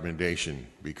this recommendation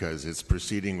because it's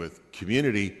proceeding with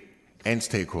community and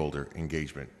stakeholder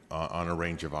engagement on a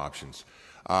range of options.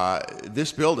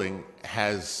 This building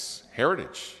has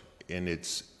heritage in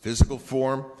its physical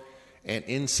form and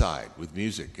inside with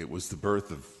music. It was the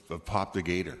birth of Pop the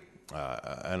Gator,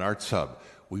 an arts hub.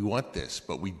 We want this,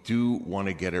 but we do want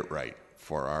to get it right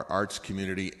for our arts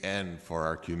community and for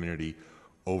our community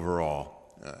overall.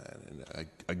 And I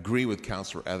agree with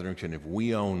Councillor Etherington. If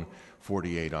we own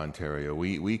 48 Ontario,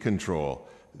 we control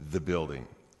the building,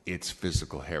 its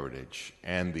physical heritage,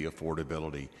 and the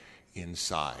affordability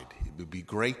inside. It would be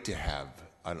great to have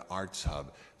an arts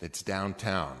hub that's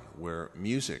downtown where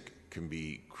music can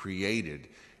be created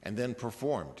and then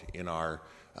performed in our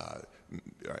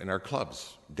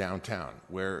clubs downtown,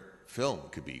 where film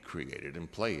could be created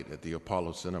and played at the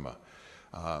Apollo Cinema.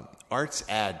 Arts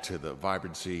add to the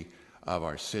vibrancy of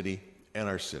our city and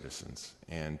our citizens,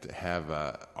 and to have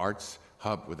an arts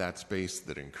hub with that space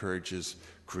that encourages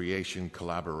creation,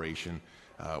 collaboration,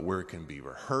 where it can be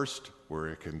rehearsed, where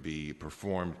it can be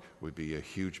performed, would be a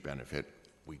huge benefit.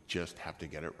 We just have to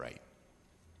get it right.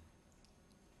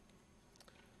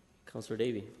 Councillor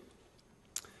Davey.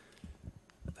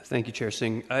 Thank you, Chair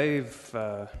Singh. I've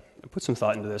put some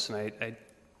thought into this, and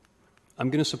I'm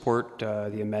going to support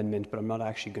the amendment, but I'm not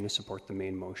actually going to support the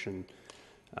main motion.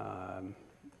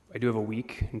 I do have a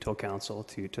week until council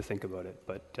to think about it,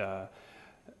 but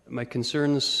my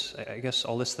concerns, I guess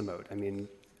I'll list them out. I mean,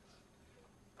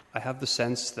 I have the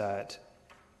sense that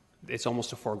it's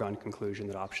almost a foregone conclusion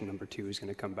that option number 2 is going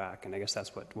to come back, and I guess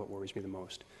that's what worries me the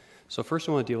most. So first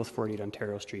I want to deal with 48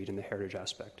 Ontario Street and the heritage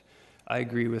aspect. I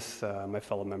agree with my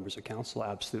fellow members of council.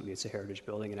 Absolutely, it's a heritage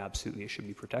building, and absolutely it should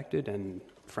be protected, and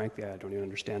frankly, I don't even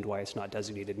understand why it's not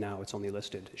designated now. It's only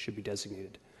listed. It should be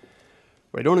designated.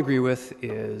 What I don't agree with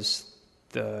is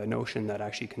the notion that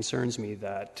actually concerns me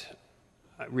that,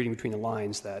 reading between the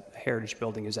lines, that a heritage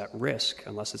building is at risk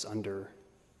unless it's under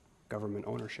government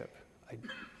ownership.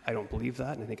 I don't believe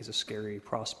that, and I think it's a scary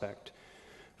prospect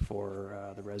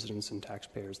for the residents and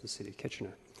taxpayers of the City of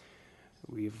Kitchener.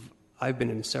 I've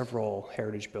been in several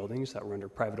heritage buildings that were under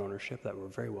private ownership that were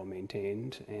very well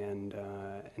maintained, and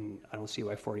I don't see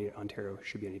why 48 Ontario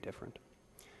should be any different.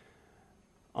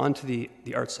 On to the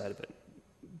art side of it.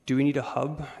 Do we need a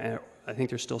hub? I think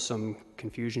there's still some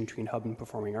confusion between hub and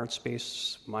performing arts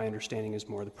space. My understanding is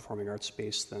more the performing arts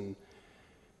space than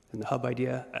the hub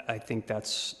idea. I think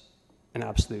that's an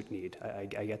absolute need.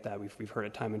 I get that. We've heard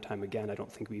it time and time again. I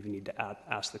don't think we even need to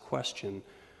ask the question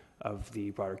of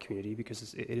the broader community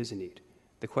because it is a need.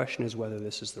 The question is whether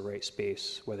this is the right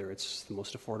space, whether it's the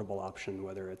most affordable option,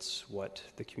 whether it's what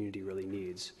the community really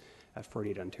needs at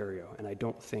 48 Ontario. And I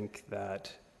don't think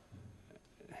that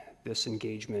this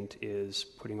engagement is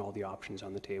putting all the options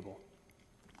on the table.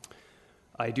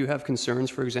 I do have concerns,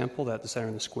 for example, that the Centre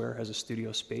in the Square has a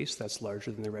studio space that's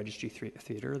larger than the Registry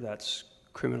Theatre that's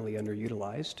criminally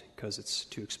underutilized because it's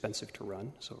too expensive to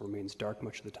run, so it remains dark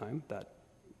much of the time.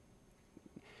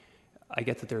 I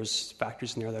get that there's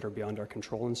factors in there that are beyond our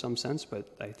control in some sense,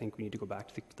 but I think we need to go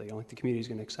back to I don't think the community is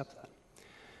going to accept that.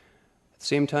 At the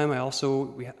same time,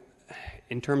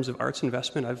 in terms of arts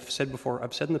investment, I've said in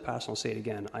the past, and I'll say it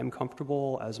again, I'm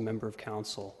comfortable as a member of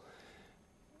council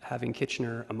having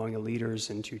Kitchener among the leaders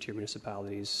in 2-tier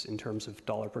municipalities in terms of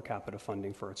dollar per capita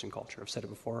funding for arts and culture. I've said it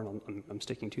before, and I'm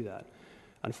sticking to that.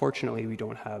 Unfortunately, we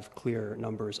don't have clear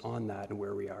numbers on that and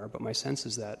where we are, but my sense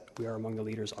is that we are among the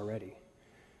leaders already.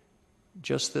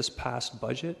 Just this past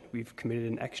budget, we've committed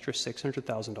an extra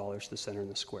 $600,000 to the Centre in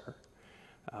the Square.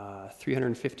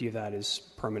 350 of that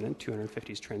is permanent,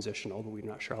 250 is transitional, but we're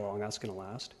not sure how long that's going to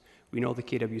last. We know the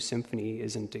KW Symphony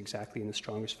isn't exactly in the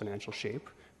strongest financial shape.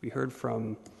 We heard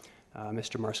from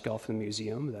Mr. Marskel from the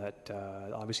museum, that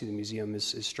obviously the museum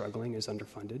is struggling, is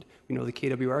underfunded. We know the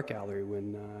KW Art Gallery,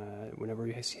 whenever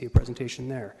you see a presentation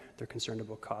there, they're concerned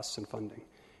about costs and funding.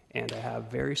 And I have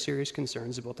very serious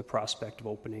concerns about the prospect of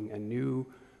opening a new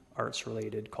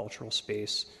arts-related cultural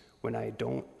space when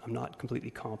I'm not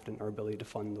completely confident in our ability to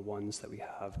fund the ones that we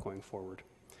have going forward.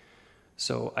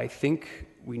 So I think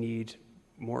we need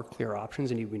more clear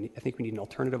options, and I think we need an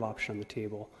alternative option on the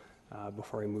table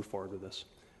before I move forward with this.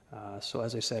 So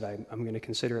as I said, I'm going to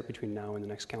consider it between now and the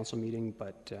next council meeting,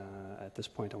 but at this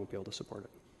point I won't be able to support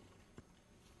it.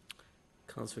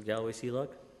 Councillor Galway-Seelock?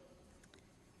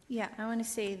 Yeah, I want to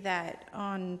say that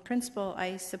on principle,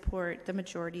 I support the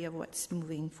majority of what's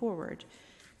moving forward.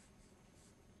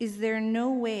 Is there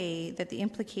no way that the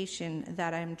implication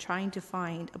that I'm trying to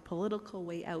find a political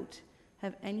way out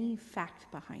have any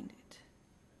fact behind it?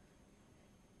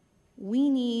 We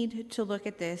need to look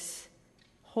at this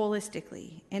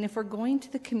holistically. And if we're going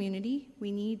to the community,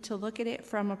 we need to look at it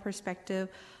from a perspective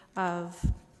of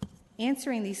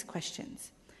answering these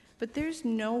questions. But there's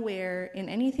nowhere in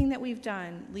anything that we've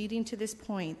done leading to this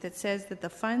point that says that the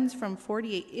funds from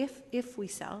 48, if we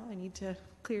sell, I need to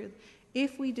clear,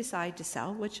 if we decide to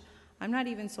sell, which I'm not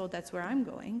even sold that's where I'm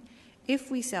going, if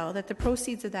we sell, that the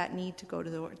proceeds of that need to go to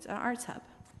the Arts Hub.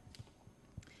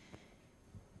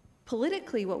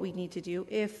 Politically, what we need to do,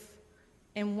 if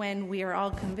and when we are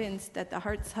all convinced that the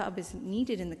Arts Hub is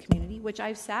needed in the community, which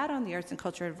I've sat on the Arts and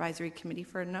Culture Advisory Committee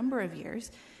for a number of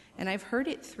years, and I've heard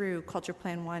it through Culture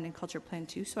Plan 1 and Culture Plan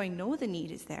 2, so I know the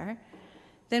need is there,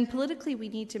 then politically we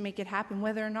need to make it happen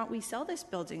whether or not we sell this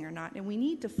building or not, and we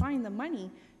need to find the money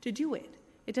to do it.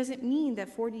 It doesn't mean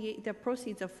that the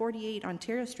proceeds of 48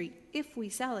 Ontario Street, if we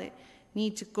sell it,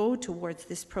 need to go towards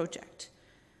this project.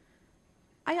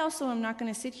 I also am not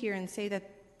going to sit here and say that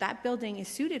that building is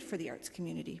suited for the arts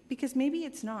community, because maybe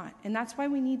it's not, and that's why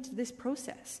we need this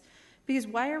process. Because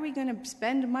why are we going to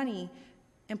spend money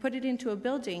and put it into a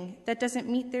building that doesn't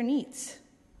meet their needs?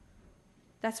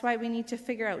 That's why we need to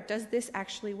figure out, does this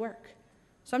actually work?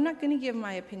 So I'm not going to give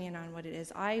my opinion on what it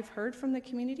is. I've heard from the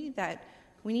community that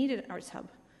we need an arts hub,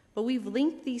 but we've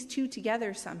linked these two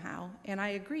together somehow, and I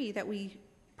agree that we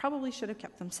probably should have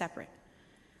kept them separate.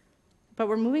 But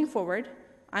we're moving forward.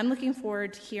 I'm looking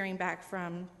forward to hearing back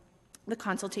from the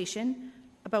consultation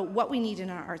about what we need in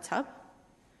our arts hub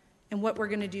and what we're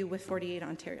going to do with 48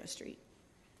 Ontario Street.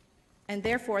 And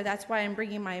therefore, that's why I'm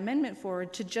bringing my amendment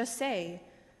forward to just say,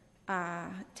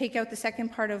 take out the second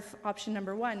part of option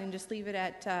number 1 and just leave it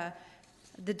at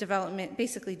the development,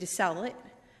 basically to sell it.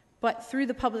 But through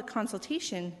the public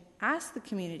consultation, ask the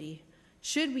community,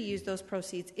 should we use those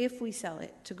proceeds if we sell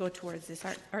it to go towards this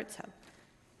arts hub?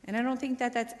 And I don't think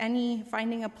that that's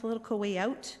finding a political way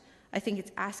out. I think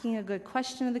it's asking a good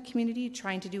question of the community,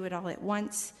 trying to do it all at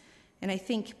once. And I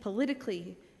think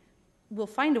politically, we'll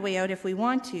find a way out if we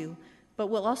want to, but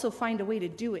we'll also find a way to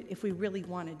do it if we really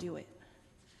want to do it.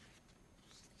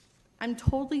 I'm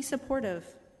totally supportive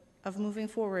of moving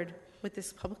forward with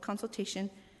this public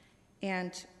consultation,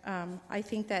 and I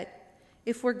think that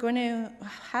if we're going to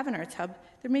have an arts hub,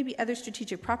 there may be other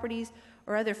strategic properties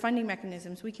or other funding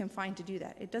mechanisms we can find to do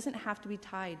that. It doesn't have to be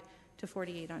tied to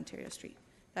 48 Ontario Street.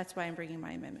 That's why I'm bringing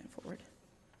my amendment forward.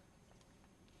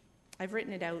 I've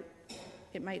written it out.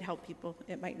 It might help people.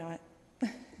 It might not.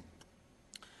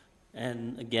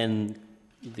 And again,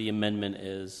 the amendment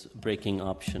is breaking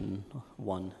option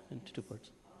 1 into 2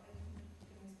 parts.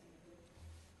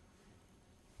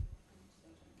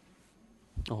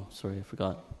 Oh, sorry, I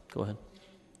forgot. Go ahead.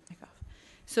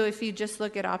 So if you just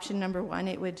look at option number 1,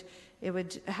 it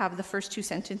would have the first 2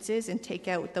 sentences and take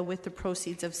out the with the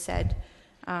proceeds of said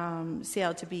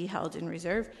sale to be held in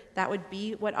reserve. That would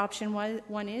be what option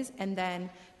 1 is. And then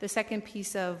the second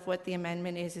piece of what the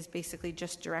amendment is basically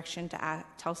just direction to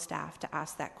tell staff to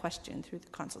ask that question through the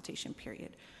consultation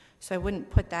period. So I wouldn't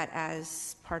put that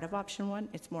as part of option 1.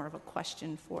 It's more of a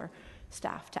question for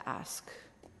staff to ask,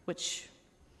 which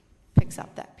picks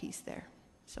up that piece there.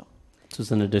 So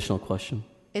it's an additional question.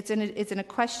 It's an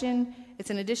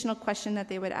additional question that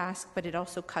they would ask, but it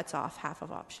also cuts off half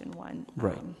of option 1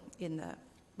 right. In the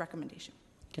recommendation.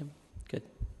 Okay, good.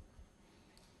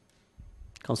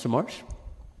 Councillor Marsh?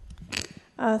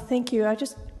 Thank you. I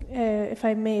just, if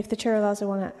I may, if the chair allows, I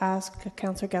want to ask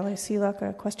Councillor Galway-Seelock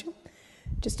a question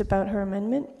just about her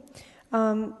amendment.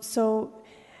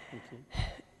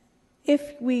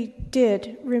 If we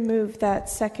did remove that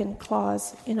second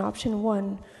clause in option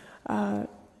 1,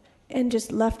 and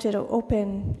just left it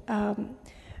open,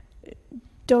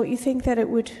 don't you think that it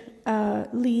would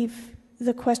leave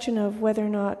the question of whether or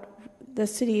not the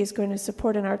city is going to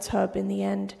support an arts hub in the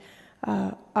end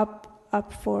up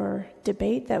up for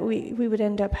debate, that we would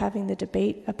end up having the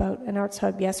debate about an arts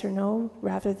hub, yes or no,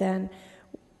 rather than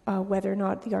whether or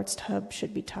not the arts hub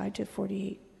should be tied to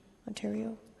 48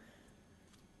 Ontario?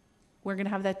 We're going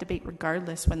to have that debate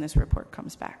regardless when this report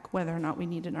comes back, whether or not we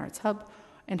need an arts hub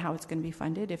and how it's going to be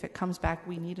funded. If it comes back,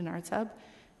 we need an arts hub,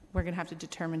 we're going to have to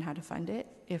determine how to fund it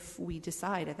if we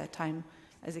decide at that time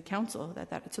as a council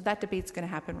so that debate's going to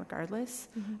happen regardless.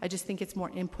 Mm-hmm. I just think it's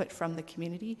more input from the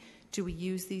community. Do we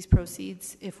use these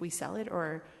proceeds if we sell it,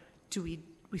 or do we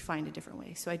find a different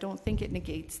way? So I don't think it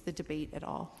negates the debate at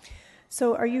all.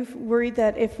 So are you worried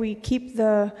that if we keep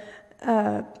the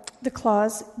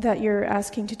clause that you're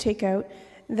asking to take out,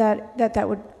 that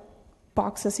would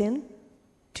box us in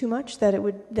too much, that it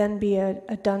would then be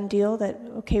a done deal, that,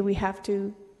 okay, we have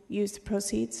to use the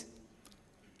proceeds?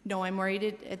 No, I'm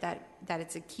worried that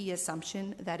it's a key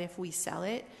assumption that if we sell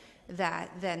it, that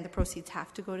then the proceeds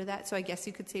have to go to that. So I guess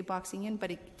you could say boxing in,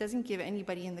 but it doesn't give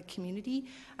anybody in the community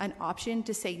an option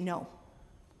to say no.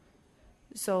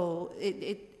 So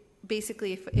it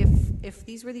basically, if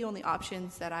these were the only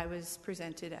options that I was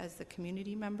presented as the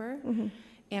community member, Mm-hmm.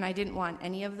 and I didn't want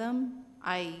any of them,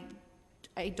 I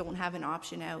don't have an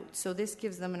option out. So this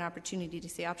gives them an opportunity to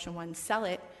say option one, sell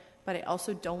it, but I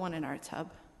also don't want an arts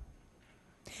hub,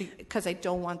 because I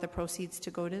don't want the proceeds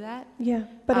to go to that. Yeah,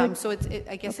 but so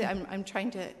I guess okay. I'm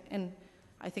trying to, and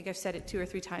I think I've said it 2 or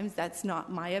 3 times, that's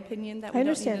not my opinion that we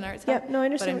don't need an arts hub. Yeah, no, I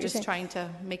understand. But I'm what just you're saying. trying to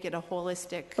make it a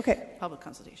holistic public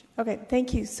consultation. Okay,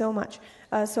 thank you so much.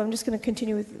 So I'm just going to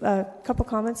continue with a couple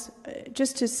comments,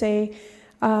 just to say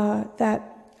that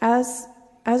as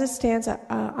it stands,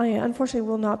 I unfortunately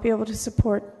will not be able to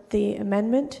support the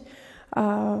amendment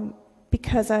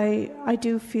because I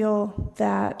do feel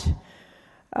that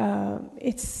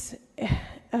it's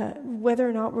whether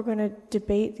or not we're going to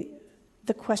debate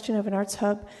the question of an arts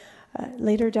hub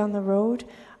later down the road.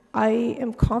 I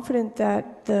am confident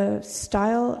that the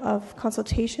style of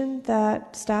consultation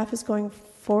that staff is going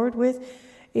forward with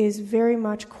is very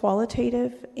much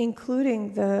qualitative,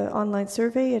 including the online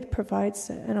survey. It provides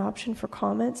an option for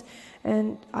comments,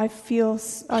 and I feel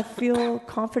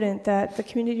confident that the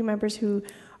community members who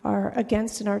are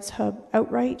against an arts hub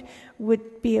outright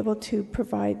would be able to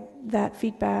provide that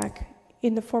feedback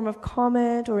in the form of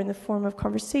comment, or in the form of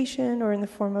conversation, or in the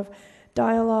form of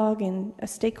dialogue in a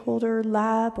stakeholder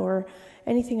lab, or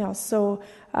anything else. So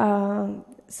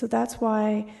that's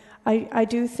why I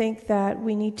do think that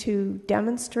we need to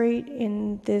demonstrate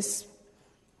in this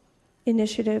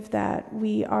initiative that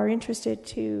we are interested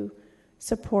to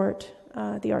support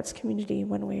the arts community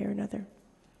one way or another.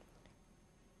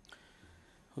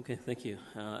 Okay, thank you.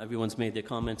 Everyone's made their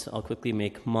comments. I'll quickly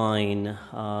make mine.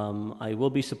 I will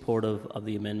be supportive of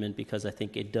the amendment because I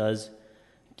think it does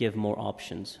give more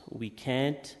options. We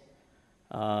can't,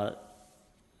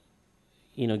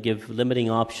 give limiting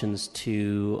options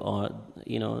to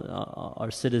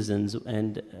our citizens,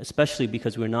 and especially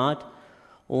because we're not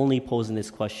only posing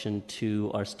this question to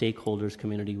our stakeholders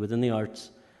community within the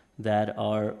arts that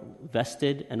are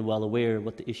vested and well aware of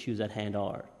what the issues at hand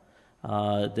are.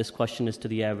 This question is to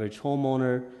the average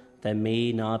homeowner that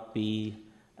may not be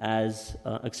as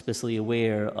explicitly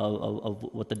aware of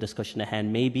what the discussion at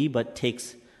hand may be, but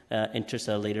takes interest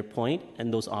at a later point,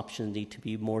 and those options need to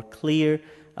be more clear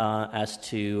as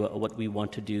to what we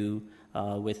want to do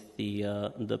with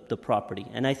the property.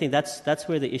 And I think that's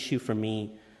where the issue for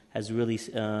me has really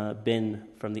been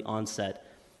from the onset,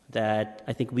 that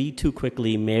I think we too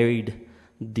quickly married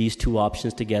these two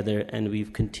options together, and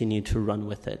we've continued to run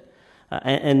with it.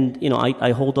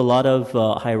 I hold a lot of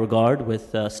high regard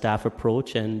with staff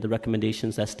approach and the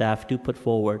recommendations that staff do put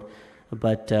forward,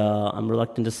 but I'm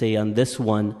reluctant to say on this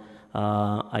one,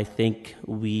 I think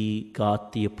we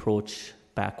got the approach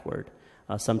backward.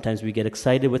 Sometimes we get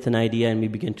excited with an idea and we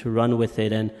begin to run with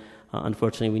it, and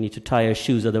unfortunately we need to tie our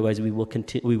shoes, otherwise we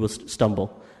will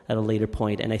stumble at a later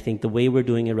point. And I think the way we're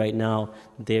doing it right now,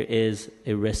 there is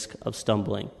a risk of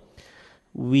stumbling.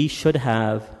 We should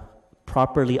have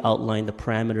properly outline the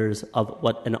parameters of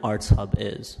what an arts hub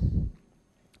is,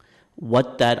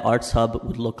 what that arts hub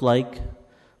would look like,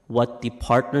 what the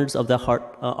partners of the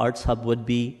arts hub would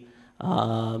be,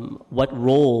 what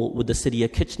role would the city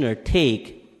of Kitchener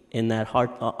take in that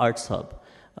arts hub,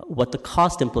 what the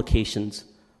cost implications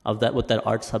of what that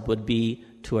arts hub would be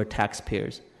to our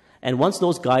taxpayers. And once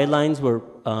those guidelines were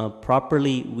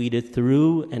properly weeded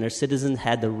through and our citizens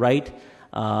had the right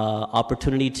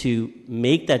opportunity to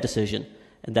make that decision,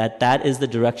 and that is the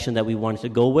direction that we wanted to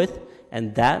go with,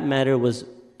 and that matter was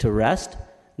to rest,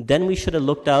 then we should have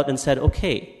looked out and said,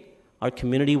 okay, our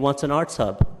community wants an arts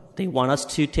hub. They want us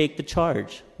to take the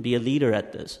charge, be a leader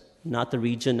at this. Not the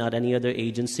region, not any other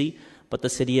agency, but the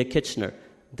city of Kitchener.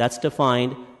 That's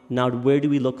defined. Now, where do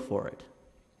we look for it?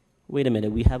 Wait a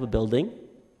minute, we have a building.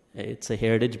 It's a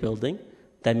heritage building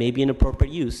that may be an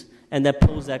appropriate use, and that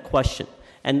pose that question.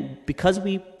 And because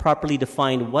we properly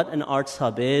defined what an arts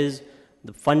hub is,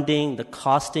 the funding, the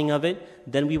costing of it,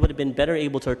 then we would have been better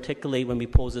able to articulate when we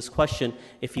pose this question,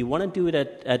 if you want to do it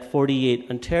at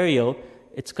 48 Ontario,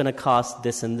 it's going to cost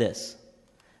this and this.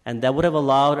 And that would have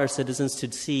allowed our citizens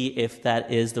to see if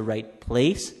that is the right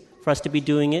place for us to be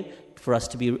doing it, for us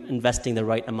to be investing the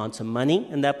right amounts of money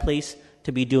in that place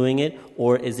to be doing it,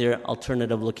 or is there an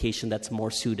alternative location that's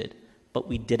more suited? But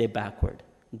we did it backward.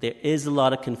 There is a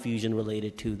lot of confusion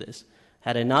related to this.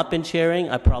 Had I not been chairing,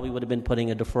 I probably would have been putting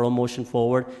a deferral motion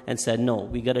forward and said, no,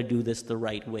 we got to do this the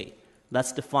right way.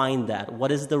 Let's define that.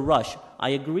 What is the rush? I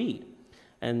agree.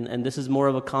 And this is more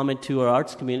of a comment to our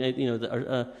arts community,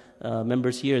 the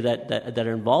members here that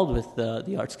are involved with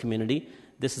the arts community.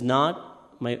 This is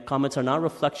not, my comments are not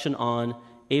reflection on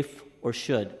if or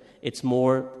should. It's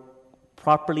more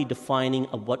properly defining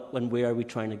of what and where are we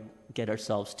trying to get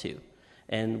ourselves to.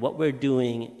 And what we're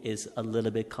doing is a little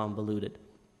bit convoluted.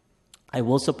 I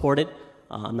will support it.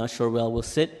 I'm not sure where it will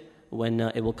sit when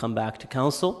it will come back to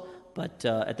council, but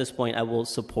at this point I will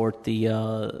support the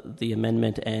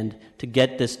amendment, and to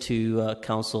get this to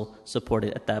council, support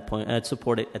it at that point. I'd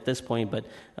support it at this point, but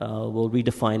we'll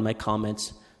redefine my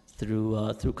comments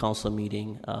through council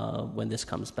meeting when this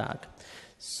comes back.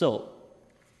 So,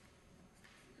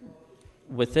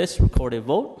 with this recorded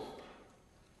vote,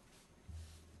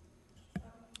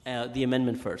 the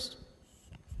amendment first.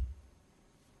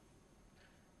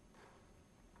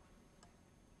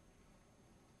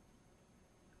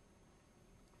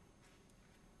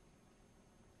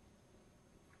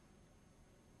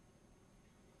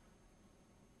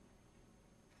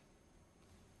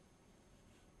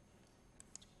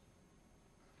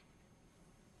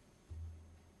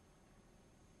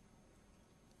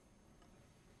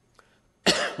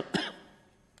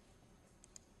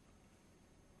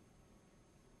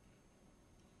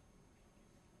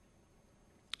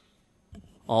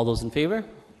 All those in favor?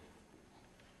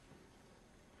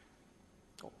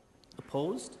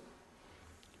 Opposed?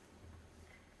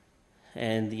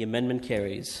 And the amendment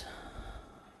carries.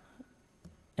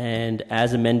 And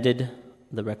as amended,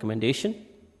 the recommendation,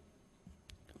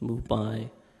 moved by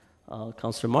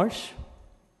Councillor Marsh,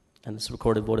 and this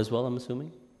recorded vote as well, I'm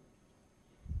assuming.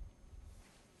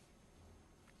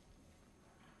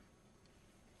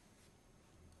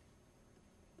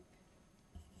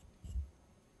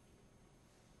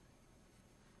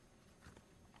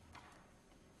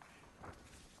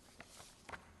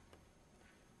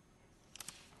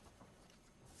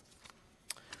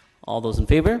 All those in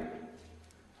favor?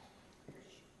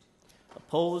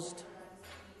 Opposed?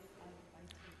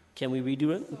 Can we redo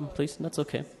it, please? That's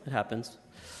okay. It happens.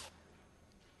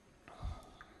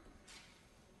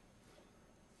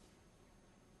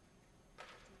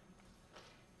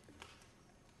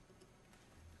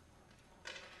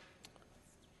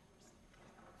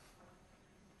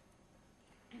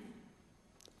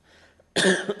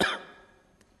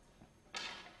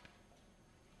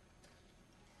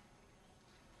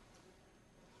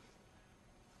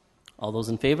 All those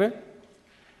in favor?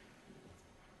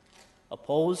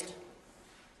 Opposed?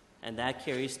 And that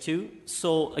carries too.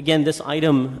 So again, this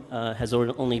item has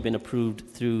only been approved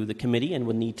through the committee and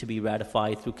would need to be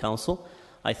ratified through council.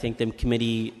 I think the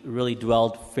committee really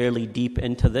dwelled fairly deep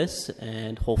into this,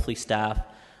 and hopefully staff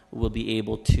will be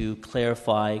able to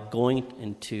clarify going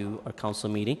into our council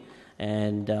meeting.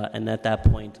 And at that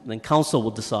point, then council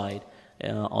will decide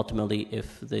ultimately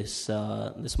if this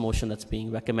motion that's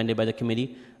being recommended by the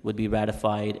committee would be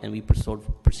ratified, and we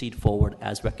proceed forward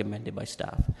as recommended by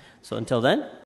staff. So until then,